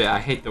lame as shit. I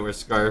hate the worst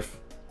scarf.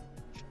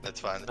 That's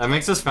fine. That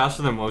makes us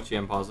faster than Mochi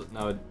and possibly.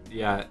 No,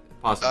 yeah,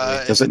 possibly.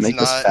 Does If it make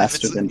it's us not- faster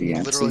if it's than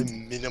Diancie? Literally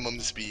minimum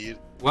speed.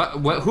 What?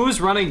 Who's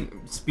running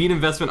speed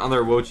investment on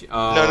their Wochi?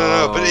 Oh.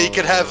 No, but it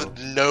could have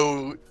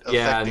no.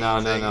 Yeah, affecting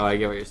no. thing. I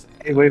get what you're saying.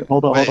 Hey, wait,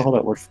 hold on. Wait, We're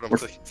I'm we're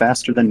clicking.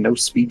 faster than no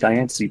speed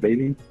Diancie,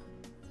 baby.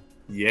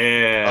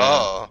 Yeah.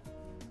 Oh.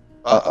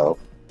 Uh-oh.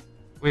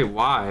 Wait,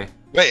 why?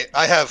 Wait,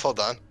 I have. Hold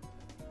on.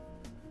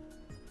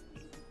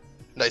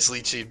 Nice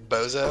leechy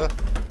bozo.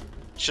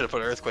 Should have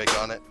put Earthquake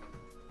on it.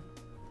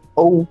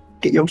 Oh,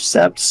 get your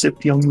sap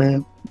sipped, young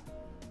man.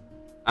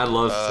 I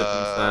love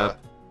sipping sap.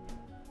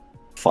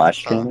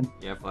 Flash cannon.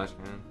 Yeah, flash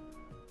cannon.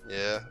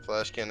 Yeah,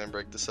 Flash Cannon,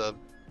 break the sub.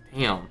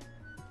 Damn.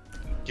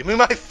 Give me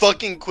my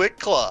fucking Quick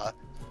Claw.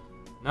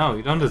 No,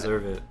 you don't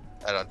deserve it.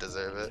 I don't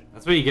deserve it.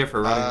 That's what you get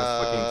for running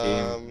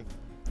this fucking team.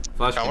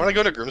 Flash I cannon. want to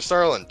go to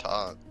Grimstarl and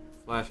taunt.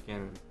 Flash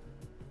cannon.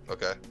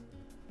 Okay.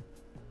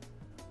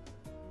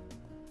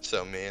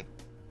 So mean.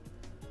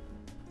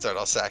 It's alright,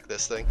 I'll sack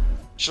this thing.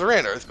 Should've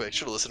ran Earthquake,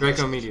 should've listened to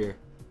Draco myself. Meteor.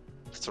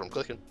 That's what I'm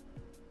clicking.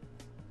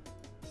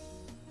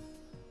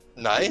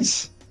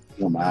 Nice.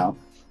 Wow.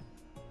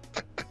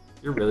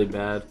 You're really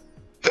bad.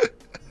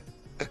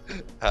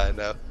 I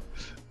know.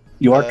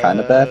 You are kind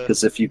of bad,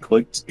 because if you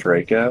clicked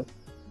Draco,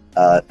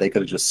 they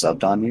could have just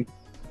subbed on you.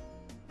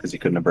 Because you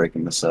couldn't have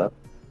broken this up.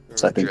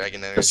 So I think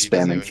Dragon just Energy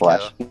doesn't spamming even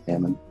Flash kill.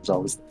 cannon is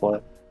always the play.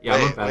 Yeah,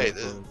 I'm Wait, a bad wait,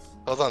 influence.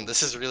 Hold on,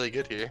 this is really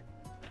good here.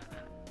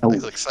 Oh,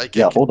 Like Psychic,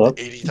 yeah, hold up.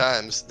 80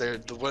 times.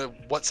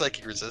 What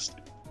Psychic resist?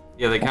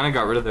 Yeah, they kind of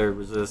got rid of their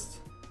resist.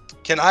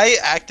 Can I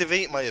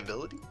activate my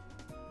ability?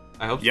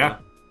 I hope Yeah.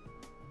 so.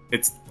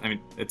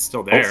 It's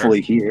still there.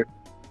 Hopefully here.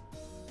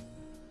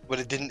 But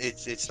it didn't.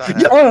 It's not.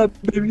 happening. Yeah,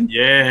 baby.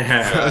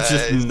 Yeah. I was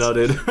just Nice.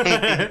 nutted.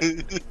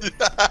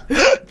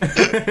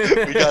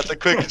 We got the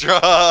quick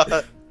draw.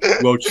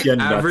 Well, she had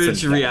nuts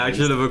Average and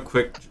reaction of a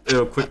quick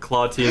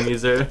claw team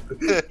user.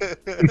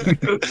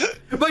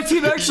 My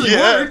team actually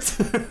Yeah. worked.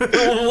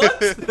 What?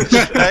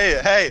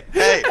 hey!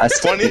 I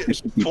still think it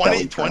should be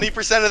belly drum.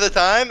 20% of the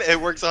time, it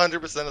works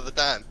 100% of the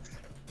time.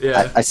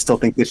 Yeah. I still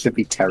think this should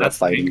be Terra That's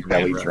fighting fake,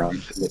 belly man,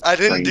 drum. with I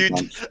didn't train do.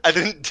 punch. I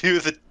didn't do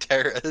the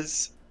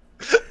Terras.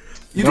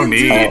 You No didn't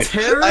do need. the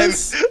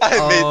terrors? I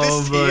made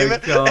Oh this my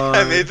team. God.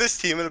 I made this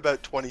team in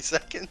about 20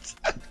 seconds.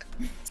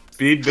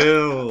 Speed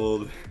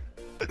build.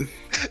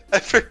 I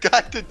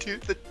forgot to do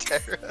the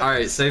Terra.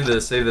 Alright, save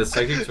this.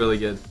 Psychic's really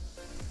good.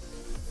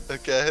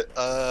 Okay,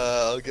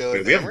 I'll go.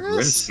 Wait, we have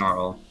Amorous?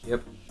 Grinsnarl.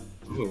 Yep.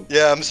 Ooh.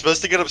 Yeah, I'm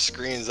supposed to get up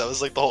screens. That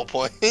was like the whole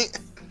point.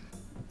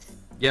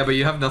 Yeah, but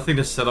you have nothing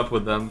to set up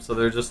with them, so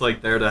they're just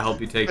like there to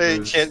help you take Wait,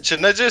 moves.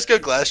 shouldn't I just go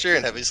Glacier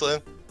and Heavy Slam?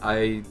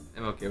 I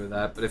am okay with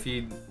that, but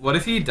what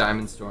if he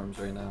Diamond Storms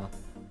right now?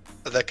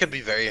 That could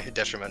be very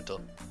detrimental.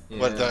 Yeah.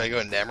 What, do I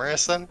go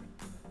Namorous then?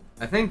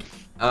 I think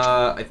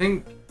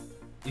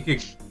you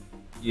could,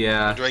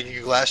 yeah. Do I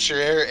go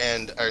Glacier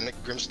and or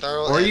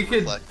Grimsnarl? Or and you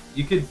could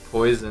Reflect?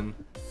 Poison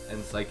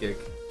and Psychic.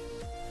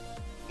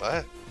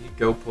 What? You could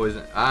go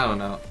Poison. I don't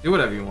know. Do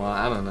whatever you want.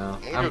 I don't know.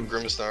 I'm gonna go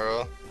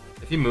Grimsnarl.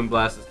 If he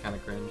Moonblast, it's kind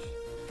of cringe.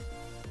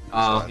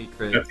 Oh, fine. he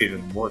crit. That's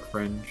even more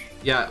cringe.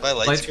 Yeah, If I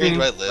light screen,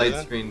 do I live?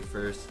 light screen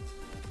first.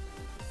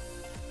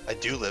 I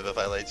do live if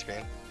I light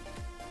screen.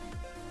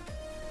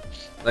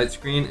 Light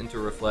screen into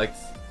reflect,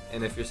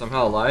 and if you're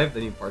somehow alive,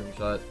 then you parting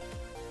shot.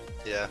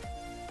 Yeah.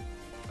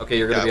 Okay,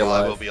 you're gonna Yeah, be well, I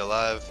alive. will be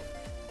alive.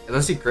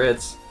 Unless he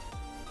crits.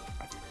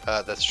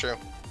 That's true.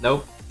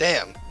 Nope.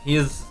 Damn.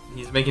 He's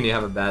making you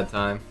have a bad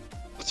time.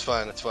 It's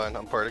fine, it's fine.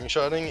 I'm parting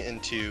shotting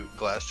into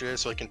Glacier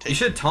so I can take You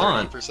should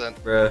taunt. 30%.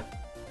 Bruh.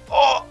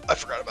 Oh, I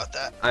forgot about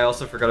that. I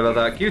also forgot about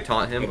that. Can you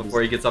taunt him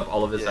before he gets up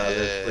all of his Yeah,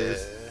 others,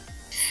 please?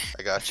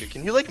 I got you.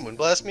 Can you like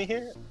Moonblast me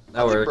here? That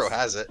I think works. Bro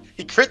has it.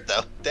 He crit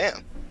though.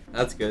 Damn.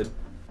 That's good.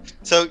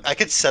 So I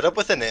could set up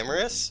with an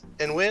Amorous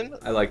and win,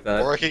 I like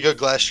that. or I could go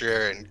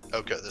Glacier and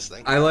okay this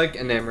thing. I like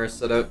an Amorous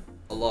setup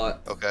a lot.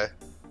 Okay.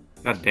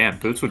 God damn,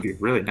 boots would be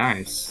really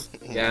nice.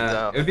 Yeah,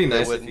 No, it would be they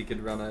nice if wouldn't. you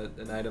could run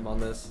an item on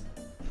this.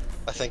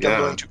 I think Yeah. I'm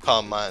going to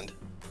Calm Mind.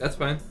 That's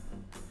fine.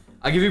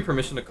 I give you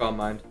permission to call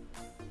mind.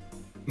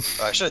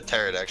 Oh, I should have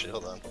terrored actually.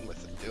 Hold on. What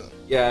am I doing?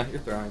 Yeah, you're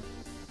throwing.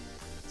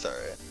 It's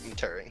alright. I'm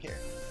terroring here.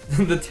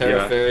 The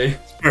Terra Yeah. Fairy.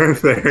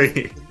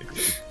 Very.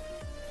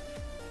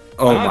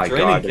 Oh Why not my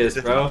Draining god, Kiss, this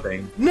is bro?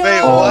 nothing. No!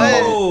 Wait,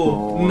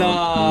 what?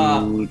 Nah!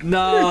 Dude.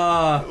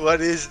 Nah!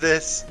 What is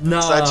this? Nah!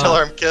 Side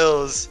alarm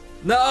kills.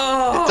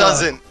 No! It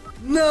doesn't.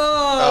 No!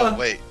 Oh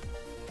wait.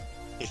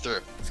 He threw.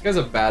 This guy's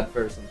a bad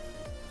person.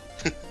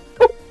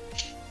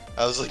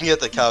 I was looking at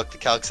the calc. The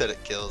calc said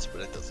it kills,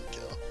 but it doesn't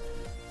kill.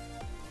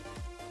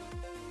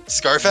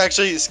 Scarf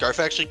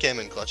actually came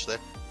in clutch there.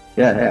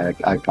 Yeah,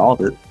 I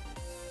called it.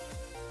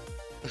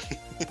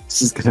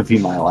 This is gonna be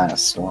my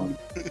last one.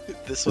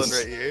 This one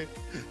right here.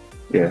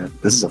 Yeah,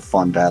 this is a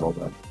fun battle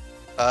though.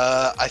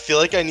 I feel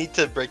like I need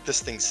to break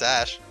this thing's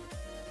sash.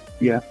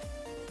 Yeah.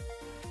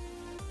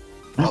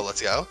 Oh,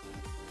 let's go.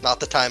 Not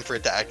the time for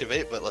it to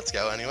activate, but let's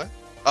go anyway.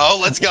 Oh,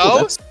 let's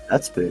Oh, go!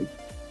 that's big.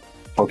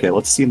 Okay,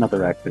 let's see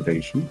another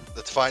activation.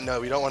 That's fine.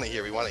 No, we don't want it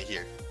here. We want it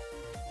here.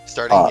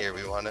 Starting here,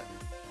 we want it.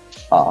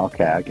 Oh,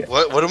 okay, I get it.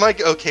 What am I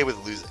okay with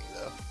losing,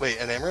 though? Wait,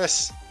 an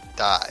Amorous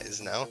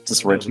dies, no?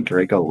 Does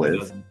Regidrago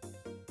live?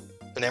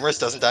 An Amorous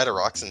doesn't die to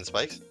rocks and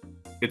spikes?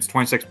 It's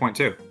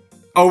 26.2.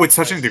 Oh, it's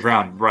touching the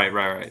ground.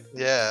 Right.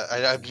 Yeah,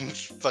 I'm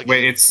fucking...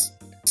 Wait, it's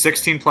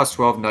 16 plus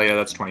 12. No, yeah,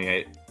 that's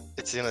 28.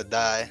 It's gonna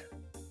die.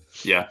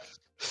 Yeah.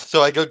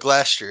 So I go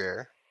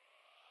Glastrier,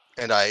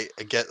 and I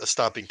get a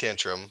Stomping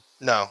Tantrum.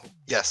 No,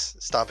 yes,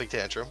 Stomping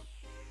Tantrum.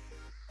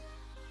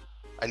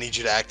 I need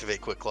you to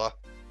activate Quick Claw.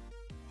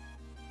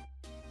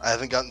 I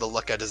haven't gotten the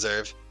luck I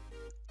deserve.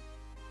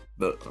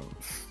 The,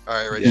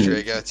 Alright,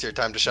 Regidrago, it's your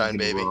time to shine,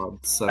 baby.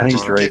 I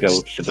think Drago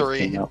Gives should have 3.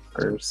 came out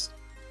first.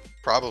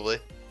 Probably.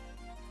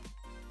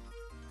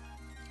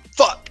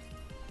 Fuck!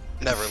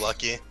 Never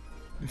lucky.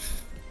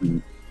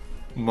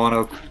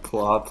 Mono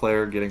claw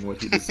player getting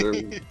what he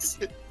deserves.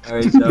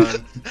 Alright,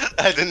 done.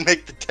 I didn't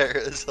make the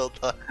terrace, hold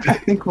on. I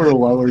think we're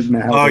lower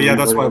now. Oh, than yeah,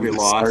 that's were why when we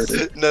lost.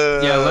 started.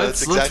 No, Yeah,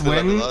 that's let's exactly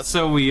why we win lost.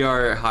 so we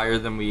are higher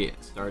than we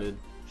started.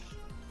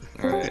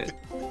 Alright.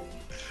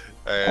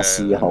 I'll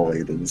see how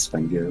late this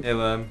thing goes. Hey,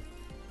 Lem.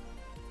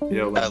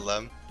 Yo,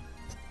 Lem.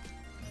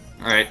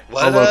 Alright.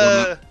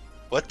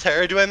 What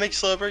terror do I make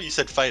slower? You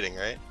said fighting,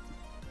 right?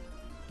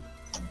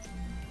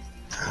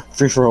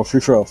 Free for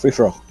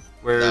all.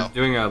 We're No.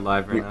 doing a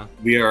live right now.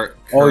 We are.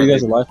 Oh, you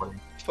guys are live?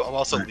 But I'm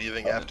also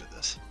leaving after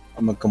this.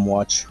 I'm gonna come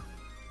watch.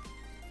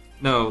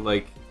 No,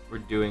 like, we're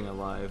doing a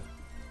live.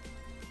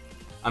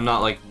 I'm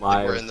not, like, Like,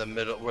 live. we're in the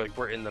middle.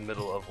 We're in the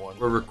middle of one.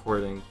 We're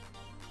recording.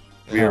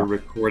 We are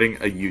recording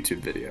a YouTube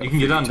video. You can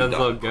get on YouTube.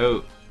 Denzel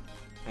Goat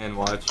and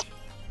watch.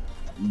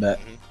 Bet.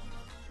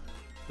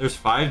 There's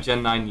 5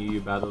 Gen 9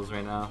 UU battles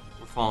right now.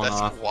 We're falling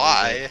That's off.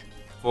 why.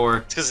 4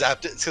 It's because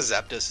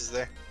Zapdos is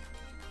there.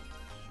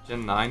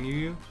 Gen 9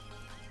 UU?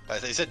 I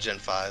think you said Gen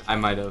 5. I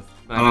might have.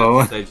 But I Oh.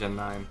 meant to say Gen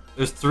 9.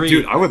 There's 3.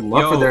 Dude, I would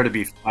love Yo. for there to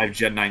be 5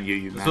 Gen 9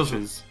 UU This was-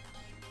 matches.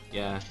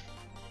 Yeah.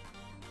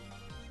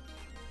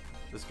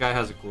 This guy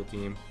has a cool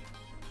team.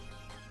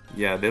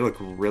 Yeah, they look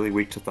really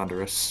weak to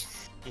Thunderous.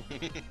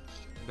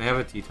 They have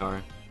a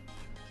T-Tar.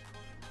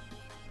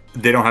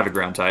 They don't have a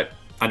ground type.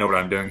 I know what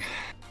I'm doing.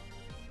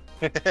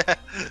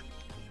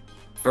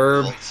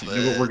 Herb, Volt you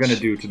know what we're gonna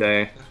do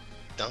today.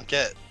 Don't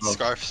get Oh.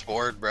 Scarf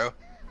Spored, bro.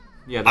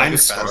 Yeah, I'm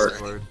that's Scarf.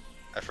 Scarf.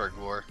 I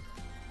forgot.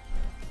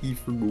 E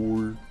for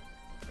more.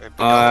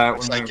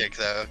 Or Psychic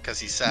though, because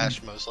he's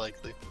Sash most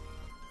likely.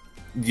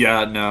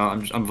 Yeah, no,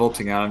 I'm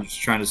vaulting out. I'm just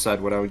trying to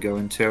decide what I would go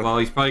into. Well,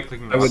 he's probably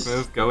clicking I the would-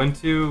 move. Go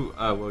into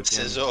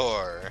Wotian.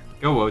 Scizor.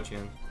 Go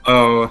Wotian.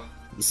 Oh,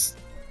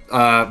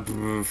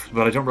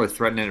 but I don't really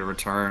threaten it in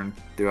return,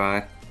 do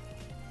I?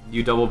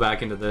 You double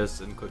back into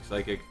this and click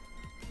Psychic.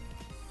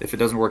 If it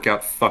doesn't work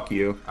out, fuck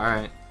you.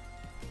 Alright.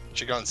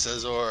 Should go on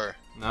Scizor.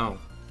 No.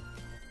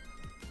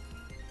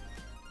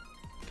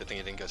 Good thing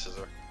you didn't go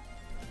Scizor.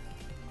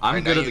 I'm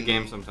Right, good now at the you-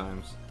 game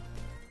sometimes.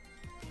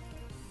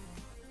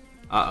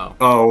 Uh-oh.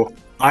 Oh,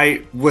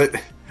 I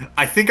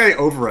think I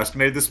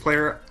overestimated this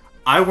player.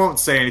 I won't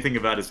say anything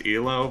about his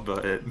elo,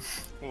 but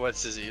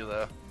What's his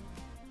elo?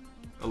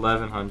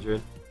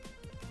 1100.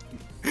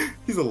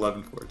 he's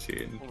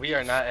 11-14. We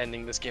are not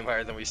ending this game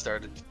higher than we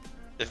started.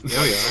 If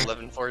Yeah, we are.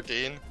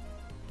 11-14.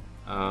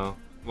 Oh.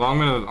 Well,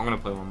 I'm gonna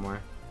play one more.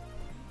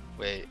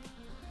 Wait.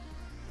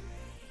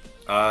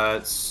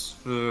 It's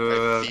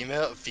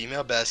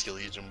Female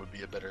Basculegion would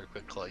be a better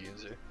Quick Claw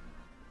user.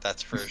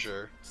 That's for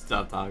sure.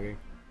 Stop talking.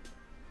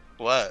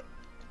 What?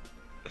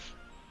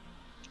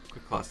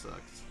 Quick Claw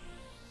sucks.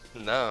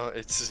 No,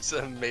 it's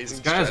an amazing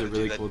This guy has a strategy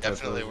really that cool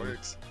definitely type of-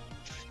 works.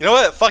 You know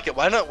what? Fuck it.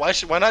 Why not? Why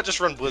not just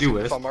run Blizzard?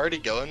 Wisp? If I'm already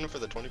going for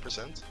the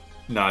 20%.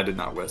 No, I did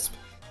not wisp.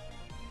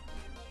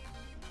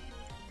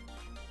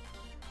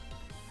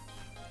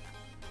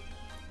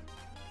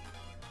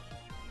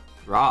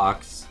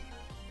 Rocks.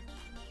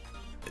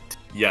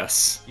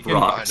 Yes, You can,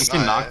 rocks. you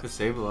can knock Right. the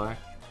Sableye.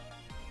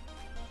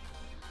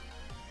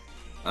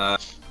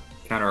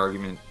 Counter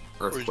argument,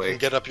 Or you can earthquake.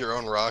 get up your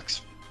own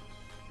rocks.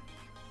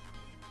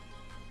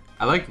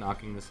 I like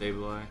knocking the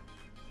Sableye.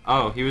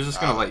 Oh, he was just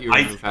gonna let you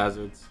remove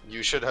hazards.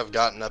 You should have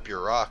gotten up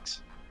your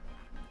rocks.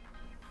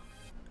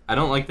 I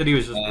don't like that he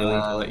was just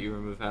willing to let you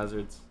remove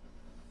hazards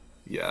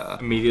Yeah.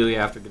 immediately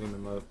after getting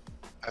them up.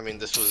 I mean,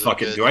 this was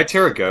Fuck a it. good... Do I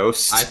tear a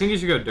ghost? I think you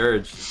should go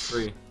Dirge. It's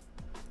free.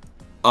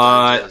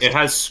 It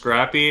has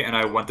Scrappy, and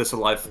I want this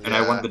alive, and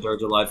I Yeah. want the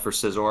Dirge alive for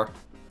Scizor.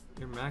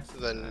 Your max.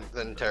 Is Then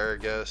back. Terra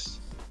Ghost.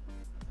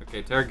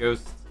 Okay, Terra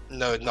Ghost.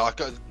 No,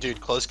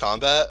 dude. Close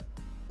combat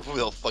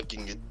will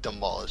fucking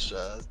demolish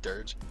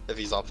Dirge if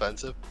he's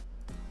offensive.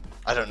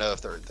 I don't know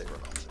if they run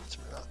offense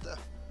or not though.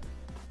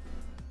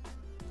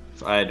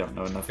 I don't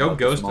know enough. Go about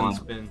Ghost this and mon.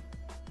 spin.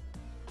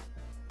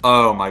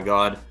 Oh my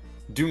god.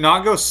 Do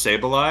not go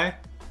Sableye.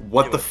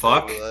 What You the went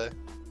fuck? Sableye.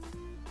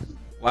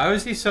 Why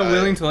was he so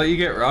willing to let you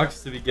get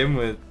rocks to begin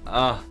with?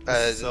 Ah,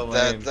 so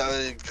lame. that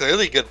was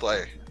clearly a good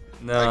player.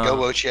 No. Alright, go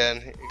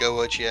Wo-Chien. Go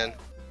Wo-Chien.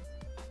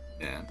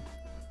 Yeah.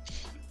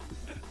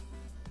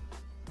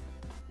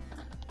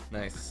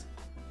 Nice.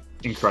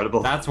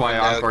 Incredible. That's why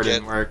Now Encore get-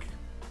 didn't work.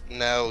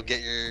 Now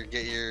get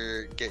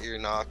your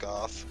knock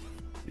off.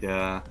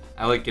 Yeah.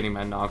 I like getting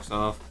my knocks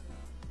off.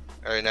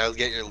 Alright, now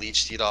get your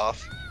Leech Seed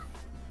off.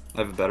 I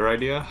have a better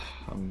idea.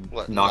 I'm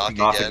What, knocking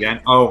knock off again?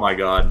 again. Oh my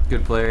god.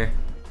 Good player.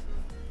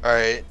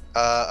 Alright,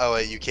 oh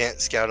wait, you can't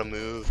scout a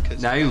move.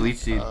 Cause, Now you Leech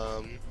Seed.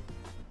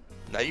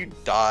 now you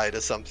die to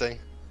something.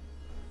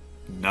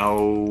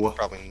 No.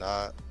 Probably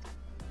not.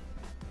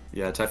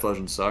 Yeah,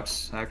 Typhlosion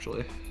sucks,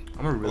 actually.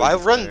 I'm a really Why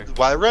good run? player.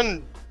 Why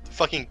run?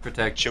 Fucking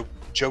Protect. Joe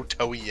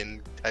Toei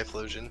and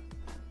Typhlosion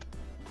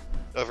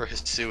over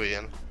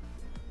Hisuian.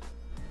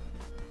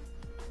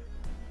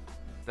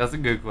 That's a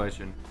good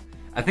question.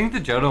 I think the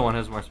Johto one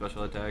has more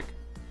special attack.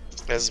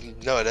 It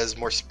has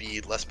more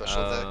speed, less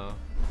special attack.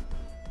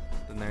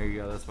 Then there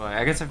you go. That's why.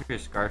 I guess if you're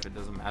Scarf, it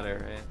doesn't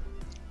matter, right?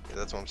 Yeah,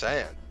 that's what I'm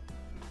saying.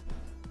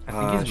 I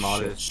think he's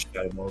modest.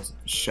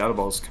 Shadow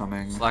Ball's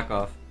coming. Slack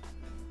off.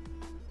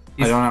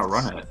 I don't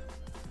outrun it.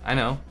 I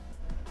know.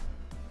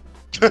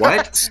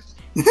 What?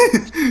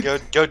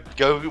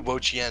 Go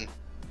Wo-Chien.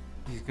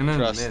 He's gonna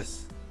Trust.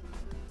 miss.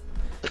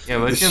 Yeah,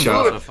 but it's Shut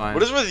also up. fine.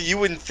 What is with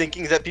you and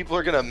thinking that people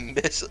are gonna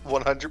miss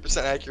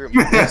 100% accurate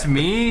moves? It's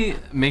me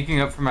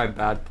making up for my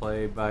bad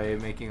play by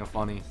making a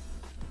funny.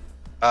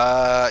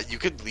 You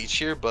could leech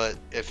here, but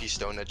if he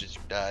stone edges,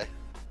 you die.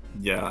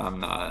 Yeah, I'm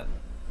not.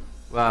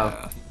 Wow,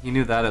 Yeah. he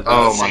knew that as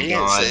Oh well. my see,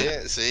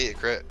 god. See,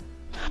 crit.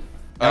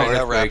 No, Alright,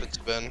 now Earthquake. rapid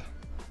spin.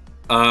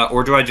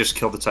 Or do I just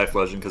kill the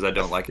Typhlosion because I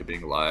don't like it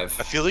being alive?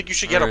 I feel like you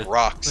should get up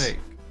rocks. Wait,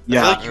 I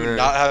feel like you Earthquake.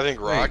 not having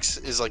rocks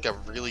is like a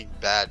really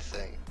bad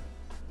thing.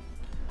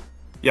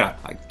 Yeah,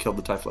 I killed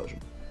the Typhlosion.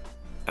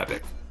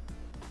 Epic.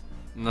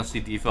 unless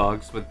he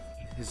defogs with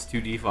his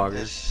 2 defoggers.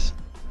 This-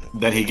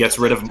 Then he gets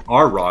rid of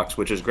our rocks,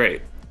 which is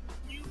great.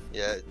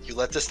 Yeah, you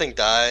let this thing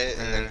die,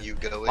 and then you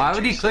go. Why would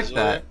into he click Scizor.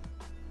 that?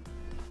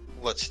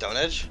 What, Stone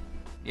Edge?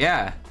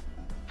 Yeah.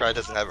 Probably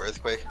doesn't have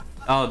Earthquake.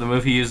 Oh, the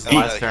move he used Oh,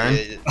 last no, turn?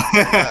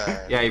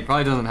 Yeah, Yeah, he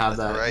probably doesn't have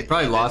that. right. He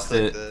probably lost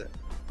it.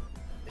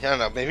 Yeah, I don't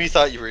know. Maybe he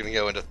thought you were gonna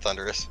go into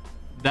Thunderous.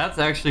 That's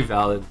actually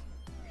valid.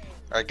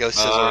 Alright, go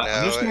Scizor now.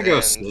 I'm just gonna go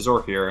and,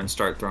 Scizor here and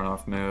start throwing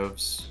off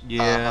moves.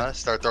 Yeah.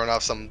 start throwing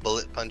off some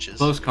bullet punches.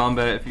 Close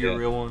combat if you're Yeah. a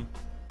real one.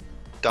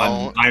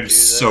 Don't. I'm do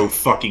so that.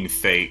 fucking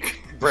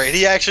fake.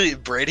 Brady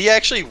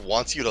actually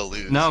wants you to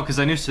lose. No, because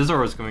I knew Scizor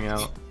was coming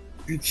out.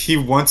 He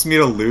wants me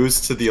to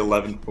lose to the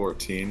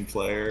 11-14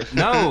 player.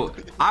 No,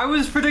 I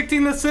was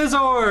predicting the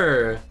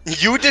Scizor!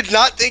 You did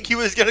not think he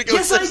was gonna go.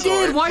 Yes, I Scizor.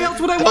 did! Why else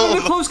would I want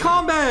him to close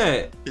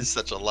combat? He's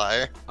such a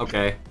liar.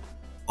 Okay.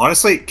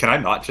 Honestly, can I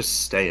not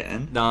just stay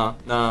in? Nah.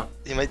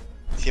 He might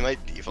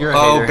default. You're a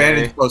Oh, hater, banned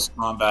Harry. in close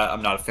combat.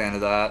 I'm not a fan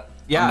of that. I'm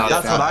Yeah, not a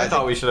that's fan. what I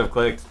thought we should have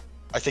clicked.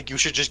 I think you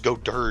should just go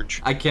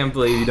Dirge. I can't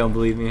believe you don't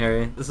believe me,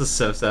 Harry. This is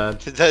so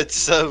sad. That's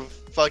so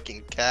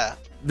fucking cap.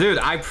 Dude,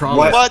 I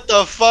promise. What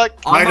the fuck?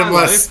 On my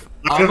Itemless.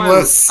 life-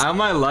 Itemless. On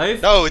my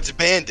life, No, it's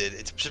banded.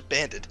 It's just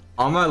banded.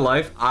 on my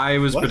life, I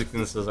was What?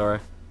 predicting the Scizor.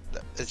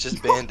 It's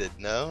just banded.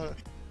 No.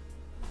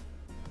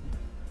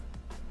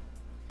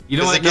 You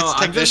know 'Cause what? it gets No,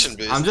 technician I'm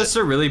boosted. just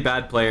a really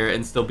bad player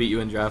and still beat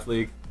you in draft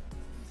league.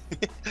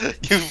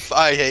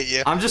 I hate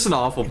you. I'm just an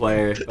awful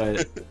player,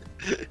 but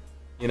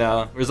you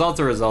know, results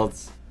are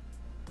results.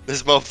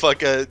 This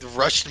motherfucker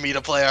rushed me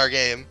to play our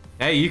game.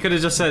 Hey, you could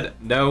have just said,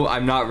 "No,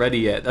 I'm not ready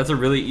yet." That's a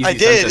really easy I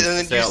did, sentence and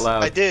then to say out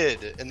loud. I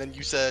did, and then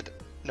you said,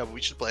 "No, but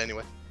we should play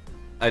anyway."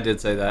 I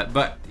did say that,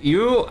 but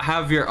you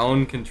have your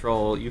own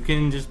control. You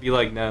can just be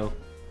like, "No."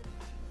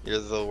 You're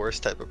the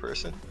worst type of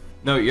person.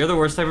 No, you're the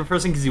worst type of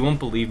person because you won't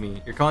believe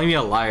me. You're calling me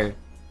a liar.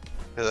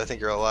 Because I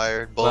think you're a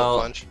liar. Bullet Well-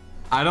 punch.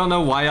 I don't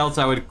know why else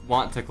I would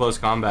want to close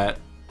combat.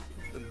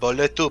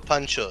 Boleto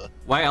puncher.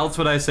 Why else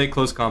would I say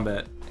close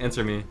combat?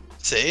 Answer me.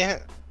 See?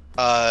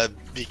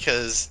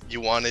 Because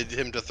you wanted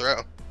him to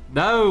throw.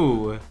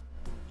 No!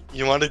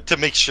 You wanted to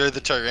make sure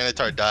the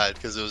Tyranitar died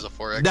because it was a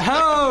 4x.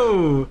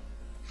 No!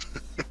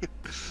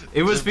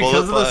 It was Just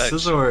because of bullet the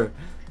punch. Scizor.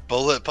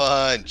 Bullet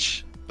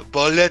punch.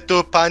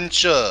 Boleto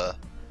puncher.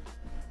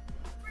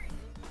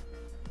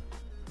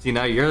 See,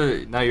 now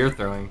you're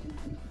throwing.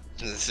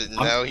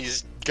 Now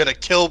he's Gonna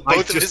kill I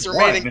both of his just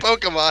remaining won.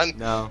 Pokemon.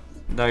 No,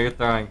 no, you're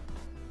throwing.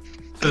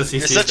 So the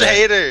You're CC such a there.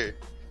 hater.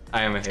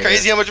 I am a hater.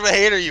 Crazy how much of a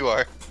hater you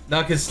are.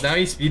 No, because now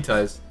he speed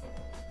ties.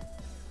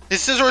 His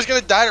Scizor's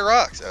gonna die to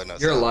rocks. Oh no.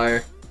 it's You're a not.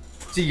 liar.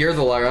 See, you're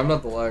the liar. I'm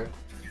not the liar.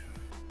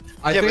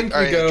 I Yeah, think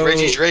but you go.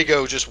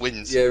 Regidrago just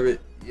wins. Yeah,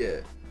 yeah.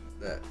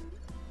 That.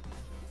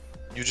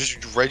 You just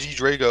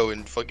Regidrago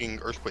and fucking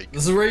Earthquake.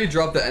 This is where you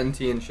drop the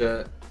NT in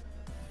chat.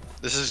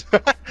 This is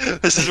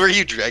this is where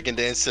you Dragon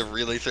Dance to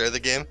really throw the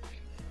game.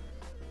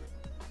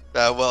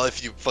 Well,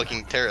 if you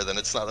fucking Terra, then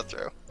it's not a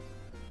throw.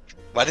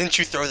 Why didn't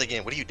you throw the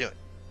game? What are you doing?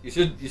 You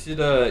should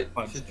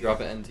drop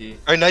an NT.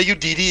 Alright, now you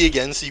DD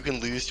again so you can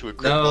lose to a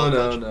crit No, ball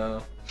no, punch.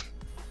 no.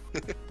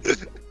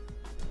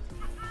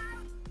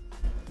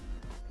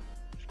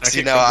 See,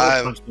 Actually, now Crit Ball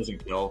I'm- Punch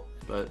doesn't kill,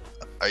 but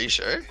Are you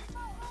sure?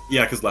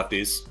 yeah, because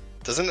lefties.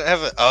 Doesn't it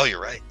have a? Oh,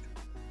 you're right.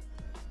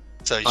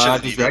 So you should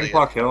have Does DD'd Dragon again.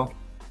 Claw kill?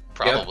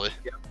 Probably.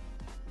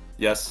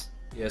 Yes.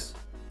 Yes.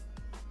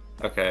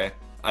 Okay.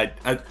 I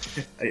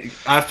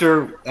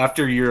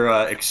after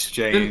your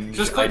exchange. Then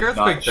just click I'm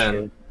not Earthquake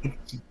then.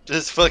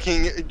 Just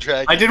fucking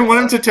Dragon. I didn't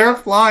want him Claw. to Terra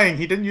flying.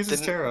 He didn't use his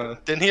Didn't- Terra.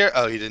 Didn't hear?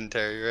 Oh, you didn't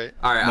Terra, you're right.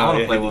 All right, No, I want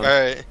yeah, to play he one. All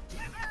right.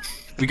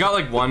 We got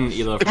like one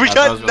elo. From We that.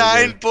 got That was really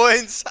 9 good.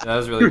 points. That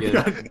was really good.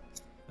 That's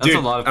Dude, a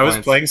lot of I was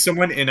points. playing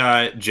someone in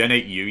Gen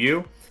 8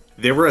 UU.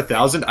 They were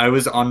 1,000. I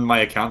was on my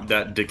account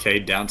that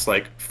decayed down to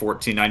like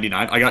 14.99.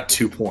 I got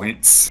 2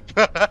 points.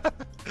 All right,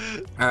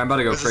 I'm about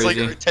to go Was this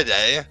crazy. like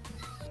today?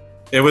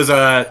 It was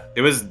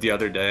the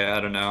other day. I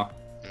don't know.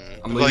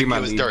 I'm Like leaving my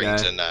it was lead during guy.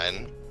 Gen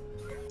 9.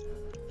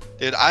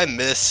 Dude, I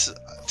miss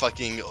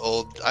fucking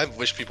old. I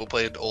wish people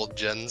played old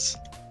gens.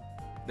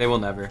 They will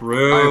never.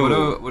 Bro. All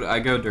right, what do I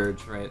go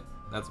Dirge, right?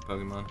 That's a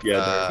Pokemon.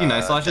 Yeah. He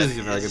Nice Lashes. that He's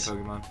a very good is-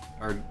 Pokemon,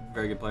 or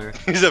very good player.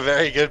 He's a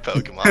very good He's a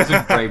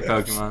Pokemon. great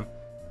Pokemon.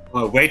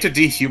 Way to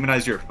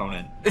dehumanize your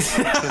opponent.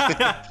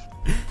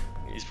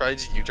 He's probably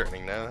just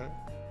U-turning now.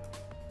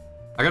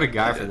 I got a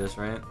guy for this,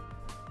 right?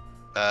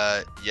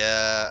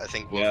 Yeah, I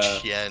think Yeah.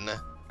 Chen.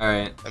 All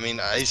right. I mean,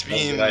 Ice That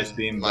was Beam. good Ice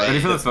Beam, might- Ready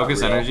for the that's not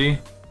focus real. energy?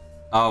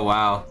 Oh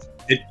wow.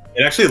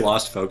 It actually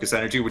lost focus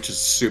energy, which is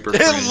super.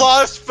 It cringe.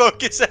 lost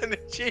focus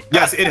energy.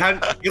 Yes, it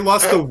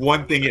lost the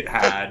one thing it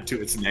had to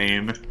its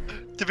name.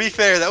 To be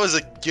fair, that was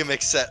a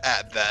gimmick set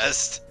at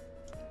best.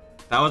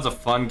 That was a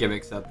fun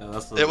gimmick set though.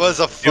 That's It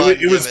was a fun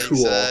it was gimmick cool.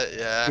 set,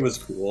 yeah. It was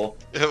cool.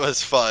 It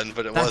was fun,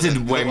 but it That wasn't.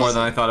 did way it more than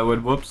wasn't- I thought it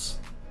would. Whoops.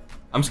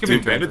 I'm skipping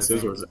Dude, Bandit turns, I think.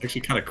 Scissor was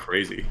actually kind of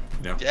crazy.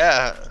 You know?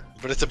 Yeah,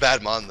 but it's a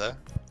bad mon though.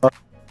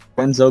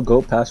 Enzo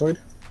Goat password?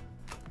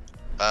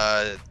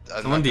 I'm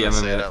Someone not gonna DM say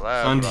him it it. out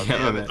loud. Someone but I'll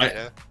DM him DM it.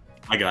 yeah.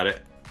 I got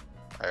it.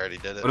 I already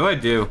did it. What do I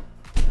do?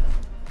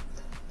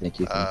 Thank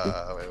you. Thank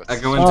you. Wait, what's I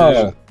this? go into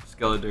Oh.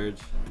 Skeledirge.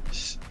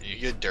 You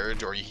can go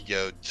Dirge or you can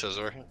go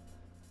Scizor.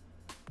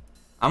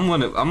 I'm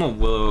a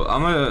Willow.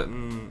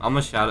 I'm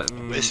a Shadow.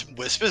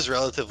 Wisp is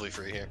relatively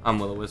free here. I'm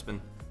Willow Wispin.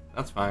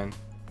 That's fine.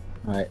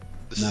 Alright.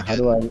 This Now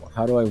is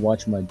how do I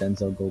watch my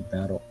Denzel Goat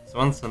battle?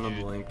 Someone send them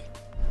the link,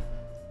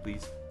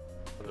 please.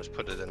 I'll just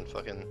put it in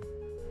fucking.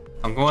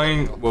 I'm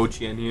going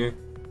Wochien here.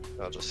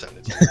 I'll just send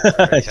it to you.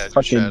 I already had your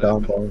Fucking shadow.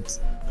 Don Bones.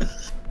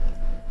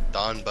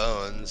 Don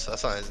Bones.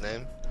 That's not his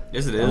name.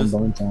 Yes, it Don is.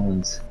 Bone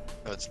Jones.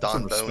 No, it's Put Don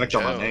some Bone respect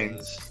on my name.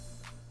 Jones.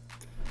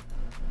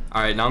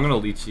 All right, now I'm gonna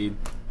Leech Seed.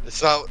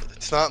 It's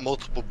not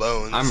multiple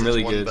bones. I'm it's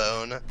really one good.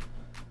 bone.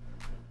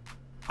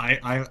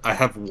 I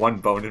have one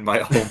bone in my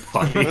whole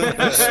body.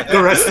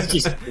 The rest is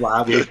just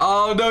flabby.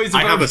 Oh no, he's a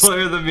I have better a s-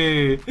 player than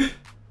me.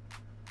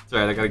 It's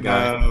alright, I got a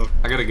guy. No,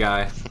 I got a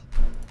guy.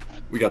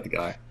 we got the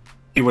guy.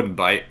 He wouldn't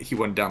bite. He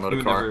wouldn't download He a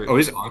would car. never- Oh,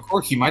 he's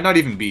Encore? He might not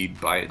even be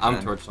bite. I'm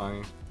then. torch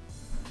songing.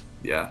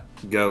 Yeah.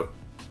 Goat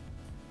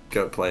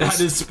plays. That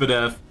is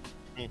Spadef.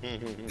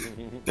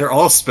 They're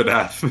all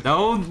Spadaf.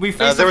 No, we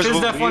faced there the was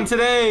Fizdef one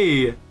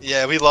today.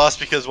 Yeah, we lost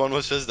because one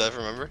was Fizdef,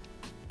 remember?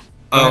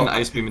 Oh,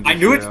 Ice Beam and I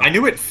knew it. Zero. I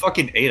knew it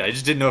fucking ate. I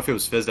just didn't know if it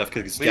was Fizdef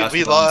because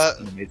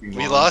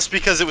We lost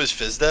because it was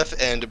Fizdef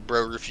and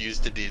bro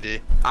refused to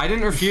DD. I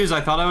didn't refuse. I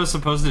thought I was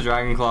supposed to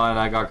Dragon Claw and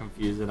I got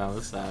confused and I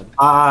was sad.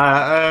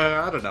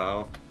 I don't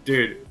know,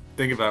 dude.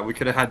 Think about it. We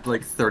could have had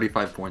like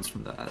 35 points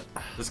from that.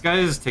 This guy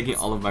is taking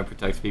all of my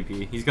Protect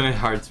PP. He's gonna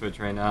hard switch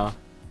right now.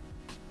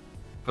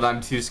 But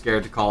I'm too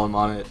scared to call him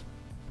on it.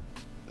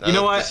 No, You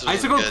know what? this was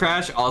Icicle good.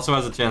 Crash also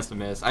has a chance to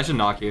miss. I should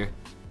knock here.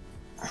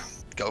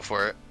 Go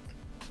for it.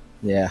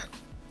 Yeah.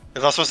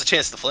 It also has a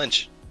chance to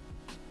flinch.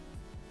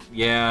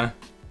 Yeah.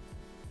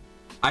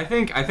 I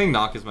think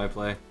knock is my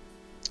play.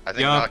 I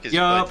think Yup, knock is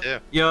your play too.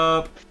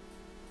 yup.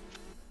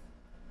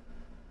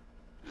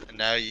 And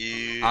now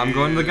you. I'm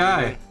going to the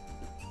guy.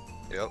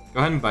 Yep. Go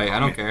ahead and bite. I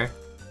don't care.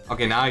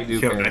 Okay, now I do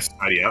Yo, care. nice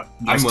tidy up.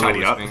 I'm Nice Willow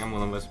tidy up. Wisping. I'm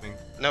Willow Wisping.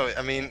 No,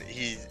 I mean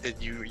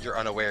you're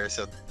unaware,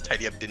 so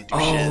Tidy Up didn't do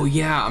Oh shit.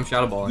 yeah, I'm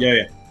Shadow Balling. Yeah,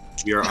 yeah.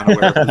 You're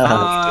unaware of the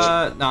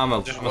No, I'm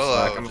a Just slack.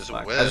 Willow, I'm a just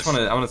slack. Wisp. I just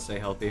want to stay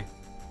healthy.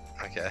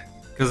 Okay.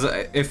 Because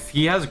if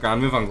he has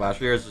ground move on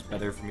Glacier, it's just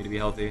better for me to be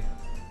healthy.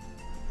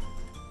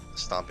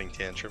 Stomping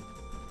tantrum.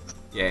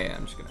 Yeah,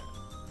 I'm just gonna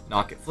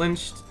knock it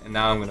flinched, and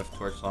now I'm gonna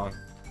Torch Song.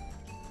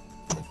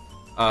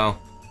 Oh,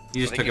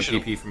 He just I took a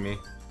think PP from me.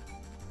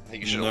 I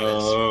think you should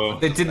No.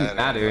 It didn't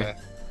matter.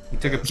 He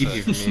took a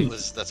PP from me.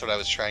 That's what I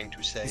was trying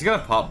to say. He's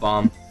got a pop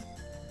bomb.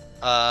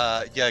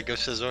 Yeah, go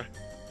Scizor.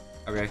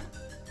 Okay.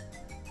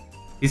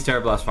 He's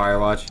Terrablast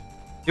Firewatch.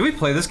 Did we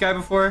play this guy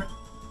before?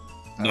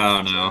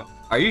 No.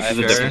 Are you I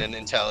haven't sure? seen an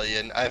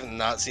Inteleon. I have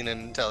not seen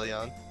an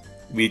Inteleon.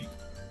 We.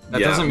 That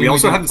yeah. doesn't mean We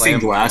also didn't haven't play seen him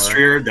before.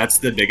 Glastrier. That's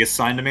the biggest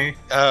sign to me.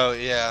 Oh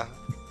yeah.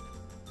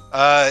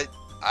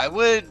 I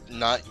would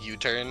not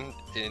U-turn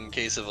in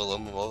case of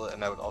Illumable,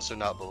 and I would also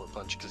not Bullet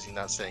Punch because he's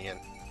not staying in.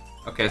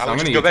 Okay, so I I'm would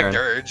gonna just go back U-turn.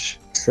 to Urge.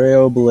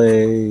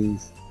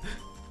 Trailblaze.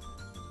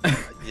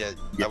 Yeah,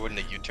 I wouldn't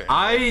have U-turn.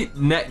 I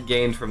net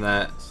gained from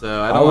that,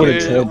 so I I don't want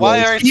would've to. Trailblaze.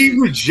 Why aren't He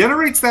you?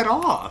 regenerates that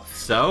off.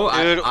 So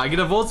Dude. I get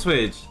a Volt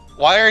Switch.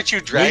 Why aren't you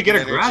Then you Dragon get a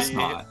Energy? Grass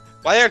Knot.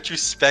 Why aren't you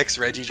Specs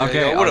Regidrago?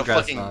 Okay, I would I'll have Grass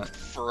fucking Knot.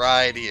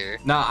 fried here.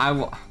 No, I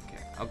will. Okay,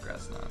 I'll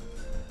Grass Knot.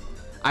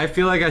 I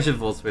feel like I should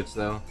Volt Switch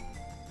though.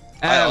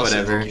 I also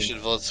Whatever. think you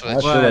should Volt I Switch. feel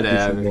like you should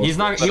Whatever. Volt He's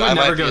not. But He I would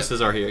might never be go a-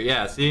 Scizor here.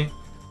 Yeah. See,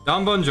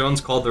 Don Bone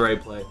Jones called the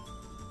right play.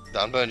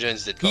 Don Bone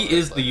Jones did. call He the right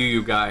is the play.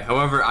 UU guy.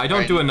 However, I don't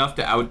Right. do enough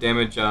to out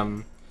damage. You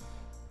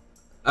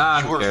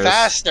who were cares?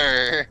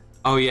 faster.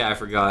 Oh yeah, I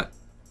forgot.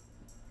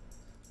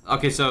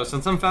 Okay, so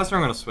since I'm faster,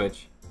 I'm gonna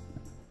switch.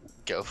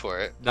 Go for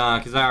it. Nah,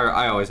 cause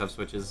I always have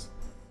switches.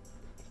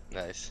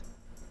 Nice.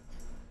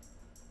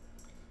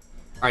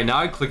 All right, now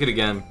I click it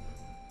again.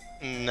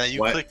 Now you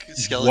What? click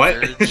Skeleton.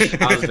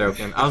 What? I was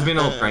joking. I was being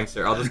a little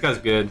prankster. Oh, this guy's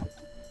good.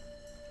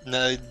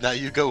 Now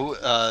you go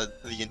the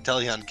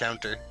Inteleon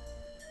counter.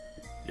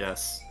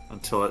 Yes.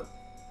 Until it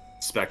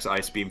specs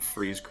Ice Beam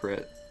freeze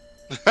crit.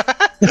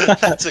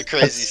 That's a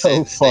crazy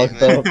so fucked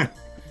statement. up.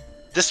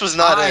 This was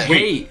not I it.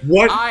 hate.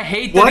 What? I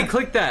hate that What? he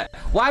clicked that.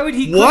 Why would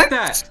he click What?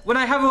 that when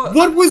I have a?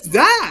 What was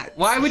that?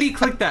 Why would he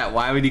click that?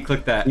 Why would he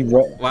click that? He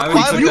Why would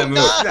he Why click would that you move?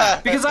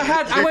 not? Because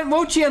I went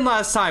Mochian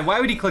last time. Why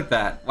would he click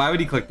that? Why would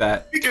he click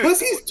that? Because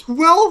he's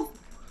 12.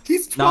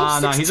 He's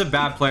 12. Nah, he's a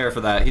bad player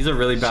for that. He's a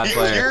really bad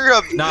player. You're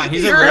a, Nah,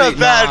 he's you're a really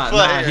bad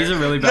player. Nah, he's a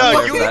really bad No,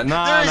 player for that.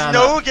 Nah, there is nah,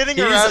 no nah. getting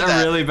He's around a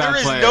that. really bad There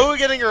is player. no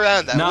getting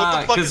around that. Nah,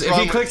 what the fuck because is if wrong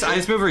he clicks with you?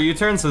 Ice Move or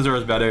U-turn, Scizor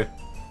is better.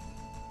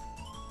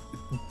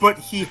 But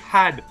he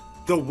had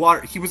the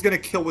water. He was gonna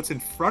kill what's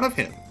in front of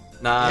him.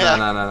 Nah, Yeah.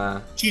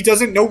 nah. He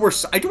doesn't know where.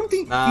 I don't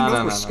think Nah, he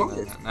nah, knows nah, where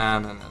nah, Scarlet. nah,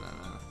 nah,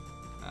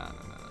 nah.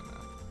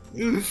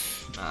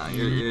 Nah,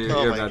 you're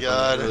Oh a my bad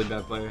God. player. Really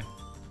bad player.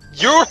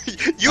 You Nah,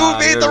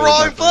 made you're the a really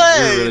wrong bad player.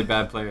 You're a play. really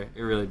bad player.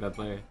 You're a really bad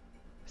player.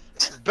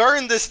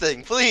 Burn this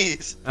thing,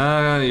 please.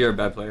 You're a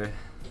bad player.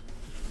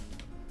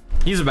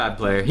 He's a bad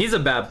player. He's a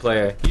bad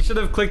player. He should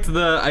have clicked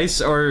the ice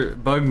or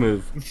bug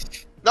move.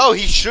 No,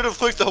 he should have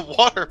clicked the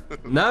water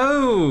move.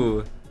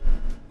 No.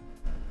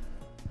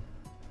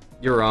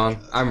 You're wrong.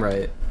 I'm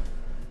right.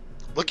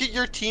 Look at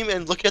your team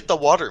and look at the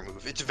water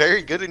move. It's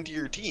very good into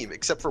your team,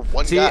 except for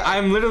one See, guy.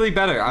 I'm literally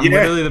better. I'm Yeah.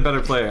 literally the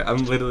better player. I'm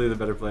literally the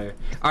better player.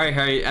 All right,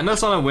 Harry, end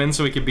us on a win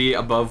so we could be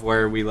above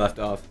where we left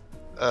off.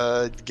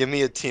 Give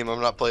me a team.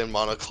 I'm not playing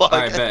monoclog. All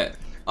right, bet.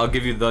 I'll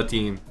give you the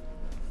team.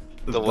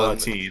 The one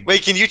team.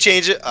 Wait, can you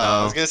change it? I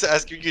No. was gonna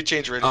ask you. You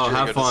change Regidrago Oh,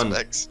 have to fun.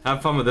 Specs.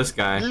 Have fun with this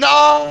guy.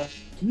 No.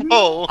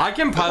 Oh. I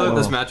can pilot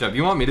this Oh. matchup.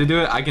 You want me to do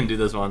it? I can do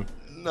this one.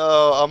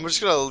 No, I'm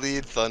just gonna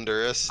lead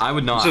Thunderous. I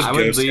would not. Just I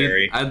would Ghost lead.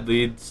 Harry. I'd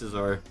lead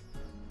Scizor.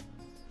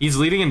 He's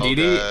leading in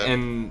DD, Okay.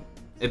 and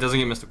it doesn't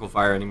get Mystical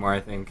Fire anymore. I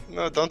think.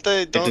 No, don't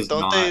they? does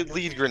Don't they not.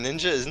 lead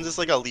Greninja? Isn't this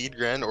like a lead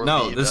Gren or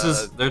No, lead, this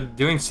is they're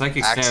doing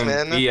Psychic Stand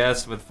Axeman?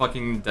 ES with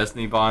fucking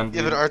Destiny Bond.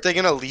 Yeah, dude. but aren't they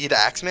gonna lead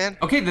Axeman?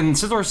 Okay, then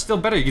Scizor's still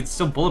better. You can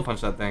still bullet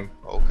punch that thing.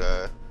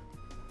 Okay.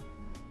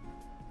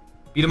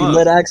 Beat him He up.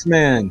 lit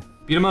Axeman.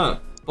 Beat him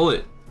up.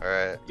 Bullet. All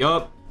right.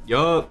 Yup.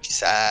 Yup.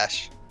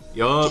 Sash.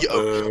 Yup. Yo,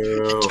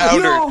 Oh.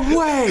 countered. No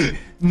way.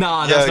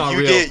 Nah, Yo, that's not you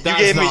real. gave- you That's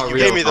gave me- not you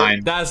real. gave me the-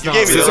 Fine. That's you not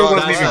gave me real. the- Scizor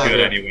wasn't That's even not good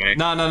real. anyway.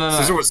 No.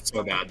 Scizor was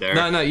so bad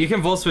there. No, you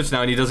can Volt Switch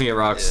now and he doesn't get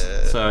rocks.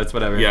 Yeah. So it's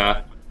whatever.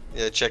 Yeah.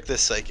 Yeah, check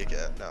this psychic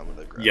out. No, I'm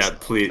gonna grass. Yeah, knot.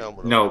 please. No, I'm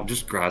gonna- No,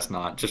 just Grass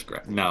Knot. Just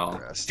Grass. No.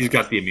 Grass He's Knot.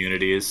 got the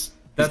immunities.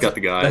 That's, He's got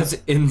the guys.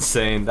 That's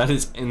insane. That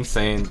is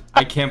insane.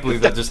 I can't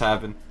believe that just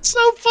happened. So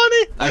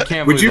funny. I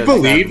can't Would believe you that just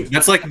believe happened.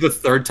 that's like the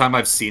third time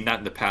I've seen that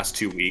in the past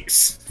 2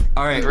 weeks?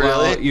 Alright,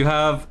 well, Really? you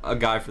have a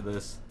guy for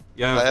this.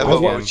 You have, I have I a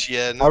wa-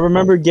 Mochian. I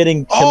remember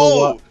getting Oh,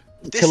 Kilowatt.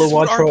 this is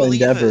what Kilowatro Arboliva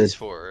Endeavor. is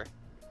for.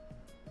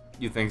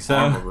 You think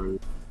so?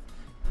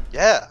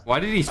 Yeah. Why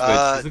did he switch?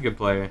 He's a good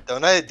player.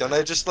 Don't I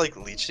just like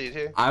leech seed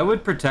here? I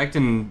would protect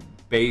and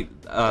bait.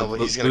 Oh, well,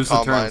 he's gonna lose the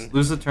calm turns. mine.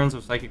 Lose the turns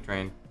of Psychic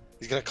Train.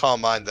 He's gonna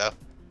calm mine though.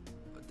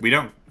 We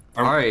don't.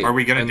 Are, Alright, are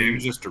we gonna and-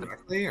 damage this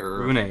directly or?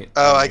 Ruinate.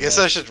 Oh, I guess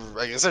I should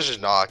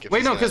knock. If Wait,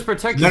 he's no, gonna- because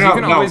protect. No, you no,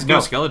 can no, always go no.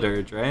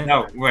 Skeledirge, right?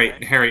 No,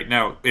 wait, Harry.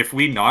 No, if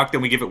we knock,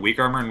 then we give it weak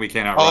armor and we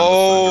can't outrun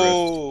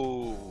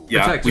Oh. the Thunderous.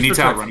 Yeah, Protect, we just need to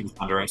protect. outrun the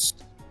Thunderous.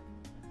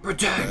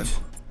 Protect.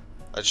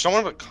 I just don't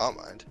want to put calm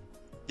mind.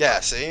 Yeah.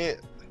 See.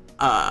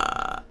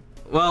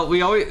 Well,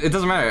 we always. It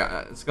doesn't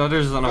matter.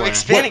 Skeledirge is on our We're way.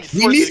 expanding.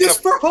 We force need is this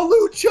gonna- for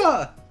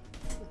Halucha.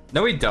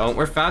 No, we don't.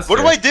 We're faster.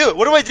 What do I do?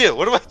 What do I do?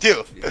 What do I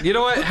do? You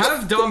know what?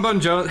 Have Don Bone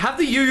Jones. Have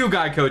the UU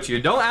guy coach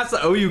you. Don't ask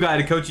the OU guy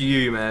to coach a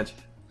UU match.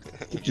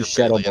 Just You're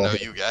shadow barely an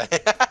ball. OU guy.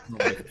 Oh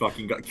my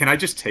fucking god. Can I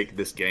just take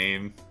this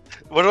game?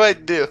 What do I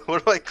do?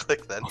 What do I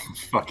click then? Oh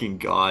fucking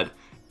god.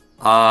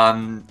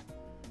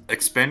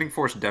 Expanding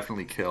Force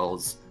definitely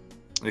kills.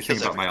 Let me think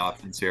Kills about my everything.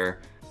 options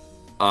here.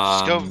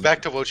 Just go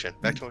back to Wochen.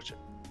 Back to Wochen.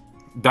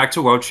 Back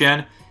to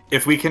Wochen.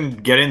 If we can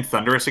get in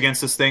Thunderous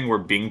against this thing, we're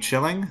being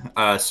chilling.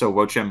 So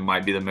Wochen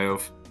might be the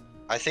move.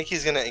 I think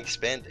he's gonna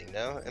expanding,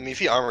 no? I mean, if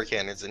he armor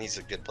cannons, then he's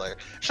a good player.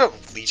 Should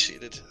have leech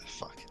seeded.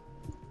 Fuck.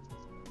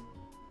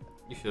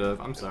 You should have.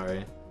 I'm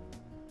sorry.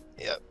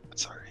 Yep,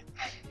 sorry.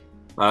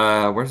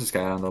 Where's this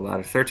guy on the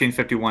ladder?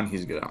 1351.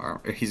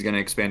 He's gonna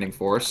expanding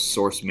force.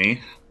 Source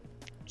me.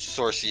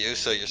 Source you,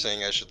 so you're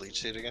saying I should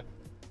leech seed again?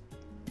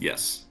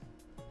 Yes.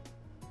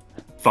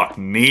 Fuck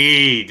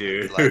me, You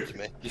dude. lied to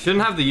me. You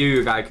shouldn't have the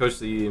UU guy coach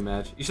the UU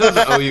match. You should have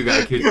the OU guy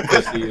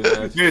coach the UU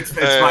match. Dude, it's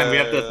fine. We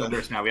have the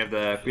Thunderous now. We have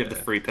the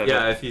free pivot.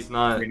 Yeah, if he's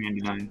not.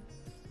 399.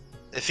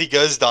 If he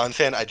goes Don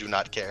fan, I do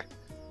not care.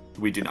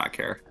 We do not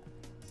care.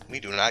 We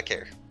do not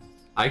care.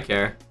 I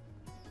care.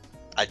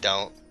 I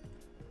don't.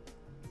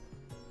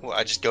 Well,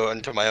 I just go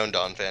into my own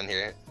Don fan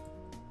here.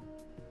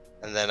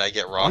 And then I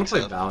get I want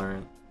wrong. to play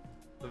Valorant.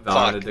 The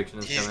Valorant addiction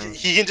is coming.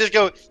 He can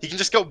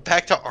just go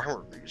back to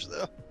armor rouge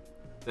though.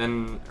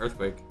 Then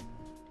Earthquake.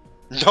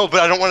 No,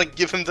 but I don't want to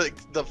give him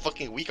the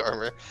fucking weak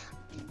armor.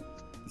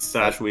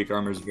 Sash weak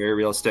armor is very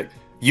realistic.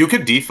 You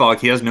could defog.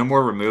 He has no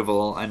more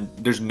removal, and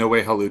there's no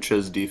way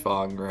Halucha's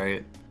defog,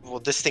 right? Well,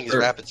 this thing is Or-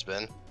 rapid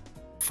spin.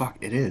 Fuck,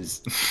 it is.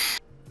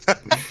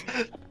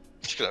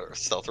 Just gonna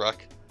stealth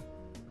rock.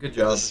 Good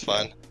job. This is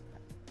fine.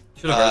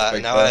 Should have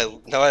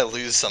Earthquake. Now I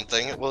lose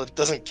something. Well, it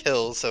doesn't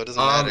kill, so it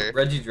doesn't matter.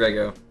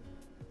 Regidrago.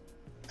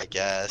 I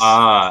guess.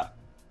 Ah,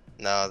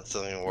 No, that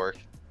doesn't even work.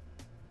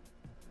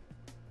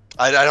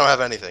 I don't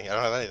have anything. I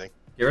don't have anything.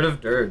 Get rid of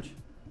Dirge.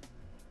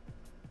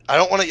 I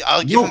don't want to.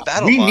 I'll give him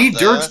battle. we Pond, need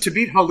though. Dirge to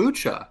beat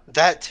Halucha.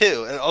 That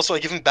too, and also I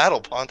give him battle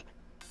pond.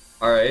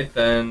 Alright,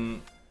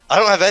 then I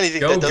don't have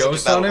anything go that doesn't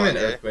Ghost give on battle him and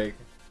pond. Here. Earthquake.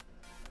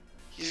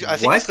 I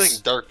think What? he's clicking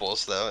dark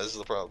pulse though. Is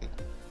the problem.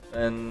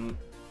 Then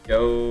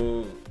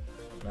go.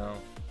 No.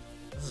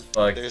 This is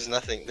fucked. There's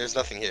nothing. There's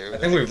nothing here. I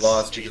think we've it's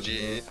lost.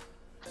 GG.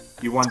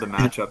 You won the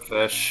matchup,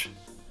 Fish.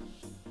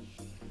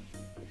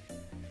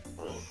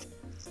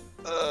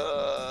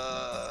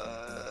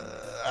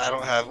 I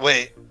don't have.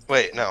 Wait.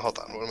 No, hold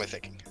on. What am I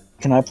thinking?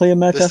 Can I play a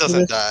match This after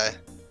doesn't this? die.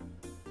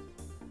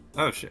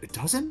 Oh shit, it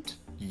doesn't?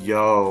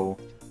 Yo.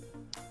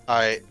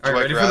 Alright.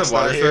 Alright, ready for the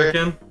water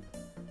shuriken?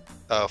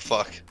 Oh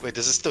fuck. Wait,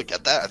 does it still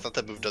get that? I thought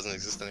that move doesn't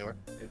exist anywhere.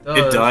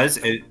 It does,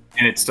 and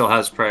it still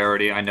has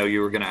priority. I know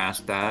you were gonna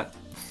ask that.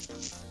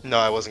 No,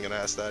 I wasn't gonna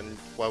ask that. And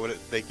why would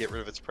they get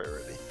rid of its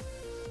priority?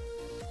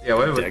 Yeah,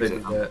 why would they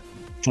Exit. do that?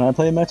 Can I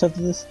play a match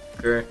after this?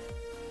 Sure.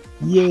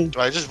 Yay. Do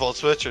I just volt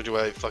switch or do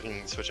I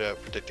fucking switch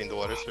out predicting the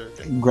water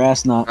shuriken?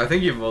 Grass not. I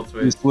think you volt He's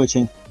switch.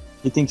 switching.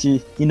 He thinks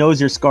he knows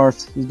you're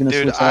scarfed. He's gonna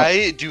Dude, switch out.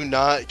 I do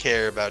not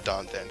care about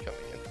Don Fan coming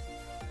in.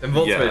 Then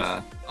volt Yeah.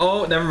 switch.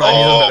 Oh, never mind.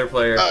 He's a better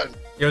player. God.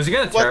 Yo, is he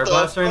gonna What Terra the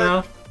Blast right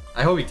fuck? now?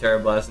 I hope he Terra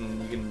Blast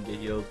and you can get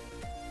healed.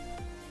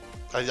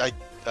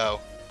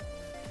 Oh.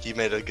 He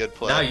made a good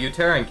play. Now you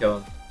Terra and kill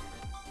him.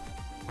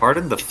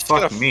 Pardon the It's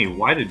fuck gonna- me.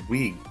 Why did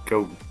we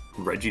go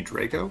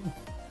Regidrago?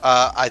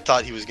 I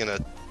thought he was gonna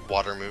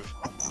water move.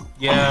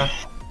 Yeah.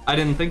 I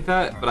didn't think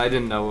that, but I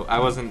didn't know. I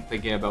wasn't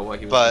thinking about what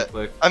he was But-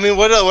 gonna click. I mean,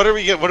 what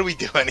do we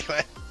do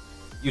anyway?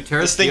 You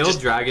Terra this thing Steel,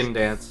 just- Dragon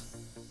Dance.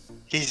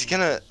 He's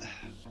gonna.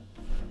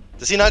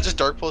 Does he not just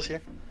dark pulse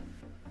here?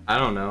 I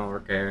don't know or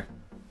care.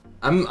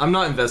 I'm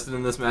not invested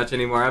in this match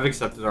anymore. I've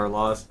accepted our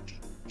loss.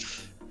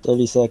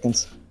 30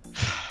 seconds.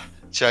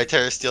 Should I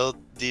Terra Steel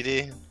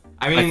DD?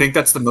 I mean, I think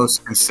that's the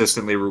most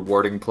consistently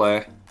rewarding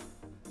play.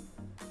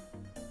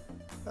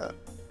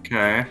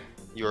 Okay.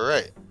 You were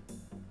right.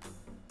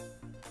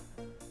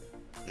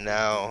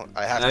 Now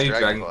I have Now to you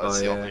Dragon Dragon Claw. Claw,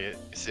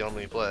 It's the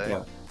only play.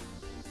 Yeah.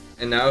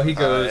 and now he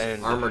goes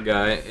and- Armor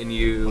Guy, and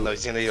you. Well, no,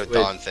 he's gonna go switch.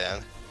 Dawn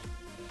Fan.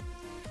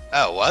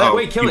 Oh, what? Oh.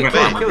 Wait, kill you it, went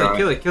kill it, Armor kill it, Guy.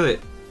 kill it, kill it.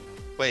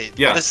 Wait,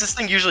 Yeah. what does this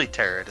thing usually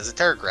Terra? Does it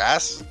Terra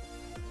grass?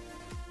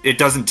 It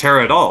doesn't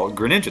Terra at all.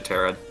 Greninja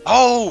Terra.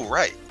 Oh,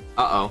 right.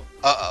 Uh-oh.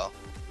 Uh-oh.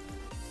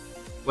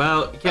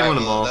 Well, you can't win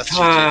them all. That's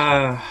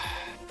GG. Uh,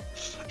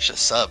 Should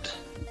have subbed.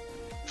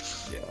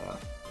 yeah.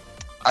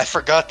 I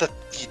forgot that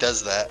he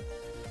does that.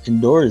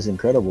 Indoor is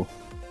incredible.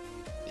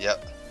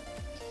 Yep.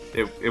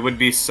 It would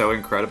be so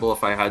incredible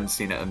if I hadn't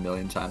seen it a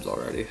million times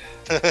already.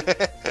 If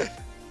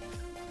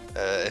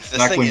this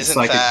Back thing when isn't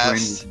Psychic Train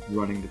fast, was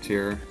running the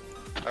tier.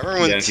 I remember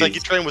when Yeah, Psychic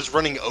he's- Train was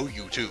running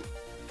OU too.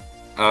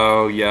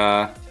 Oh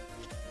yeah.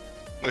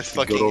 With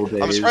The good old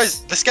fucking, I'm days.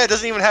 surprised this guy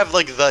doesn't even have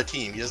like the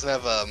team. He doesn't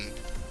have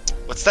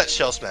what's that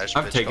shell smash?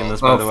 I've bitch taken called?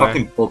 this, by Oh the way.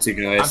 fucking Pulty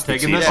guys. I've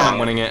taken The this team. and I'm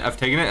winning it. I've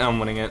taken it and I'm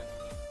winning it.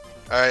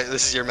 All right,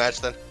 this is your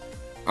match then.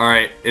 All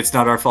right, it's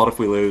not our fault if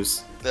we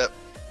lose. Yep,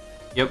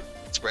 Yep.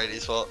 it's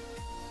Brady's fault.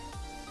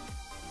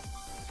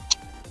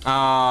 You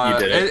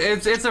did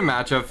it. It's a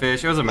matchup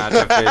fish. It was a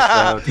matchup fish,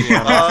 though. To be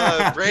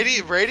honest.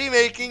 Brady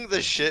making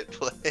the shit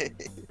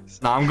plays.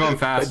 No, I'm going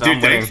fast. Dude,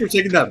 I'm winning. thanks for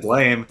taking that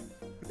blame.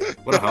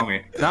 What a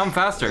homie. Now I'm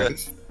faster.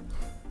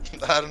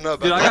 I don't know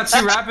about Dude, I got that.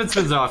 2 rapid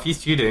spins off.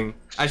 He's cheating.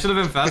 I should have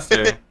been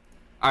faster.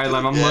 Alright,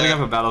 Lem, I'm loading Yeah.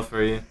 up a battle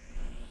for you.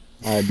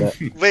 I bet.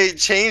 Wait,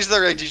 change the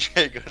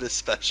Regidrago to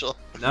special.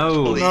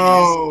 No. Please.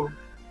 No.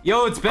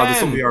 Yo, it's Oh,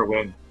 this will be Ben! our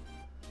win.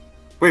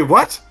 Wait,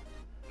 what?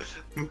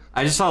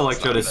 I just saw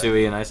Electro to It's not Ben.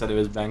 Sui and I said it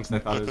was Ben because I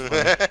thought it was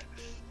funny.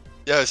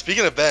 Yo,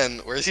 speaking of Ben,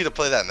 where is he to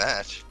play that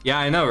match? Yeah,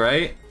 I know,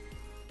 right?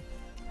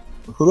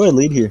 Who do I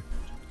lead here?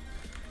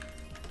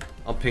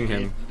 I'll ping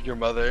him. Your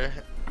mother.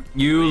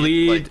 You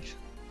lead Like,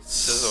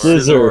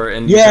 Scissor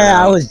and you Yeah, turn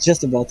I out. was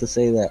just about to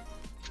say that.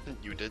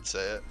 you did say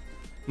it.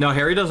 No,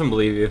 Harry doesn't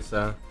believe you,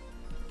 so.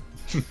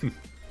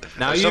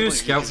 Now I just don't you believe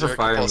scout he's for a very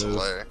fire compulsive move.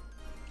 player.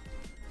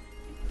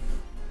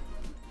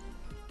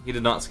 He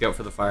did not scout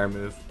for the fire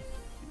move.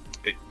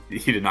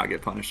 He did not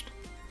get punished.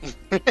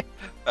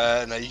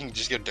 No, you can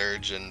just go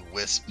Dirge and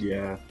Wisp,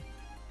 Yeah.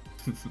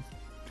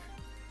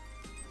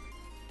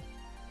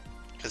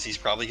 because he's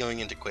probably going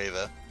into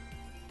Quava.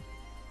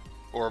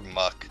 Or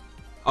Muck.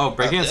 Oh,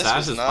 breaking a this sash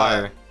was is not-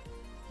 fire.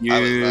 I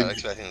was not Huge.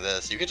 expecting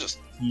this. You could just,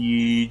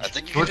 Huge. I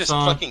think you Short could just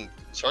song. fucking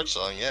short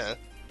song, yeah.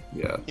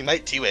 Yeah. He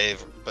might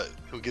T-Wave, but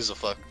who gives a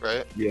fuck,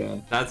 right? Yeah.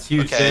 That's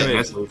huge Okay.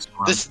 damage.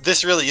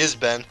 This really is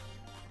Ben.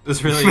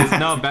 This really is.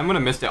 No, Ben would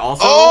have missed it.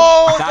 Also,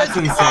 Oh, that's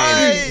insane.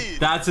 right!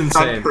 That's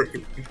insane.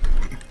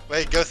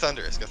 Wait, go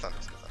Thunderous, go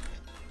Thunderous, go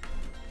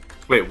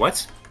Thunderous. Wait,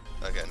 what?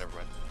 Okay, never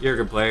mind. You're a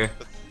good player.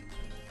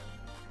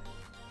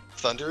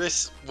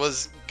 Thunderous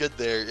was good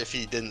there if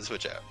he didn't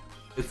switch out.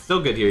 It's still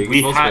good here. You can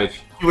We full had.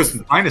 switch. He was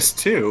 -2. And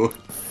You're now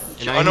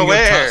you can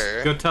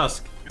unaware. Go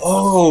Tusk.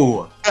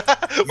 Oh.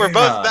 We're Yeah.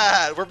 both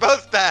bad. We're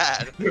both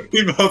bad.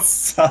 We both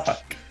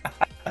suck.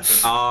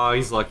 Oh,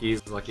 he's lucky.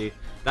 He's lucky.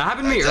 That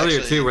happened to me That's earlier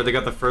actually- too, where they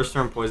got the first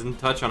turn poison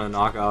touch on a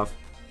knockoff.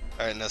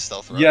 All right, now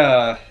stealth roll.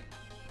 Yeah.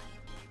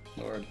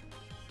 Lord.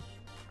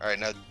 All right,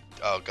 now.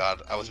 Oh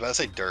god, I was about to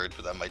say Dirge,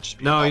 but that might just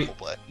be No, an awful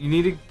play. You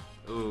need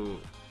to. Ooh,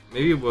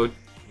 maybe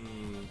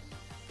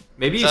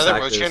maybe you It's either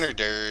sack this. Rochan or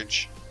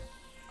Dirge.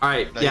 All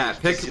right, No, yeah, you-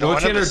 pick you don't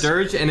want Rochan or to-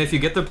 Dirge, and if you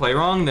get the play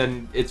wrong,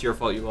 then it's your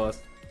fault. You lost.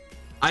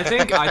 I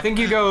think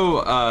you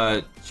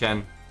go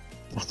Chen.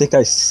 I think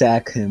I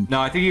sack him.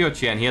 No, I think you go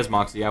Chen. He has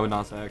Moxie. I would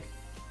not sack.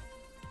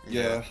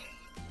 Yeah.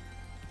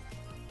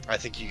 I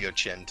think you go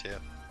Chen too.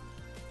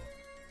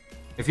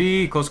 If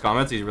he close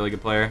comments, he's a really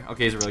good player.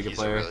 Okay, he's a really good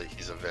player.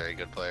 He's a very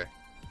good player.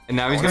 And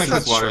now I he's wonder gonna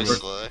if click that's water. choice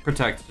Move. lock.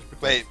 Protect. Just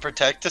protect. Wait,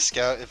 protect to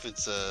scout if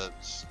it's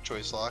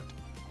choice locked.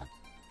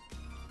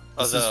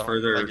 This is Although,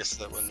 further I guess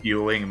that wouldn't.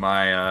 fueling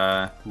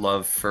my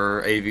love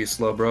for AV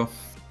Slowbro.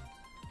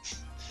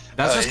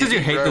 That's just because you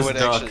AV hate bro this would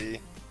duck.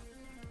 actually-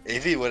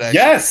 AV would actually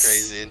Yes, be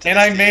crazy. into and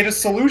this I game. made a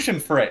solution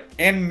for it,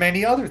 and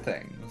many other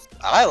things.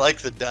 I like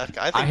the duck.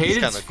 I think I hate he's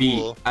its kind of feet.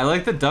 cool. I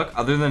like the duck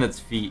other than its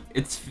feet.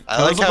 Its I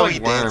toes like look how like he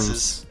worms.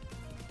 dances.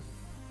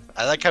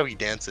 I like how he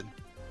danced.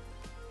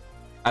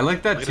 I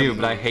like that Look at too, him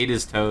but I move. hate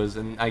his toes,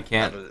 and I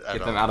can't I get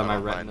them don't- out of I my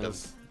don't mind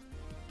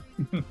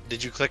retinas.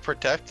 Did you click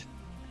protect?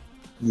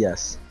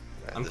 Yes.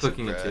 I'm This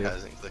clicking it bro too.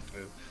 hasn't clicked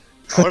move.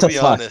 I What want to the be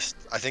fuck? honest.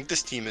 I think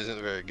this team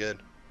isn't very good.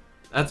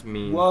 That's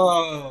mean.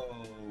 Whoa.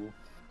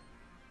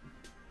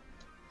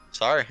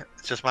 Sorry,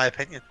 it's just my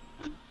opinion.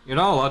 You're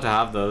not allowed to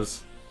have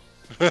those.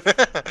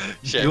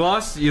 Shit. You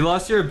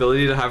lost your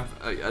ability to have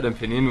an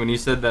opinion when you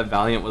said that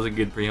Valiant wasn't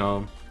good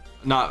pre-home.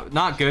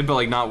 Not good, but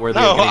like not worthy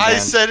No, of getting I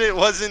banned. said it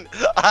wasn't.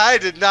 I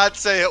did not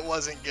say it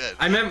wasn't good.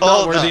 I meant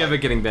Hold not worthy on. of it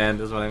getting banned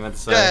is what I meant to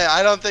say. Yeah,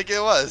 I don't think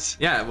it was.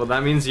 Yeah, well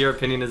that means your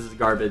opinion is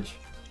garbage.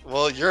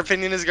 Well, your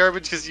opinion is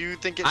garbage because you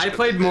think it. I should've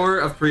played been more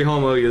of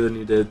pre-home OU than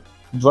you did.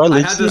 Do I I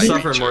leech had to seed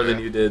here? suffer more than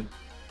you did.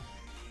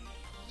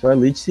 Do I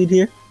leech seed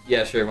here?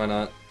 Yeah, sure, why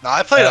not? banned. No,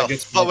 I played Yeah, a. it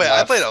gets Oh wait, I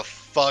left. played a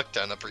fuck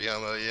ton of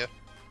pre-home OU.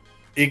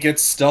 It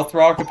gets stealth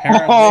rock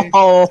apparently.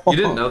 You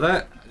didn't know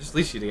that? Just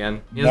leash it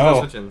again. He has no, No.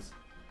 switch-ins.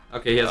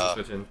 Okay, he has Oh. a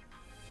switch-in.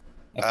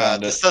 I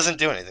found This it. doesn't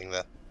do anything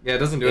though. Yeah, it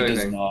doesn't do It does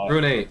anything. not.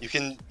 Rune 8 You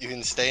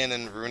can stay in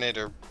and ruinate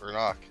or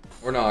knock.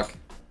 or knock.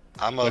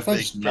 I'm What a if I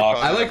big just knock?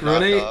 I like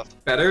Rune 8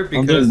 better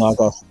I'm doing because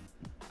knockoff.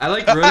 I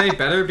like Rune 8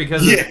 better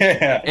because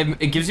Yeah.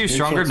 it gives you Neutral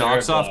stronger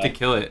knocks off to terrify.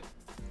 kill it.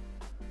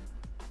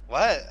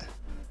 What?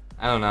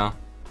 I don't know.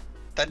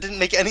 That didn't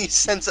make any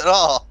sense at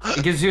all.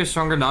 It gives you a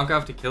stronger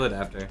knockoff to kill it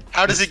after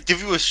How does it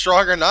give you a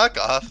stronger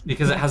knockoff?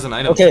 because it has an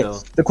item Okay,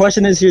 still. the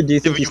question is here, do you Yeah,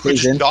 think but he you could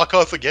stays just in? knock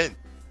off again.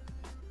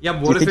 Yeah, but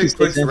Do what you if think he it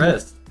clicks stays in here?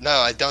 rest? No,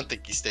 I don't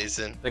think he stays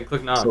in. Then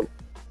click knock. So-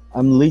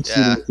 I'm leech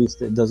seeding Yeah. if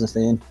he doesn't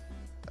stay in.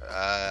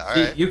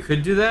 Alright. You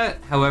could do that,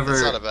 That's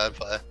however, not a bad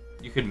play.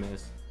 you could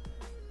miss.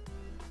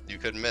 You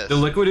could miss. The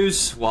Liquid Ooze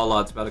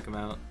Swalot's about to come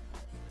out.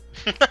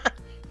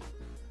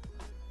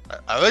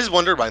 I always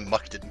wondered why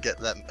Muck didn't get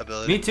that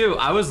ability. Me too.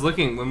 I was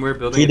looking when we were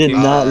building He a did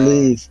team. not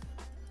leave.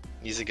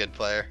 He's a good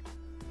player.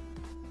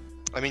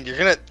 I mean, you're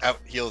gonna out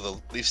heal the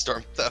Leaf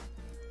Storm though.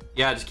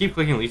 Yeah, just keep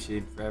clicking Leech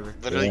Seed forever.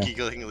 Literally Yeah. keep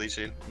clicking Leaf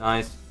Storm.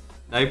 Nice.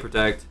 Now you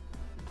protect.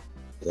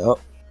 Yep.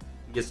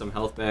 Get some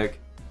health back.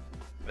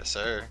 Yes,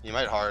 sir. You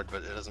might hard,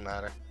 but it doesn't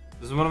matter.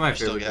 This is one of my You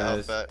still favorite get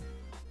health guys. back.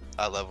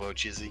 I love Wo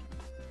Chizzy.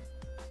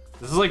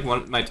 This is like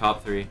my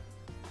top 3.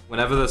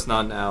 Whenever that's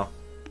not now.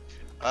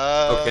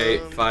 Okay,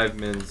 5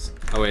 mins.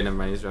 Oh wait, never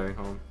mind. He's driving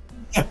home.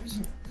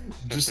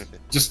 Just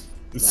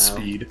the No.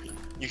 speed.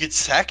 You could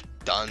sack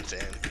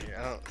Donphan here.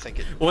 I don't think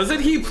it.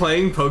 Wasn't he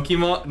playing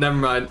Pokemon? Never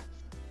mind.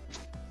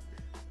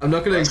 I'm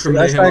not gonna Should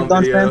incriminate I him start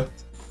on video. Donphan?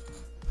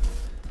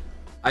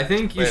 I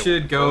think you Wait,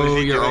 should what go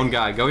was he your own doing?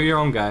 guy. Go your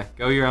own guy.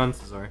 Go your own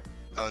Cesar.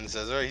 Oh, and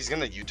Cesar, he's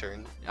gonna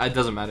U-turn. It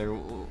doesn't matter.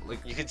 Like,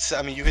 You could.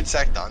 I mean, you could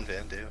sack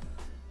Donphan too.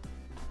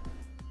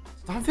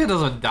 Donphan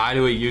doesn't die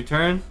to a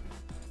U-turn.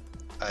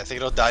 I think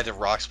it'll die to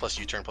rocks plus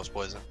U-turn plus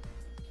poison.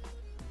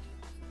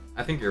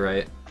 I think you're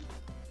right.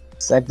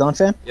 Sack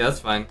Donphan? Yeah, that's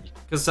fine.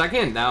 Cause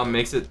second now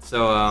makes it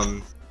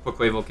so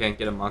Quaquavel can't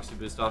get a Moxie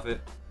boost off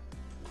it.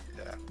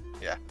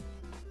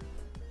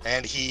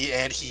 And he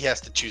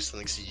has to choose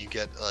something, so you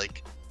get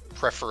like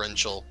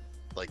preferential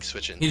like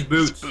switching. He's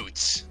boots.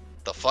 Boots.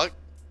 The fuck?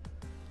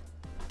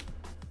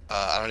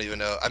 I don't even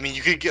know. I mean,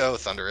 you could go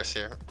Thunderous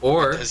here.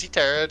 Or Is he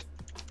Terrad?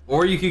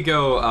 or you could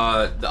go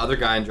the other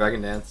guy in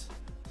Dragon Dance.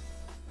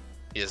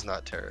 He is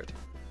not Terrad.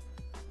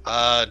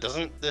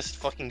 Doesn't this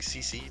fucking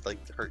CC like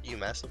hurt you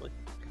massively?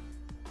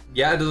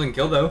 Yeah, it doesn't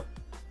kill though.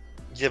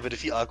 Yeah, but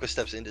if he Aqua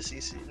steps into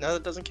CC, no,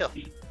 that doesn't kill.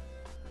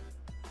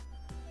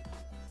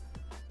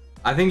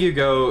 I think you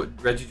go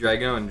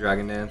Regidrago and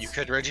Dragon Dance. You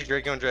could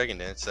Regidrago and Dragon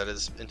Dance. That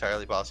is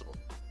entirely possible.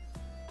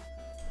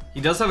 He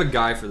does have a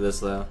guy for this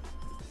though.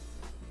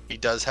 He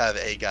does have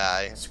a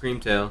guy,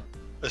 Screamtail.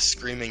 a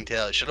Screaming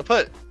Tail. He should have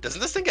put. Doesn't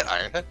this thing get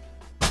Iron Head?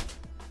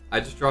 I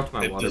just dropped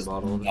my It water does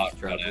bottle. not That's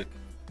tragic.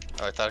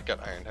 Oh, I thought it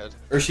got Iron Head.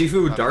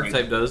 Urshifu with I'm Dark good.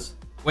 type does.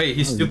 Wait,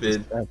 he's Oh, you stupid.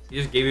 just sacked. He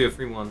just gave you a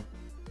free one.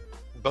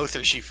 Both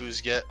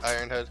Urshifus get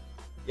Iron Head.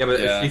 Yeah, but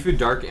Yeah. Urshifu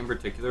Dark in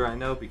particular, I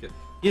know because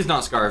he's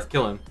not Scarf.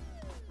 Kill him.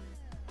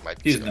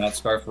 Might be He's Scarf. not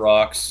Scarf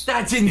Rocks.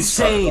 That's He's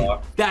Scarf insane.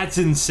 Rock. That's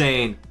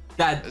insane.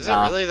 That Is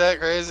nah, it really that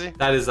crazy?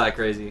 That is that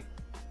crazy.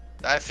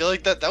 I feel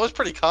like that was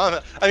pretty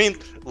common. I mean,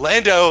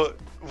 Lando,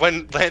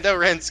 when Lando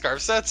ran Scarf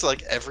sets,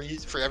 like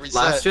for every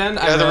Last set, gen, he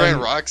I either ran ran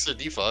Rocks or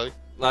Defog.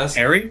 last.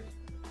 Harry,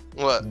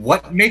 What?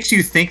 what makes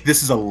you think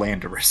this is a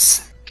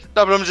Landorus?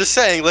 No, but I'm just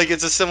saying, like,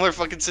 it's a similar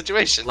fucking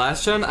situation.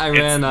 Last gen, I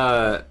It's-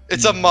 ran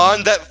It's a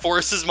Mon that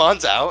forces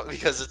Mons out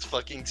because it's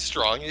fucking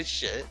strong as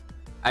shit.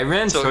 I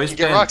ran So you Choice can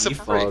get Band rocks up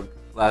for free. Defog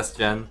last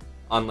gen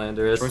on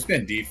Landorus. Choice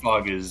Band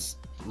Defog is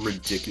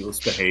ridiculous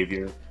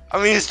behavior. I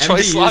mean, it's MD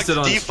Choice used Lock it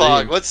on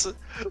Defog. stream.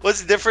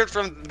 What's different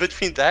from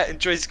between that and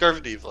Choice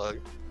Scarf Defog?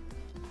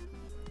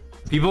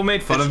 People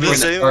made fun It's of the me.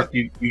 same- Scarf,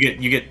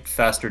 you get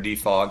faster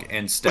defog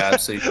and stab,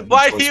 so you can.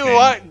 Why choice do you band.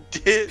 want?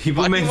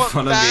 People why do made you want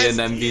fun of me in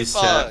fast MV's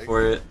Defog? chat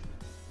for it.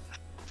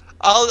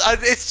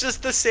 It's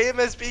just the same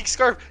as being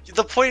Scarf.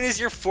 The point is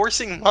you're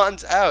forcing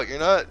Mons out. You're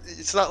not.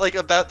 It's not like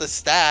about the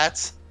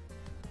stats.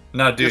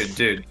 No, dude,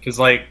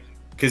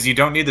 because you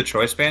don't need the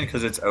choice band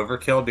because it's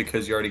overkill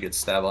because you already get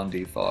stab on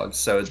defog,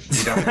 so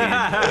you don't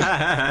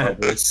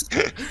need. others.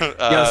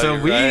 Yeah, so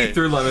you're we right.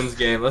 threw Lemon's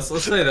game. Let's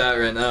say that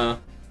right now.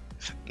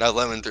 Not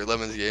Lemon through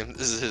Lemon's game.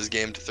 This is his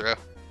game to throw.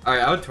 All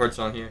right, I would torch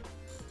on here.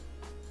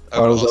 I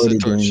would was also already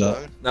torch doing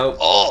Song. Nope.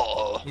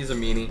 Oh, He's a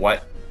meanie.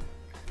 What?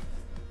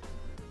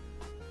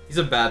 He's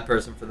a bad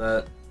person for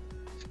that.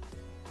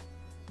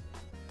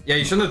 Yeah,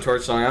 you shouldn't have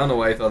torch song. I don't know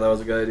why you thought that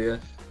was a good idea.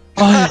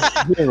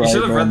 You're You right,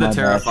 should have bro, read the my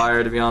bad.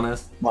 Terrifier, to be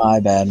honest. My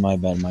bad.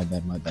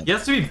 He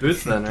has to be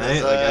boots then,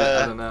 right? Like,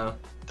 I don't know.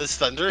 does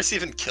Thunderous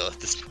even kill at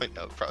this point?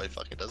 No, probably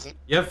fucking doesn't.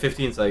 You have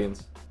 15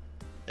 seconds.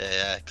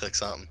 Yeah, click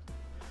something.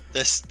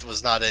 This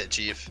was not it,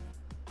 Chief.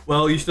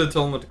 Well, you should have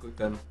told him what to click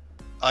then.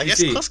 I guess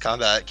see. close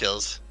combat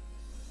kills.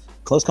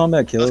 Close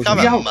combat kills. Close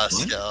combat Yeah, must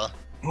what? kill.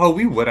 Oh,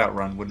 we would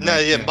outrun, wouldn't No,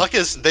 we? yeah, Buck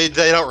is they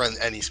don't run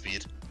any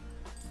speed.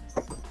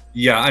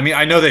 Yeah, I mean,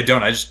 I know they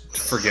don't. I just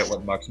forget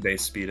what Buck's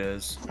base speed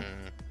is.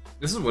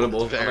 This is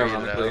winnable, Very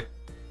ironically.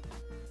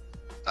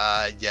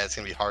 Yeah, it's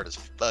gonna be hard as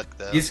fuck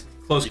though. He's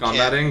close You can't-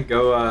 combating.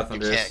 Go you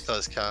Thunderous. can't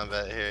close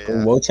combat here. Go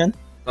Yeah. Wochen? Go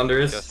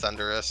Thunderous.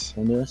 Thunderous.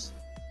 Thunderous?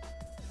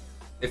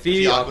 If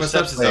he If Aqua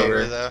Steps, it's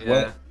over. though.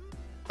 Yeah.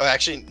 Oh,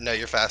 actually, no,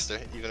 you're faster.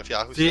 Even if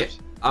Yaku See, steps.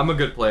 I'm a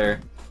good player.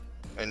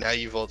 And now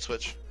you Volt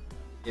Switch.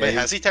 Yeah, Wait, you-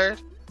 has he tired?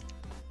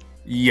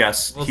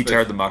 Yes, We'll he switch.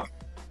 teared the muck.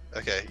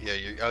 Okay, yeah,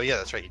 oh yeah,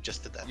 that's right. You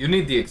just did that. You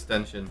need the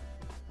extension.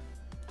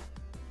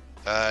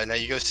 Now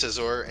you go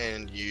Scizor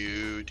and do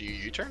you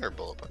U-turn or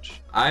Bullet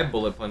Punch? I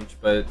bullet punch,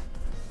 but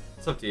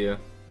it's up to you.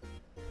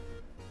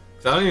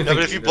 'Cause I don't even No, think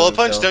but if you either Bullet of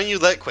them Punch, kill. don't you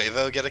let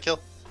Quavo get a kill?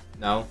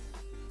 No,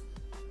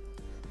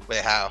 Wait,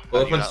 how?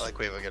 Bullet How do you not Punch-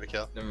 let Quavo get a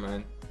kill? never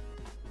mind.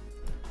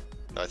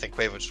 No, I think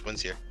Quavo just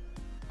wins here.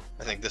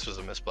 I think this was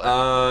a misplay.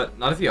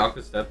 Not if he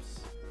Aqua Steps.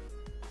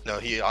 No,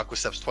 he Aqua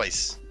Steps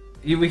twice.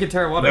 We could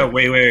tear water. No,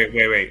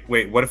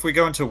 wait. What if we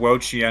go into Wo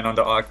Chien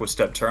onto Aqua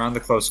Step, turn on the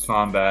close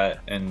combat,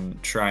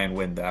 and try and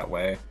win that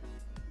way?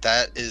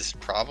 That is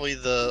probably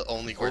the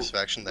only course of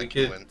action We that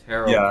can could win.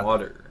 tear Yeah.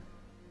 water.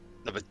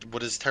 No, but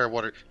what is Terra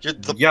Water?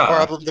 The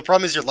Yeah.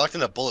 problem is you're locked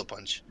in a Bullet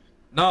Punch.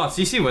 No,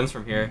 CC wins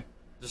from here.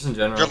 Just in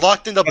general. You're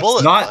locked in the That's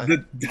Bullet not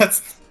Punch.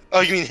 that's Oh,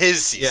 you mean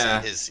his CC?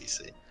 Yeah. His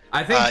CC.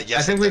 I think.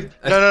 Yes, I think it we. did.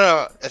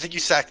 No. I think you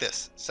sack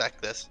this. Sack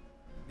this.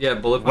 Yeah,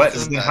 bullet what.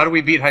 punch. Then how do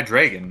we beat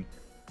Hydreigon?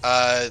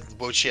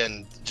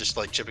 Wo-Chien just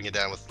like chipping it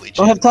down with Leech.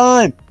 Don't have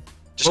time.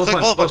 Just click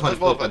bullet punch, click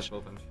bullet punch.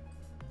 bullet punch.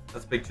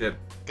 That's big chip.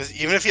 Because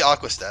even if he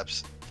aqua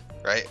steps,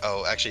 right?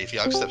 Oh, actually, if he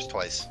aqua steps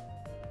twice.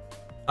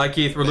 Hi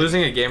Keith, we're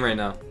losing a game right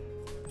now.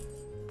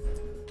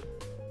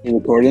 You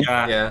recording?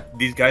 Yeah.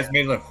 These guys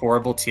made a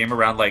horrible team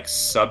around like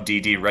sub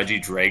DD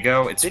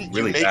Regidrago. It's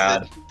really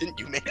bad. Didn't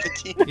you make the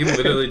team? You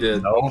literally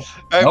did. No. Alright,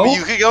 No? but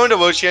you could go into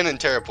Wo-Chien and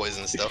Terra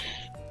Poison still.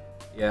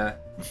 Yeah.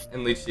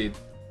 And Leech Seed.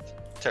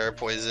 Terra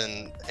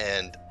Poison,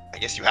 and I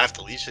guess you have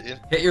to Leech Seed.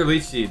 Hit your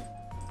Leech Seed.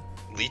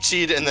 Leech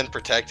Seed, and then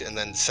Protect, and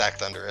then sack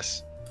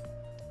Thunderous.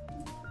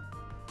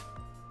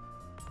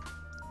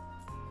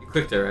 You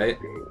clicked it, right?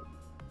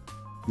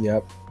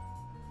 Yep.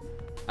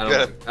 I You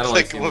don't gotta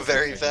like click them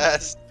very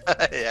fast.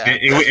 Yeah.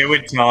 It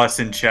would tell us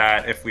in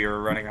chat if we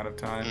were running out of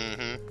time.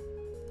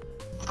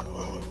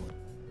 Mm-hmm.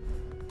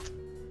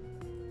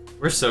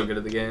 We're so good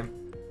at the game.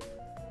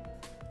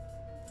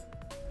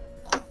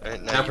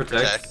 Alright, Now you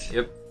protect.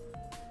 Yep.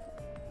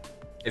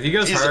 If he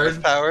goes He's hard,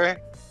 Earth Power.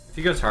 if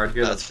he goes hard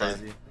here, That's that's fine.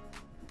 crazy.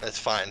 That's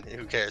fine.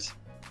 Who cares?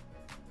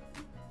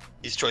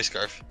 He's Choice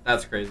Scarf.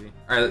 That's crazy.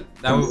 Alright,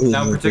 now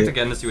protect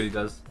again to see what he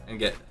does and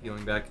get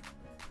healing back.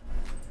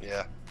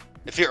 Yeah.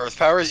 If your Earth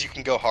Powers, you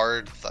can go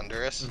hard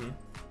Thunderous. Mhm.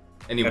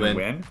 And you And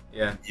win.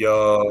 Yeah.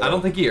 Yo. I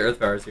don't think he Earth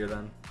Powers here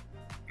then.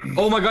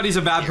 Oh my god, he's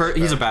a bad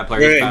he's a bad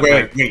player. He's a bad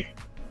Wait. player.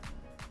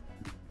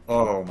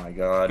 Oh my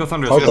god. Go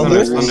Thunderous, Oh, go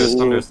Thunderous,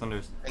 Thunderous.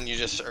 Thunderous. And you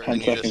just,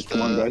 10 seconds,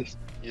 come on, guys.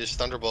 you just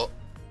Thunderbolt.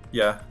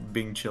 Yeah,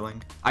 being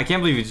chilling. I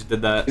can't believe he just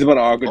did that. He's about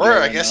to Aqua Or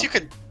Dragon I guess now. you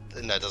could.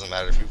 No, it doesn't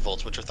matter if you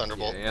Volt Switch or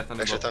Thunderbolt. Yeah,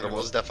 Thunderbolt. Actually,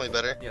 Thunderbolt is definitely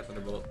better. Yeah,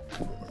 Thunderbolt.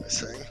 I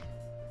see.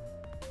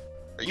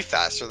 Are you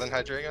faster than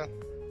Hydreigon?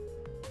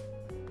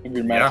 If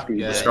you're max speed,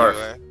 yeah. yeah. Scarf.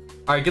 you are.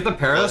 Alright, get the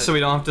Para What? so we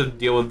don't have to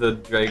deal with the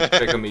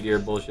Draco Meteor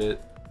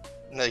bullshit.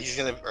 No, he's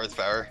gonna Earth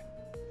Power.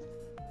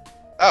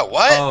 Oh,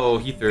 what? Oh,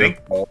 he threw. Think-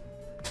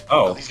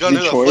 Oh. He's going to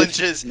the Choice?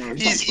 flinches. No,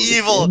 it's He's not choice.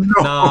 evil. No,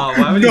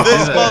 why would he do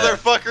This that?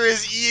 motherfucker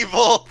is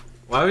evil.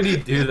 Why would he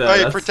do that?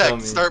 Alright, That's protect. so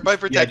mean. Start by Yeah,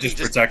 protecting.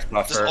 just protect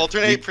buffer. Just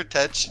alternate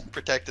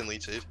protect and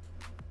Leech Seed.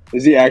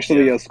 Is he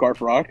actually a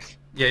Scarf Rocks?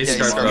 Yeah, he's Yeah,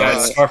 he's Scarf. Scarf. Yeah,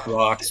 it's Scarf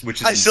Rocks,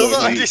 which is I still don't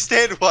insane.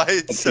 understand why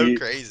it's so He-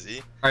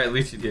 crazy. Alright,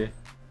 Leech Seed here.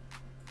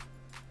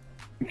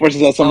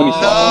 Forces out somebody.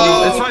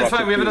 No! It's fine, it's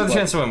fine. We have another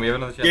chance to win. We have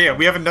another chance. Yeah,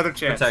 we have another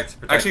chance. Protect.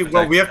 Actually,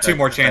 well, we have two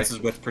more chances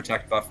with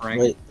protect buffering.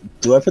 Wait,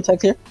 do I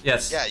protect here?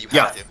 Yes. Yeah, you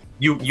Yeah. have to.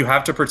 You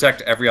have to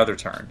protect every other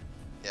turn.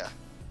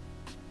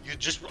 You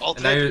just now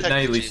alternate you- protect now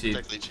you Leech Leech Seed. Seed.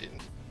 Protect Leech Seed.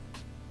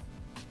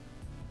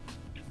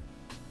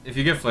 If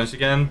you get flinched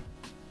again.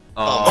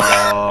 Oh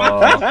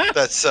Oh.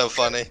 That's so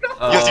funny. You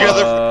have to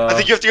go I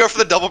think you have to go for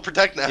the double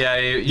protect now. Yeah,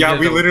 you Yeah, get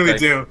we double literally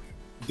protect. do.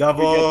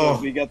 Double.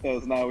 We get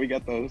those now. We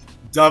get those.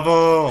 Double.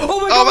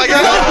 Oh my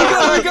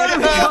god! We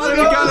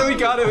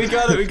got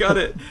it! We got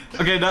it!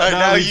 Okay, now, Alright,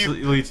 now Leech,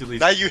 you- Leech.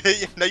 Now you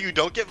hit. Now you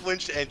don't get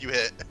flinched and you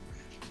hit.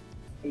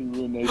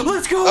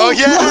 Let's go! Oh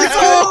yeah!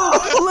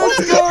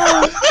 Let's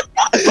go!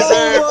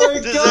 Deserve, Oh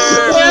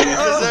deserve,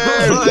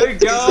 my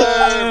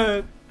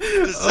god!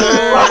 deserve.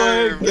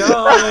 Oh my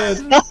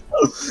god!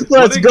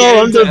 Let's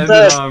go, I'm the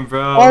best.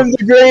 bro. I'm the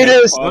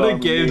greatest. What a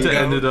game to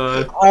end it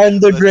on. I'm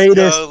the Let's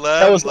greatest. go, Lem,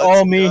 That was let's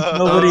all me, go.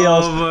 nobody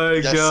else. Oh my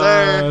Yes,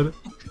 sir. god.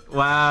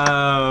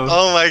 Wow.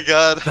 Oh my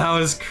god. That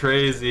was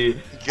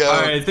crazy. Go.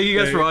 Alright, thank you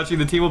guys for watching.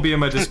 The team will be in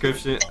my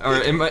description, or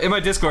in my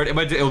Discord.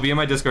 It'll be in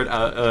my Discord.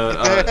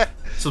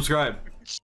 Subscribe.